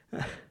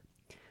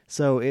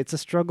 So it's a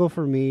struggle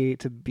for me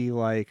to be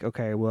like,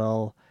 okay,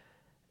 well,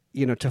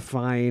 to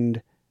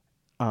find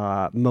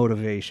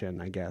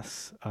motivation, I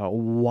guess.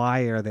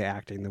 Why are they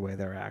acting the way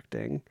they're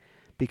acting?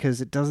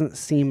 Because it doesn't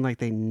seem like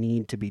they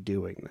need to be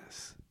doing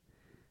this.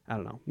 I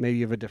don't know. Maybe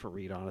you have a different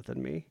read on it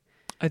than me.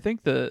 I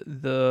think the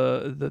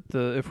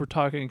if we're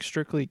talking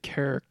strictly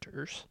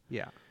characters,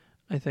 Yeah.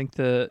 I think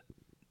that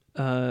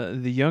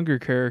the younger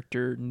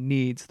character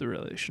needs the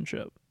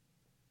relationship.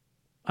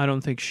 I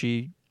don't think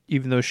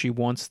even though she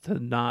wants to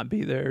not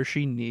be there,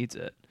 she needs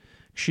it.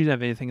 She doesn't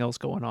have anything else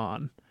going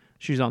on.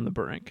 She's on the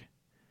brink.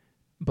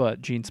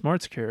 But Gene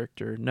Smart's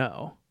character,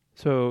 no.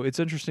 So it's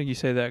interesting you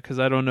say that because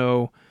I don't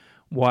know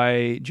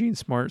why Gene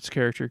Smart's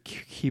character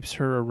keeps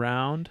her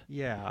around.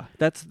 Yeah,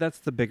 that's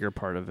the bigger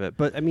part of it.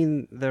 But I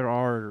mean, there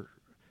are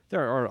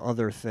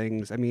other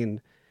things. I mean,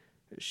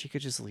 she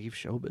could just leave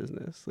show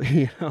business,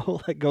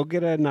 like go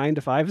get a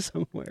 9-to-5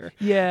 somewhere.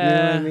 Yeah, You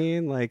know what I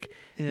mean? Like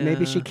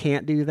maybe she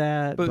can't do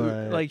that, But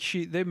but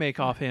they make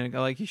offhand,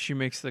 like she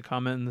makes the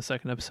comment in the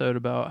second episode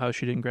about how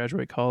she didn't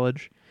graduate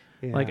college.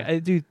 yeah. Like I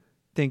do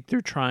think they're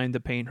trying to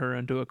paint her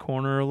into a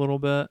corner a little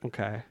bit.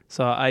 Okay.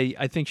 So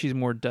I think she's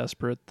more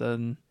desperate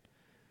than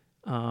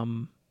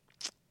we're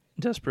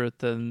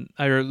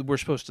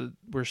supposed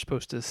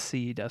to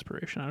see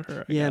desperation out of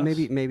her. I Yeah,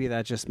 guess. maybe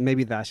that's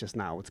just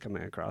not what's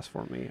coming across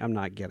for me. I'm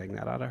not getting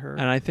that out of her.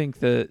 And I think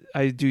that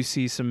I do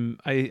see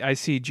I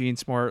see Gene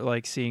Smart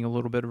like seeing a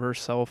little bit of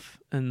herself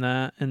in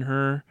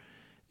her,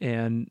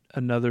 and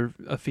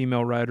a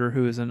female writer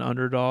who is an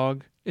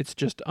underdog. It's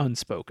just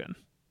unspoken.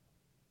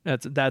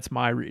 That's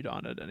my read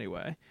on it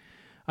anyway.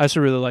 I also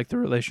really like the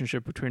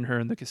relationship between her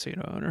and the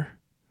casino owner.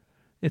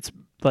 It's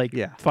like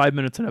Yeah. 5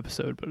 minutes an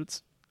episode, but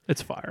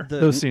it's fire. The-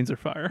 Those scenes are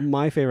fire.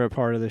 My favorite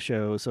part of the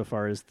show so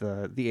far is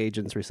the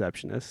agent's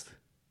receptionist.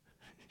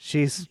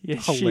 She's Yeah,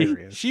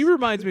 hilarious. she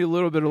reminds me a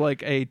little bit of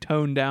like a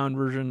toned down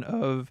version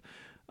of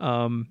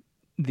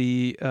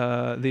the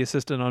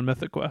assistant on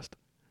Mythic Quest.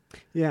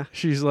 yeah,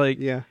 She's like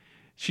yeah.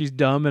 she's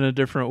dumb in a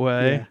different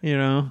way, you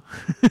know.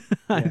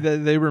 Yeah.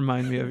 They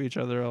remind me of each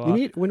other a lot. You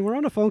need, when we're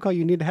on a phone call,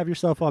 you need to have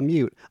yourself on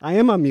mute. I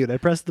am on mute. I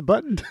pressed the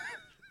button.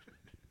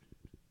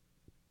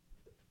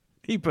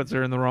 He puts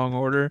her in the wrong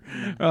order.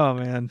 Oh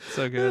man,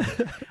 so good.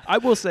 I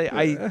will say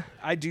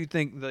I do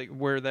think like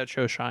where that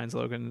show shines,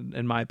 Logan,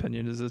 in my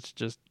opinion, is it's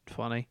just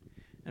funny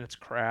and it's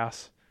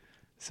crass.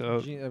 So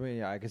I mean,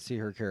 yeah, I could see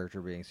her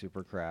character being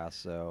super crass.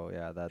 So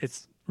yeah, that's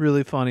it's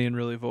really funny and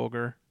really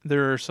vulgar.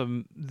 There are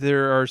some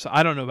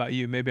I don't know about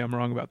you, maybe I'm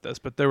wrong about this,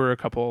 but there were a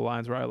couple of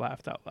lines where I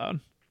laughed out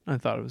loud. I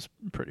thought it was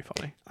pretty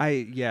funny.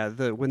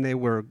 When they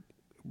were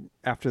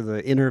after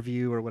the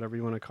interview or whatever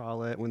you want to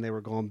call it, when they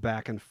were going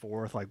back and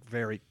forth like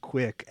very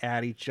quick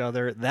at each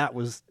other, that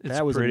was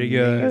pretty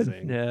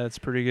amazing. good. Yeah, it's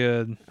pretty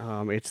good.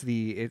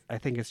 I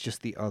think it's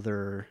just the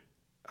other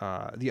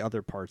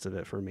parts of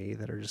it for me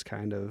that are just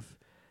kind of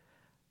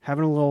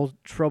having a little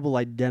trouble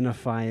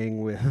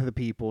identifying with the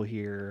people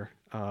here.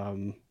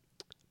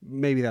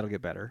 Maybe that'll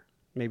get better.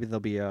 Maybe there'll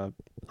be a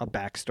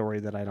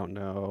backstory that I don't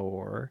know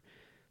or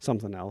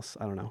something else.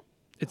 I don't know.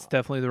 It's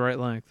definitely the right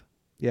length.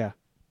 Yeah.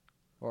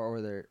 or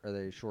are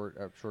they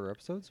shorter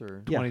episodes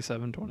or? Yeah.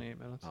 27, 28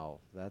 minutes. Oh,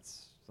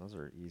 those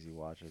are easy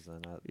watches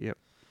then. Yep.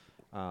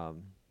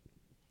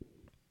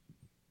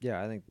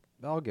 Yeah, I think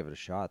I'll give it a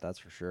shot. That's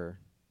for sure.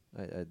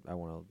 I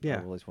want to. Yeah.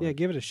 At least wanna, Yeah.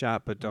 Give it a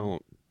shot, but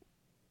don't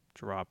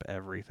drop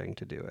everything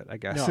to do it. I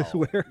guess No, is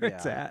where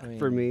it's yeah, at I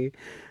for mean-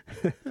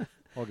 me.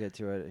 I'll get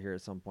to it here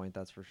at some point.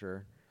 That's for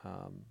sure.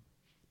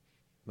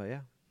 But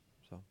yeah,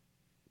 so.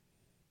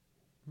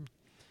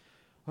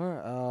 All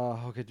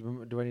right. Okay.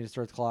 Do I need to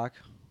start the clock?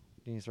 Do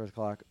you need to start the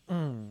clock?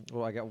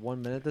 Well, I got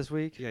 1 minute this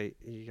week. Yeah,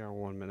 you got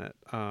 1 minute.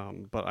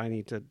 But I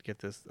need to get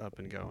this up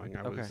and going.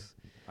 Okay.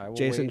 I will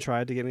Jason wait.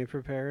 tried to get me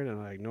prepared,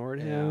 and I ignored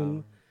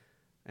him.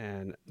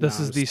 And This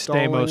now is I'm the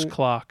stalling Stamos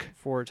clock.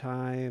 for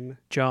time.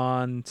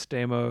 John,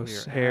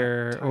 Stamos, We're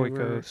hair, at timer.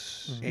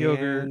 Oikos, Mhm.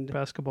 yogurt, And-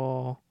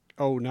 basketball,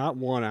 Oh, not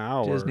 1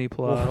 hour. Disney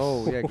Plus.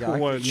 Oh yeah, I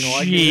What? you know,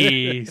 I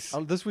Jeez.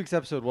 can, this week's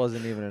episode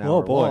wasn't even an Oh,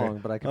 hour boy. long,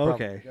 but I could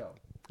probably Okay. go.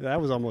 That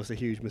was almost a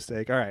huge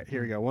mistake. All right,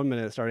 here we go. 1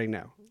 minute starting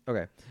now.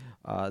 Okay.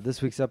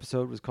 This week's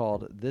episode was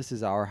called "This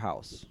Is Our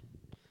House."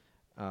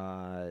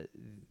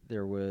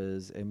 There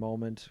was a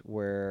moment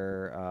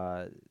where,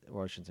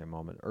 well, I shouldn't say a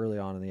moment. Early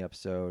on in the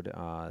episode,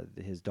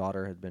 his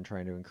daughter had been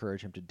trying to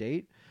encourage him to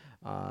date.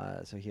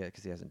 Because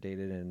he hasn't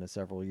dated in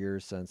several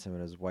years since him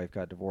and his wife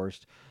got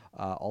divorced.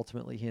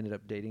 Ultimately, he ended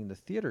up dating the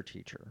theater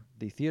teacher.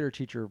 The theater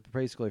teacher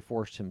basically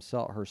forced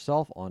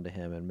herself onto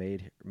him and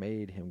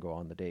made him go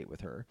on the date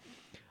with her.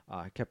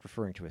 I kept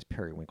referring to his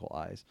periwinkle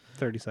eyes.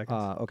 30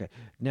 seconds. Okay,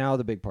 now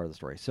the big part of the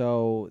story.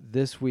 So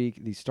this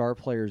week, the star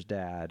player's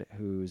dad,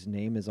 whose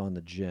name is on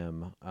the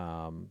gym,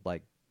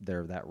 like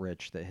they're that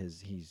rich that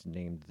he's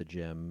named the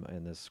gym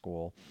in this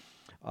school,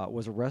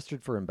 was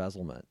arrested for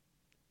embezzlement.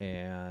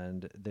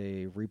 And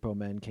the repo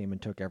men came and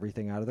took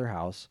everything out of their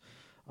house.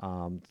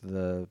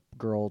 The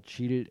girl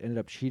ended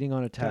up cheating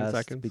on a 10 test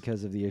seconds.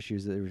 because of the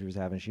issues that she was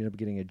having. She ended up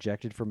getting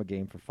ejected from a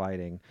game for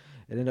fighting.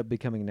 It ended up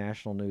becoming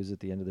national news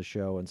at the end of the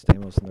show, and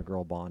Stamos and the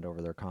girl bond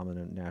over their common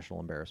and national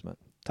embarrassment.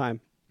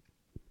 Time.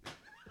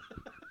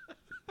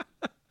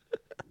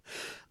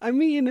 I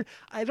mean,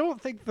 I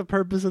don't think the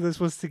purpose of this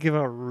was to give a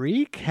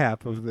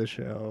recap of the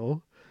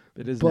show.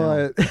 It is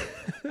now.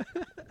 But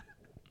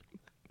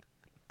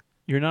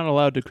You're not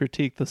allowed to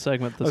critique the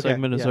segment. The Okay,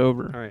 segment is yeah.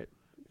 over. all right,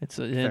 It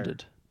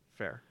ended.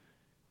 fair.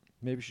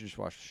 Maybe you should just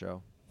watch the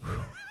show.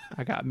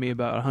 I got me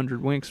about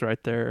 100 winks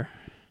right there.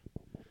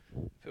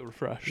 Feel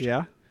refreshed.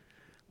 Yeah.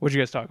 What'd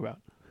you guys talk about?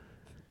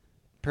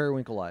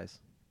 Periwinkle eyes.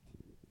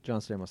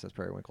 John Stamos has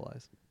periwinkle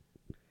eyes.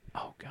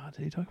 Oh, God.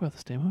 Did he talk about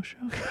the Stamos show?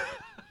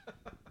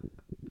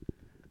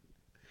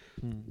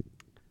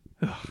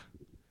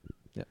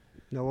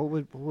 No,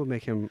 what would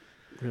make him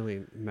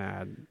really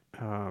mad?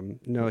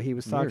 No, he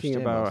was Near talking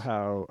about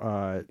Stamos.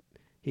 how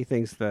he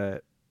thinks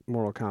that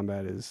Mortal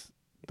Kombat is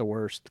the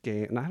worst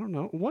game, and I don't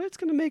know what's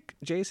going to make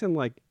Jason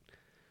like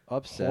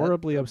Upset.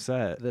 horribly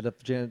upset. That if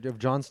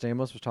John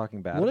Stamos was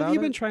talking bad What about have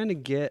you been it? trying to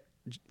get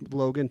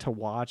Logan to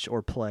watch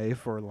or play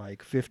for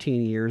like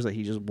 15 years that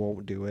he just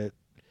won't do it?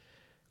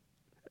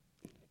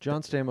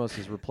 John Stamos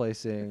is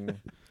replacing...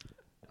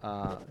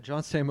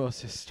 John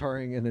Stamos is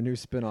starring in a new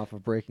spin-off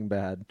of Breaking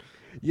Bad.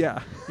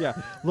 Yeah,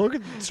 yeah.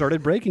 Logan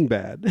started Breaking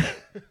Bad,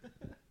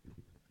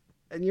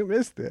 and you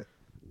missed it.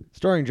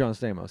 Starring John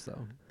Stamos,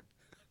 though.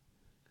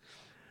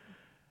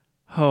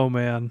 Oh,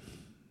 man.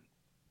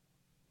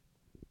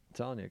 I'm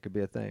telling you, it could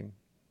be a thing.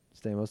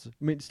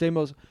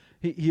 Stamos,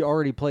 he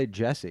already played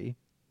Jesse.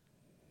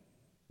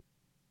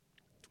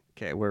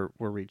 Okay, we're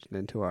reaching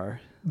into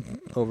our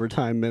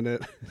overtime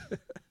minute.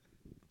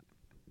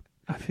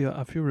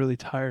 I feel really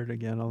tired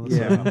again all of a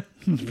Yeah. sudden.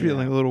 I'm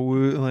feeling a little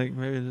woo, like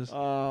maybe just.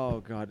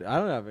 Oh God, I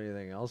don't have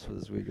anything else for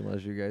this week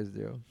unless you guys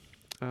do.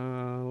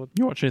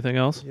 You watch anything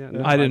else? Yeah,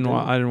 no, I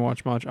didn't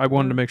watch much. I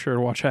wanted to make sure to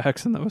watch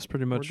X, and that was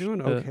pretty much. We're doing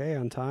it. okay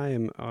on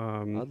time.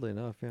 Oddly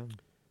enough, yeah.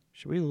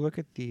 Should we look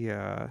at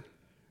the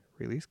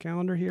release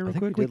calendar here real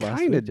think we quick? We did last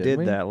kind of week, didn't did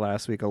we? that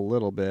last week a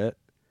little bit.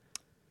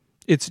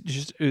 It's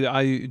just to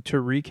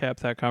recap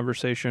that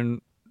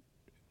conversation.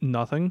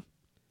 Nothing,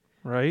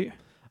 right?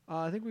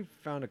 I think we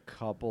found a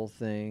couple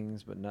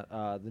things, but not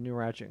the new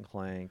Ratchet and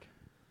Clank,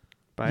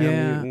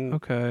 Biomutant,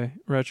 Okay.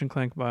 Ratchet and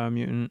Clank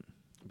Biomutant.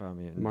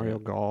 Biomutant, Mario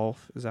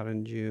Golf is out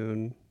in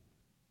June.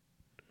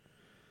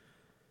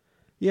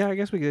 Yeah, I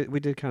guess we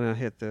did kind of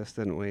hit this,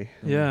 didn't we?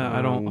 Yeah, I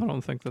Um,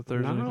 don't think that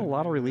there's not a anything lot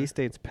of there. release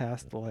dates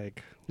past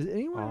like Is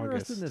anyone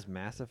interested in August. this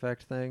Mass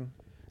Effect thing?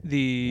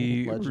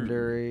 The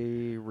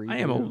Legendary reboot?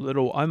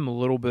 I'm a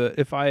little bit.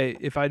 If I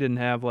didn't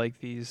have like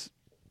these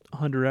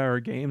 100-hour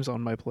games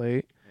on my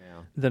plate,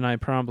 Yeah. then I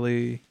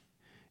probably,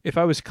 if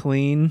I was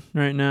clean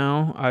right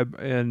now,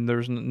 and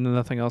there's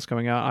nothing else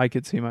coming out, I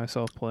could see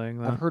myself playing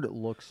that. I've heard it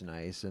looks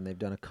nice, and they've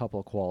done a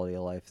couple quality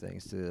of life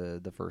things to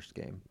the first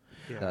game.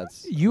 yeah.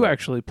 That's You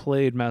actually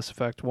played Mass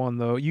Effect 1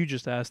 though. You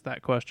just asked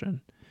that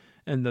question.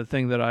 And the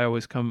thing that I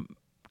always come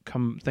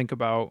think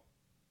about,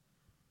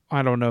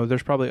 I don't know,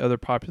 there's probably other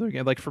popular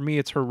games. Like for me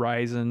it's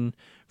Horizon,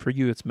 for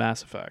you it's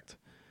Mass Effect.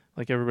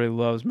 Like everybody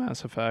loves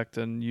Mass Effect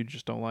and you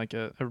just don't like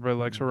it. Everybody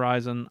likes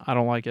Horizon, I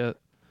don't like it.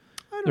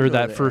 I don't Or know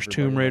that first everybody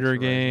Tomb likes Raider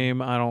Horizon.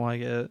 game, I don't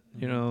like it.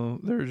 You Mhm. know,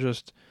 they're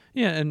just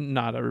and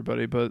not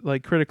everybody, but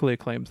like critically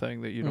acclaimed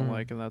thing that you don't Mhm.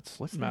 like, and that's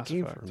What's Mass that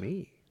game Effect. for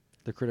me?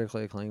 The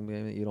critically acclaimed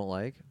game that you don't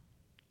like?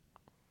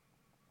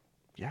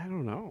 Yeah, I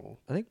don't know.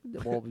 I think,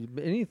 well,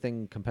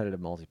 anything competitive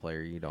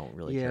multiplayer you don't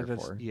really care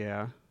for.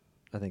 Yeah,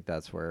 I think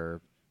that's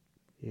where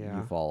yeah.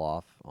 you fall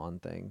off on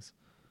things.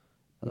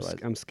 Otherwise,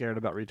 I'm scared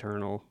about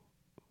Returnal.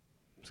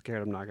 I'm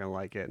scared I'm not gonna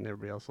like it, and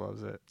everybody else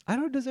loves it. I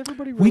don't. Does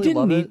everybody We really didn't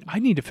love need. it? I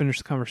need to finish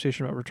the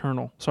conversation about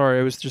Returnal. Sorry,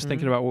 I was just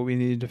thinking Mhm. about what we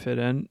needed to fit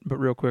in. But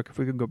real quick, if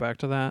we could go back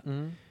to that,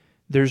 Mm-hmm.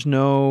 there's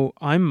no.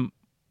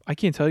 I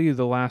can't tell you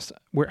the last.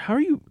 How are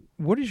you?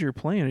 What is your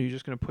plan? Are you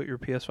just going to put your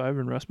PS5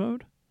 in rest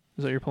mode?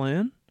 Is that your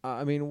plan?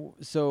 I mean,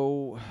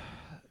 so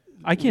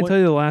I can't What- tell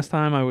you the last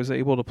time I was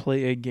able to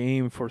play a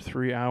game for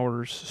 3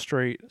 hours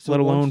straight, So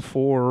let alone once-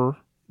 4.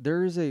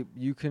 there's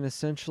you can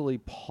essentially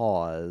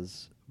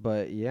pause,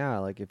 but yeah,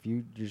 like if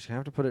you just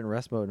have to put it in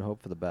rest mode and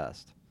hope for the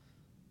best.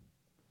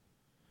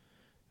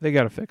 They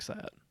got to fix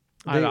that.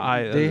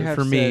 They have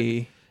for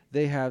me.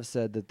 They have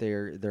said that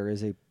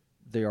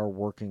they are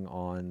working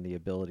on the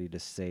ability to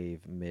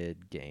save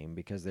mid game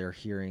because they're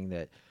hearing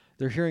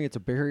it's a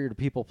barrier to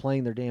people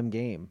playing their damn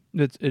game.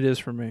 It is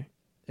for me.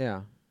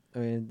 Yeah. I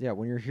mean, yeah,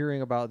 when you're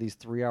hearing about these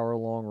 3-hour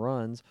long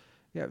runs,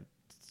 yeah,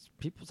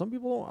 some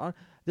people don't.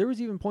 There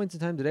was even points in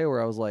time today where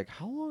I was like,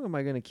 how long am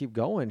I going to keep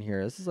going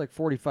here? This is like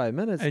 45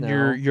 minutes And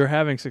now. you're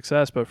having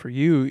success, but for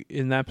you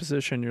in that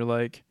position, you're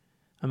like,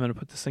 I'm going to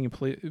put this thing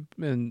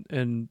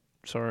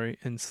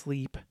in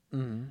sleep,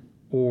 Mhm.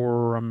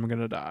 or I'm going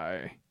to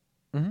die.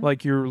 Mhm.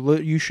 Like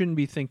you shouldn't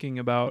be thinking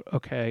about,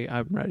 okay,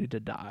 I'm ready to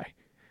die.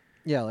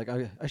 Yeah, like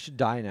I should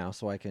die now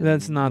so I can.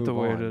 That's not the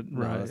move way on. to-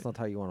 No, right. that's not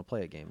how you want to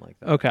play a game like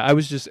that. Okay, I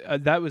was just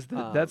that's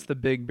Um, the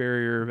big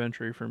barrier of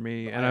entry for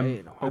me, and I'm I'm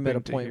at hoping a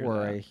to point hear where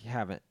that. I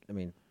haven't. I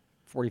mean,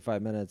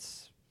 45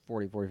 minutes,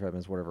 45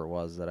 minutes, whatever it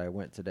was that I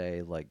went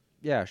today. Like,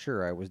 yeah,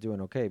 sure, I was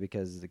doing okay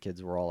because the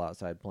kids were all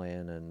outside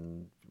playing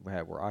and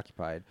were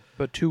occupied.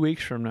 But 2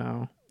 weeks from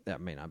now,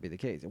 That may not be the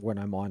case when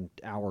I'm on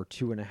hour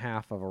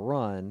 2.5 of a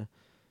run.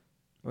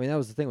 I mean, that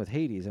was the thing with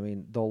Hades. I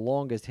mean, the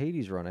longest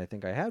Hades run I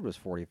think I had was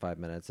 45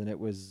 minutes, and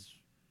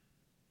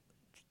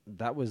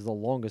that was the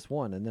longest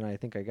one. And then I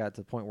think I got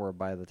to the point where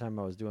by the time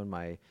I was doing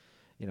my,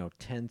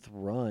 10th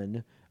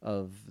run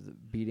of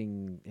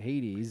beating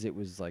Hades, it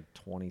was like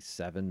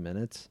 27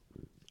 minutes.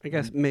 I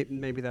guess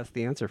maybe that's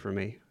the answer for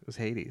me. Was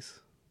Hades.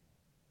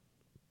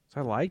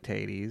 So I liked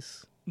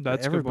Hades.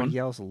 that's a good one. Everybody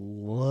else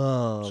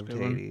loved good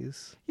one.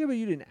 Hades. Yeah, but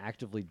you didn't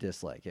actively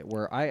dislike it.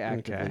 Where I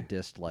actively Okay.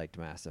 disliked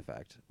Mass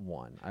Effect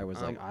 1. I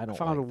was like, I don't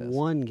found like this.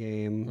 one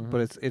game, Mhm.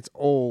 but it's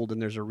old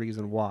and there's a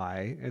reason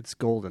why. It's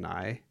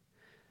GoldenEye.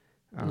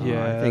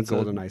 Yeah, I think it's a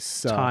GoldenEye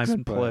sucks. Time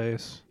and but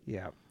place.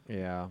 Yeah,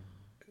 Yeah.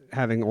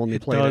 having only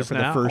It played it does for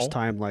now. the first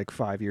time like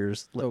 5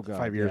 years, Oh God,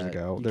 5 years yeah,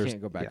 ago. You There's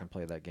can't go back yeah. and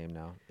play that game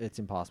now. It's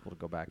impossible to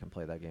go back and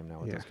play that game now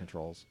with Yeah. those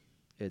controls.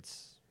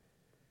 It's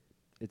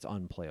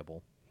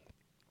unplayable.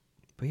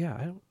 But yeah,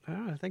 I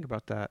don't know. Think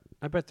about that.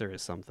 I bet there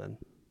is something.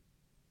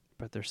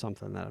 But there's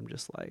something that I'm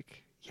just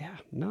like, yeah,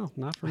 no,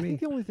 not for I me. think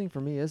the only thing for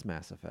me is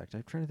Mass Effect.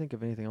 I'm trying to think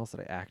of anything else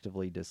that I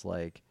actively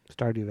dislike.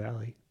 Stardew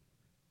Valley,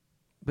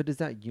 But is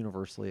that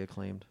universally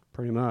acclaimed?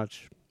 pretty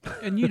much.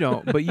 And you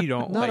don't, but you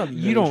don't. Not like, a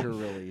you major don't.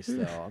 release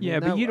though. I Yeah,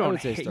 mean, but you I don't.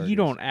 would say You Stardew's.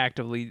 don't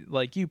actively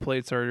like. You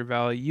played Stardew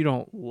Valley. You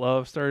don't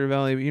love Stardew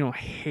Valley, but you don't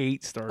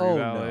hate Stardew Oh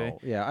Valley. no,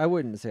 yeah, I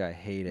wouldn't say I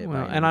hate it.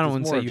 Well, by any and I means.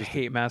 don't It's say more you just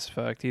hate Mass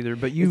Effect either,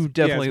 but you it's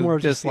definitely more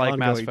just the dislike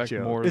Mass ongoing Effect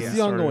joke. more. It's than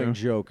the Stardew. ongoing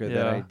joke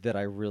Yeah. that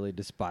I really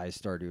despise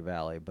Stardew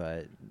Valley,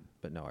 but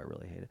but no, I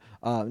really hate it.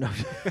 No,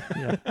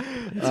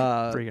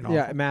 Yeah. Freaking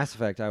yeah, awful. Mass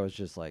Effect. I was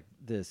just like,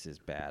 this is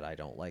bad. I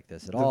don't like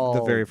this at The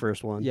all. very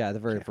first one. Yeah, the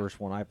very first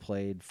one. I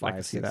played I can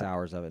 5-6 see that.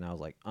 hours of it, and I was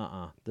like,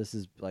 this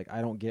is like,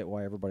 I don't get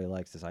why everybody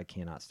likes this. I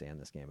cannot stand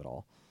this game at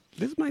all.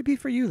 This might be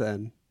for you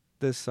then.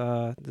 This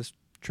this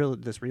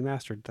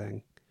remastered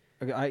thing.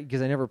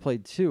 Because I never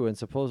played 2, and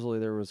supposedly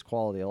there was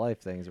quality of life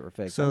things that were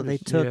fake. So I'm they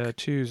just- took yeah,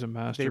 2's a they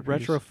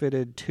masterpiece.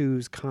 retrofitted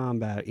 2's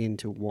combat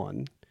into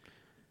 1.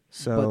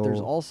 So But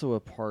there's also a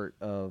part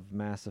of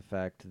Mass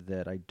Effect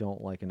that I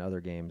don't like in other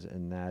games,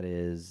 and that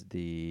is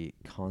the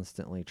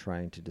constantly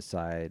trying to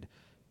decide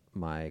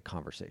my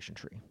conversation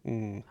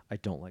tree. I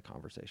don't like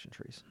conversation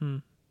trees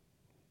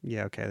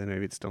Yeah, okay, then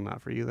maybe it's still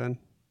not for you then.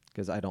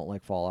 because I don't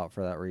like Fallout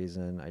for that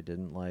reason. I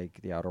didn't like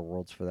the Outer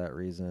Worlds for that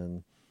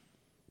reason.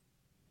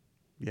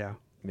 Yeah.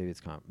 Maybe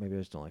it's maybe I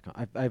just don't like.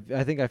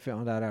 I think I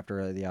found out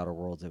after the Outer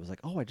Worlds, it was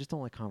like, oh, I just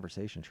don't like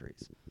conversation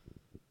trees.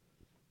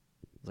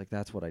 It's like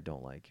that's what I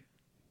don't like.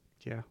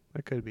 Yeah,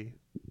 that could be.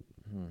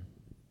 Hmm. I'm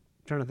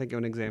trying to think of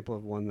an example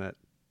of one that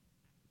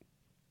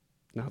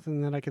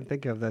nothing that I can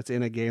think of that's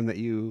in a game that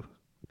you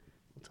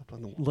what's up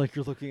on the wall? Like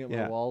you're looking at my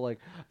Yeah. wall, like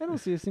I don't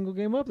see a single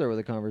game up there with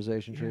a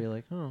conversation tree. Yeah. You're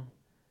like, oh,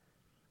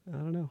 I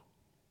don't know.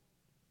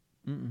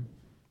 mm-mm.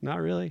 Not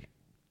really.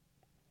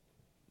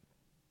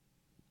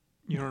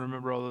 You don't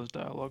remember all those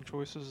dialogue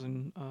choices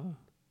in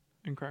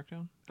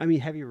Crackdown? I mean,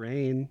 Heavy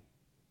Rain.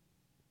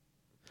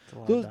 It's a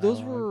lot of Those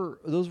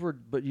dialogue. were,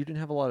 but you didn't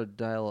have a lot of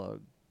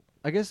dialogue.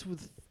 I guess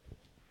with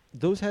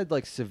those had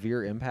like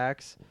severe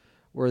impacts,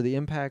 where the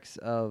impacts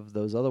of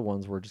those other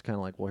ones were just kind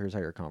of like, well, here's how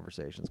your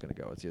conversation's going to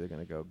go. It's either going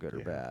to go good or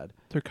Yeah. bad.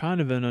 They're kind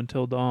of in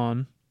Until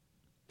Dawn,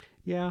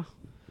 Yeah.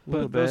 A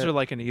little but those bit. are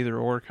like an either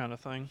or kind of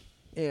thing.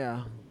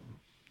 Yeah.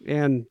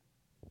 And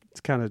it's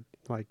kind of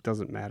like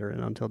doesn't matter in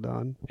Until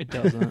Dawn. It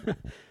doesn't.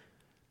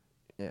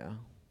 Yeah.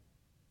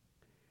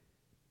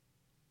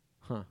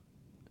 Huh.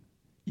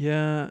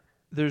 Yeah,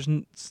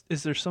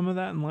 is there some of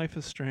that in Life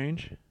is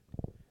Strange?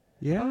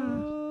 Yeah.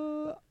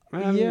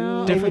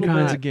 yeah, Different little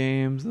kinds bit. of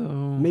games, though.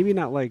 Maybe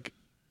not like.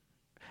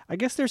 I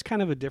guess there's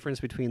kind of a difference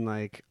between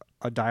like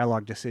a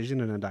dialogue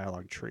decision and a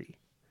dialogue tree.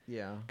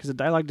 Yeah. Because a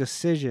dialogue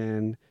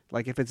decision,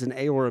 like if it's an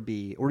A or a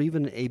B, or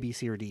even an A, B,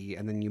 C, or D,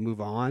 and then you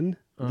move on,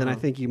 then I Uh-huh.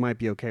 think you might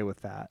be okay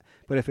with that.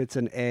 But if it's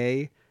an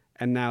A,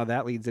 and now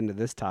that leads into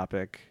this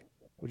topic,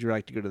 would you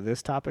like to go to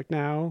this topic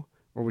now,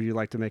 or would you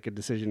like to make a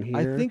decision here?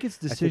 I think it's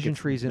decision it's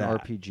trees in that.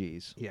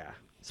 RPGs, Yeah.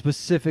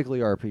 specifically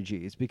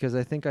RPGs, because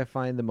I think I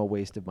find them a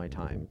waste of my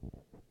time.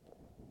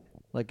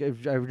 Like,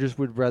 if I just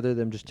would rather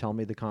them just tell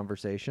me the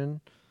conversation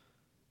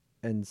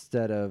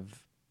instead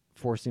of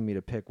forcing me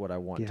to pick what I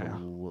want to Yeah.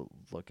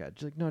 look at.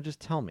 Just like, no, just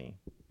tell me.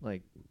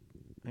 Like,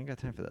 I ain't got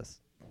time for this.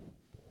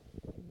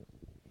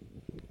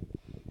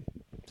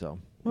 So,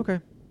 okay.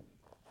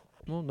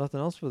 Well, nothing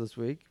else for this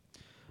week.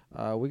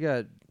 We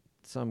got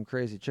some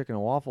crazy chicken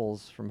and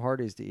waffles from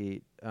Hardee's to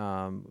eat.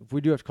 If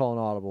we do have to call an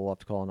audible, we'll have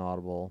to call an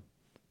audible.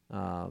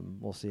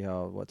 We'll see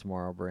what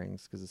tomorrow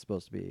brings because it's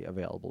supposed to be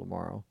available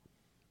tomorrow.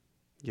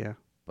 Yeah.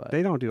 But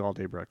They don't do all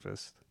day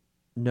breakfast.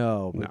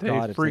 no, but They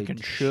God, if freaking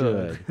they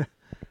should.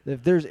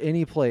 if there's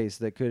any place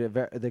that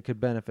could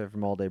benefit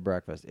from all day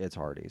breakfast, it's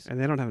Hardee's. And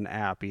they don't have an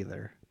app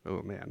either.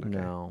 Oh, man. Okay.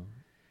 No,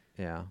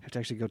 yeah, Have to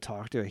actually go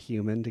talk to a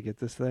human to get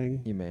this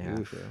thing? you may have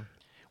Oof. to.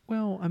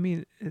 Well, I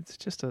mean, it's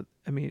just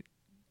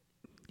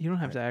you don't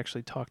have to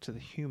actually talk to the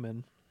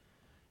human.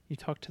 You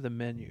talk to the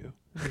menu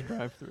in the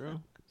drive-through.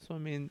 So I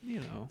mean,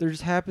 There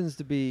just happens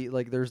to be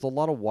there's a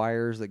lot of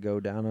wires that go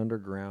down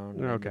underground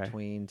and Okay. in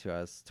between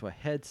to a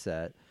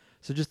headset.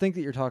 So just think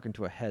that you're talking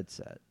to a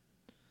headset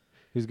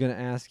who's going to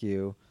ask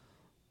you,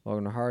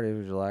 "Welcome to Hardee's.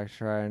 Would you like to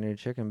try a new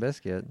chicken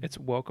biscuit?" it's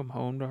welcome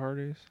home to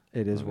Hardee's.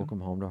 It is Okay. welcome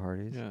home to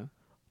Hardee's. Yeah.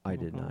 I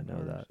did Welcome not know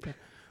home to that.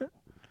 Hardee's.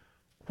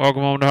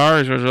 Welcome home to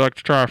Hardee's. Would you like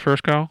to try a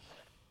Frisco?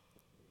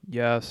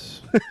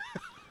 Yes.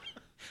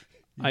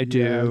 I Yeah,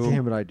 do.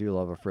 damn it, I do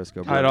love a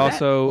Frisco burger. I'd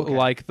also okay.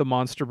 like the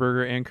Monster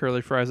Burger and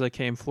curly fries that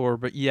came for,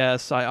 but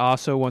yes, I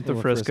also want the Oh,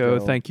 a Frisco.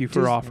 Frisco. Thank you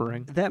for Just-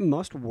 offering. That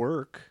must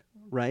work,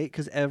 right?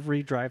 Because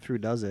every drive-through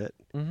does it.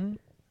 Mm-hmm.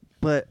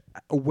 But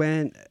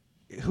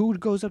who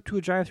goes up to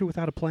a drive-through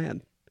without a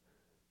plan?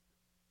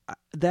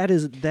 That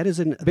is Based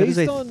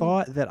a on-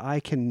 thought that I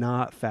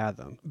cannot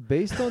fathom.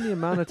 Based on the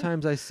amount of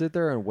times I sit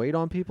there and wait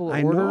on people to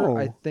I order, know.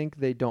 I think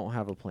they don't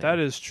have a plan. That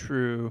is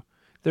true.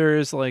 There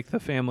is like the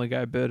Family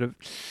Guy bit of,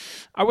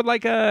 I would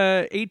like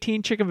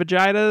 18 chicken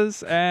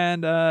vaginas,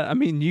 and I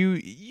mean,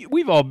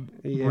 we've all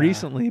Yeah.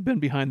 recently been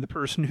behind the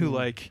person who Mm.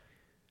 like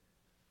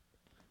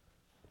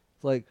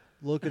like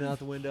looking out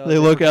the window. they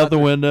don't look got out the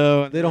their-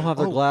 window. They don't have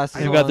their Oh,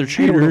 glasses. They've got their on.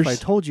 I don't know if I cheaters.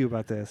 told you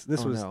about this.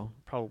 This Oh, was no.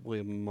 probably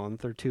a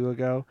month or two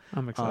ago.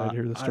 I'm excited to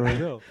hear the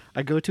story.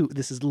 I go to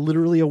this is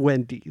literally a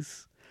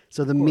Wendy's.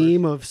 So the Of course.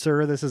 meme of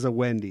 "Sir, this is a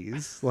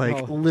Wendy's,"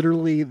 like Oh.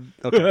 literally.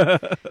 Okay.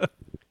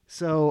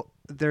 So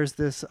there's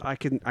this. I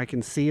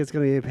can see it's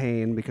going to be a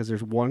pain because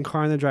there's one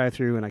car in the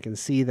drive-through, and I can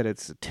see that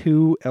it's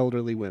two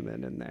elderly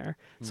women in there.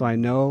 So I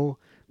know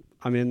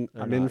I'm in.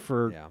 They're I'm in not-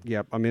 for. yeah.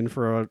 Yep. I'm in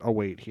for a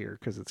wait here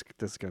because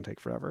this is going to take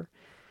forever.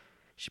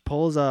 She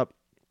pulls up,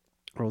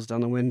 rolls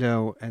down the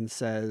window, and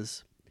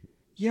says,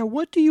 "Yeah,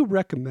 what do you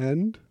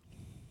recommend?"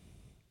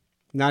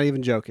 Not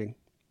even joking.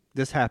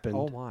 This happened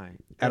Oh my!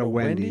 at a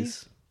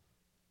Wendy's.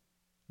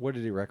 What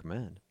did he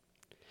recommend?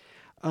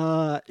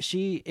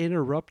 She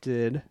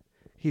interrupted.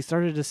 He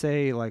started to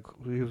say, like,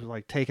 he was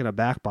like taken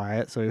aback by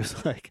it, so he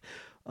was like,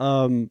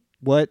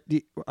 what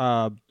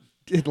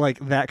like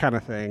that kind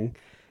of thing.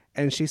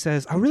 And she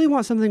says, "I really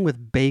want something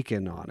with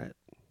bacon on it."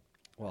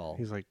 Well,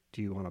 He's like,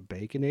 "Do you want a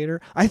Baconator?"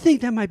 "I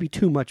think that might be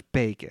too much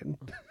bacon."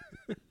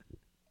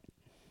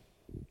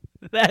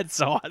 That's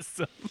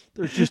awesome.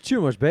 there's just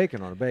too much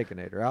bacon on a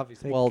Baconator,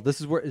 obviously. Well,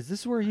 this is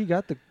where you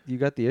got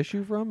the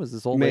issue from? Is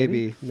this old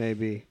lady?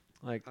 Maybe.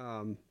 Like,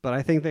 But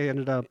I think they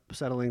ended up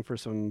settling for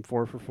some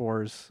 4 for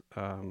 4s.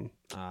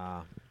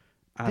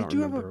 I they don't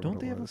do have remember don't what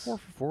they it have a was. 4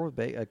 for 4 with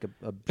like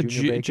a A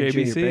junior bacon? JBC?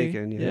 Junior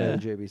bacon, yeah. Yeah, the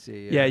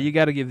JBC. Yeah, you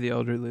got to give the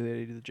elderly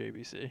lady to the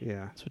JBC.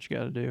 Yeah. That's what you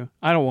got to do.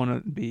 I don't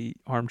want to be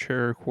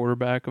armchair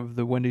quarterback of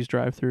the Wendy's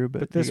drive-through,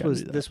 but But you gotta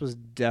do that. this was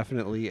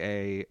definitely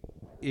a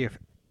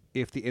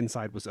if the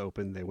inside was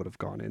open, they would have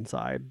gone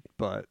inside,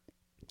 but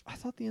I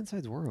thought the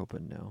insides were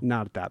open now.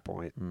 not at that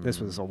point. This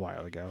was a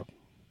while ago.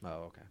 Oh,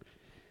 okay.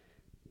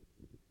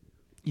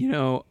 You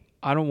know,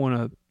 I don't want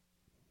to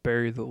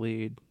bury the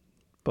lead,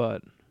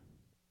 but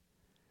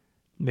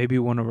maybe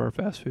one of our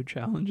fast food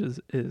challenges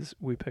is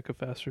we pick a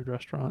fast food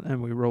restaurant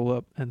and we roll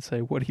up and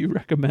say, "What do you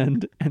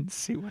recommend?" and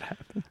see what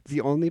happens.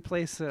 The only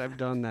place that I've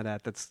done that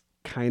at that's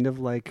kind of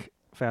like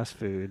fast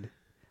food,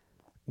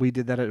 we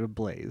did that at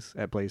Blaze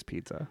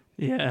Pizza.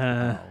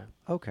 Yeah.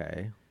 Oh,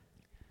 okay.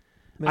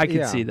 I could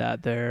Yeah. see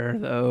that there,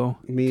 though,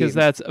 Me- because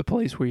that's a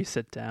place where you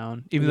sit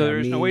down, even though Yeah,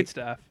 there's no me- wait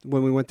staff.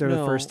 When we went there the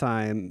No. first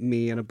time,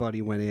 me and a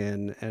buddy went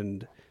in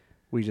and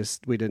we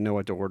didn't know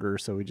what to order,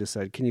 so we just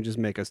said, "Can you just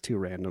make us 2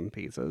 random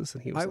pizzas?"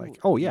 And he was like,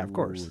 "Oh yeah, of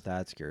course." Ooh,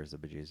 that scares the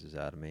bejesus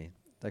out of me.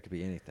 That could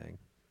be anything.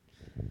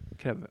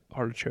 Could have an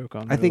artichoke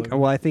on I there, think Logan.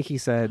 well, I think he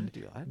said,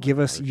 Dude, I'd "Give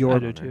like us artichoke your I on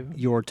do there. too.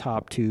 your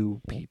top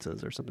 2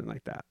 pizzas or something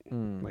like that,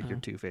 Mm, like your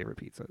Uh-huh. 2 favorite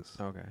pizzas."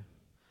 okay.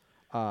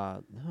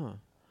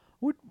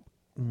 Would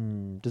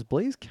does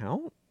Blaze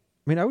count?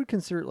 I mean, I would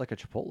consider it like a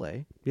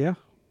Chipotle. Yeah,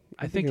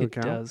 I think would it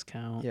count. does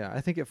count. Yeah,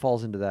 I think it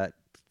falls into that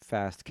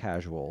fast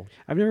casual.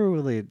 I've never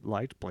really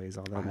liked Blaze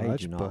all that I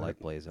much. do not but like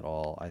Blaze at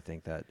all. I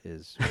think that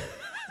is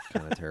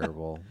kind of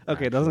terrible.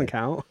 okay, it doesn't actually.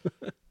 count.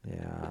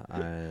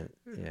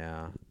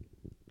 Yeah.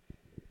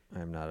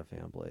 I'm not a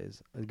fan of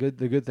Blaze. The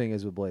good thing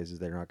is with Blaze is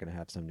they're not going to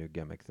have some new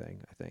gimmick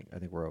thing. I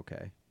think we're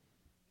okay.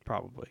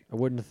 Probably. I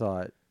wouldn't have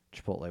thought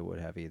Chipotle would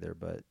have either,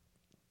 but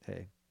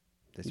hey,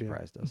 they Yeah.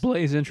 surprised us.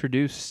 Blaze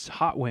introduced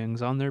hot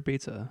wings on their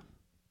pizza.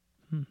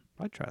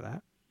 I'd try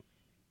that.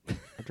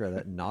 I'd try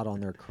that not on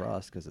their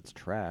crust because it's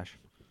trash.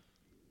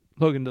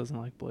 Logan doesn't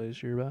like Blaze.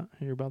 Hear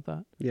about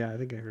that? Yeah, I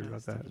think I heard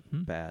about that.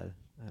 Hmm? Bad.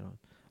 I don't.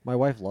 My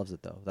wife loves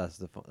it though. That's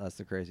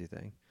the crazy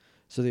thing.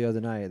 So the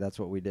other night, that's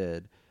what we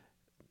did.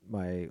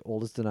 My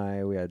oldest and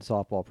I, we had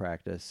softball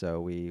practice,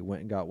 so we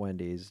went and got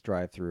Wendy's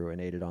drive-through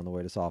and ate it on the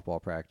way to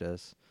softball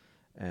practice.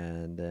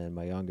 And then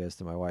my youngest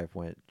and my wife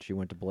went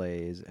to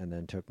Blaze and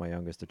then took my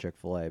youngest to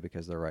Chick-fil-A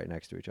because they're right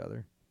next to each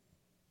other.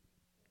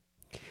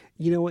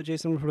 You know what,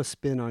 Jason? I'm gonna put a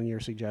spin on your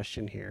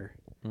suggestion here.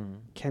 Mm-hmm.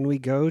 Can we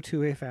go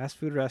to a fast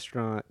food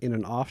restaurant in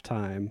an off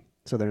time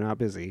so they're not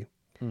busy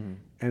Mm-hmm.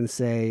 and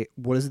say,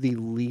 "What is the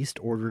least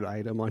ordered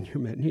item on your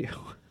menu?"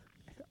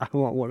 I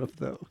want one of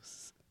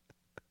those.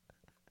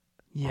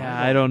 Yeah,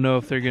 I don't know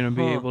if they're going to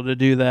be able to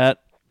do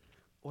that.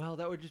 Well,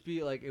 that would just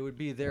be like it would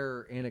be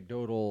their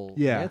anecdotal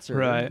Yeah, answer.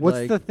 right. What's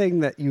Like, the thing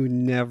that you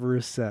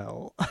never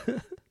sell?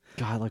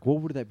 God? Like,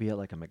 what would that be at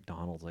like a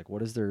McDonald's? Like,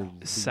 what is their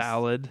least-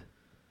 Salad.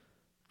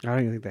 I don't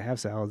even think they have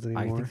salads I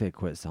anymore. think they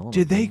quit selling.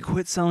 Did them, they don't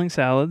quit selling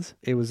salads?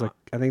 It was like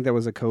I think that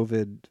was a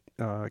COVID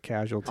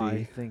casualty.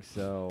 I think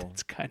so.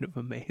 It's kind of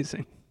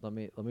amazing. Let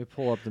me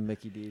pull up the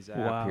Mickey D's app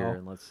Wow. here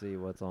and let's see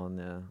what's on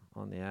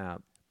the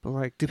app. But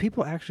like, do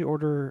people actually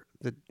order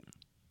the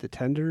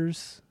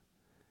tenders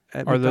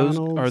at Are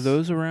McDonald's?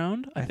 those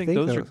around? I think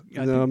those are.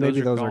 I no, think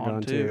maybe those those are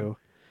gone too. too.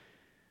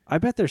 I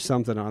bet there's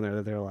something on there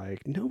that they're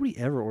like, nobody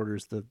ever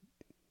orders the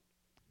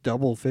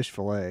double fish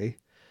fillet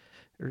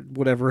or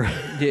whatever.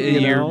 Yeah,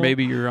 you know?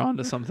 maybe you're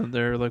onto something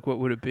there. Like, what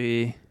would it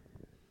be?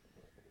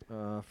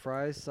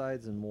 Fries,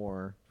 sides, and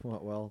more.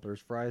 Well, there's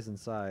fries and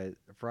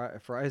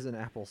fries and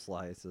apple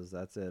slices.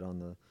 That's it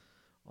on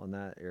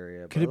that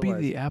area. Could But it be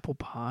otherwise, the apple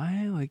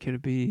pie? Like, could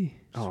it be?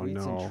 Oh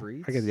sweets and no,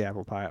 treats? I get the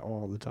apple pie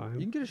all the time.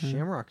 You can get a Hmm.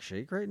 Shamrock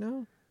Shake right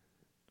now.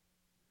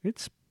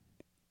 It's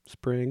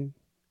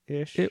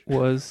spring-ish. It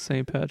was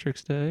St.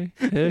 Patrick's Day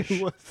ish.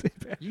 It was.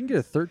 You can get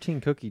a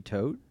 13 cookie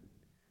tote.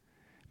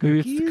 Maybe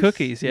it's the Cookies?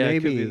 cookies. Yeah, it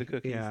could be Maybe, the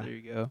cookies. yeah.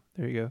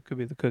 There you go. Could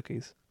be the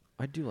cookies.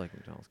 I do like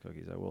McDonald's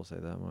cookies. I will say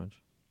that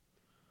much.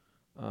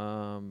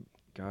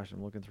 Gosh,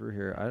 I'm looking through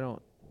here.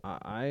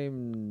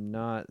 I'm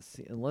not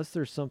unless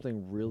there's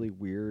something really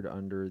weird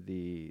under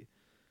the.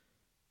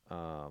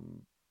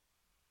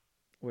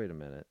 Wait a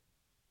minute.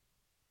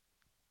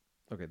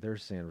 Okay,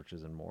 there's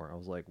sandwiches and more. I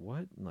was like,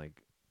 what?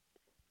 Like,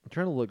 I'm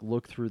trying to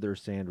look through their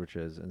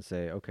sandwiches and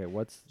say, okay,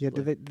 what's Yeah,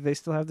 do they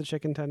still have the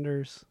chicken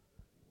tenders?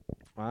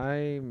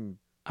 I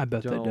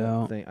bet they don't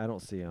don't. think I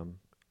don't see them.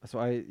 So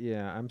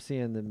I'm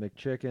seeing the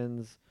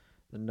McChickens,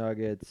 the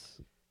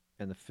nuggets,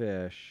 and the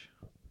fish.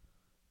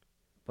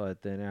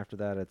 But then after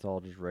that, it's all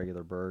just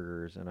regular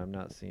burgers, and I'm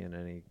not seeing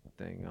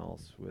anything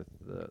else with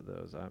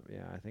those.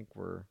 I think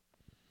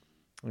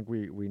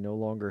we no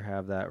longer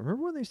have that.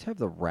 Remember when they used to have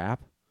the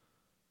wrap,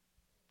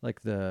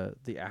 like the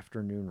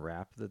afternoon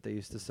wrap that they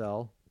used to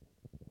sell?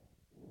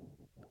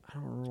 I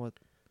don't remember what.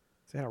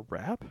 Is that a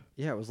wrap?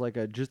 Yeah, it was like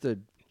just a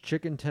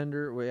chicken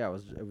tender. Well, yeah,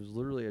 it was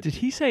literally a. Did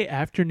he say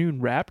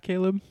afternoon wrap,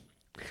 Caleb?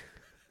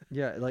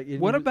 Yeah, like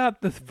What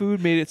about the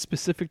food made it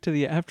specific to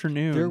the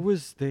afternoon? There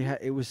was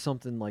it was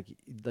something like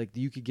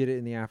you could get it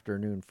in the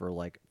afternoon for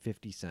like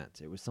 50 cents.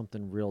 It was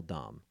something real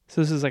dumb.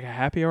 So this is like a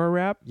happy hour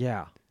wrap,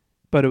 Yeah,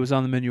 but it was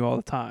on the menu all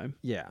the time.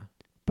 yeah.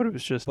 But it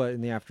was just, But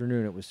in the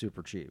afternoon, it was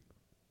super cheap.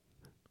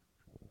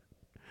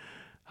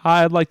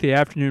 hi, I'd like the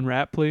afternoon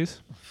wrap,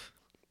 please.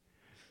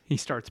 He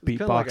starts It's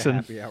kinda like a beatboxing.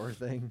 happy hour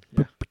thing.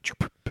 Yeah.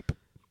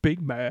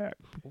 Big Mac.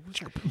 What was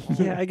it called?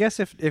 Yeah, I guess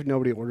if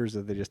nobody orders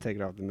it, they just take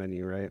it off the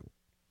menu, right?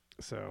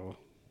 So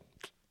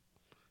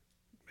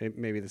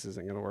maybe this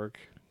isn't gonna work.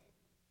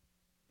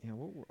 Yeah,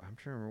 I'm trying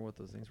to remember what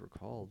those things were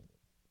called.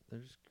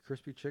 There's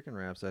crispy chicken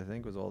wraps, I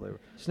think, was all they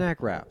were.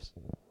 Snack wraps.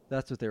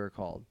 That's what they were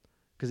called.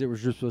 Because it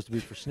was just supposed to be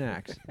for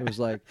snacks. It was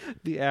like,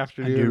 The I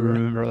afternoon. do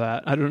remember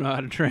that. I don't know how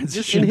to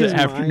transition in to his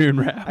mind, afternoon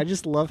wrap. I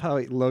just love how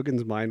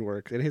Logan's mind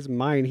works. In his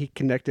mind, he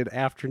connected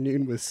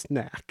afternoon with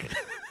snack.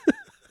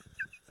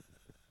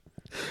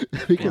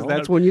 Because Well,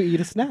 that's when you eat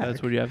a snack.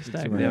 That's what you have to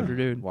snack in the Yeah.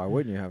 afternoon. why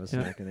wouldn't you have a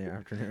snack in the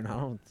afternoon? I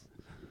don't.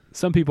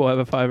 Some people have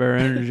a 5-hour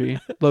energy.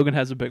 Logan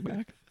has a Big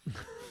Mac.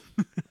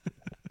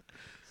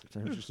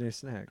 Sometimes you just need a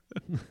snack.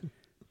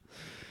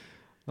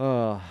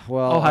 Oh,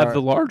 well. I'll have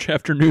the large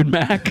afternoon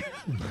Mac.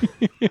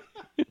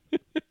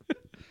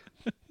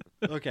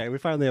 Okay, we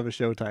finally have a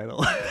show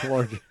title.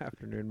 large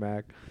afternoon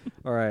Mac.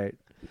 All right.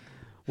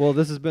 Well,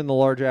 this has been the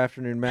large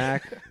afternoon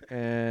Mac,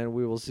 and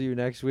we will see you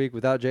next week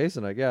without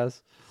Jason, I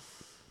guess.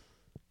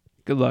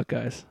 Good luck,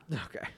 guys. Okay.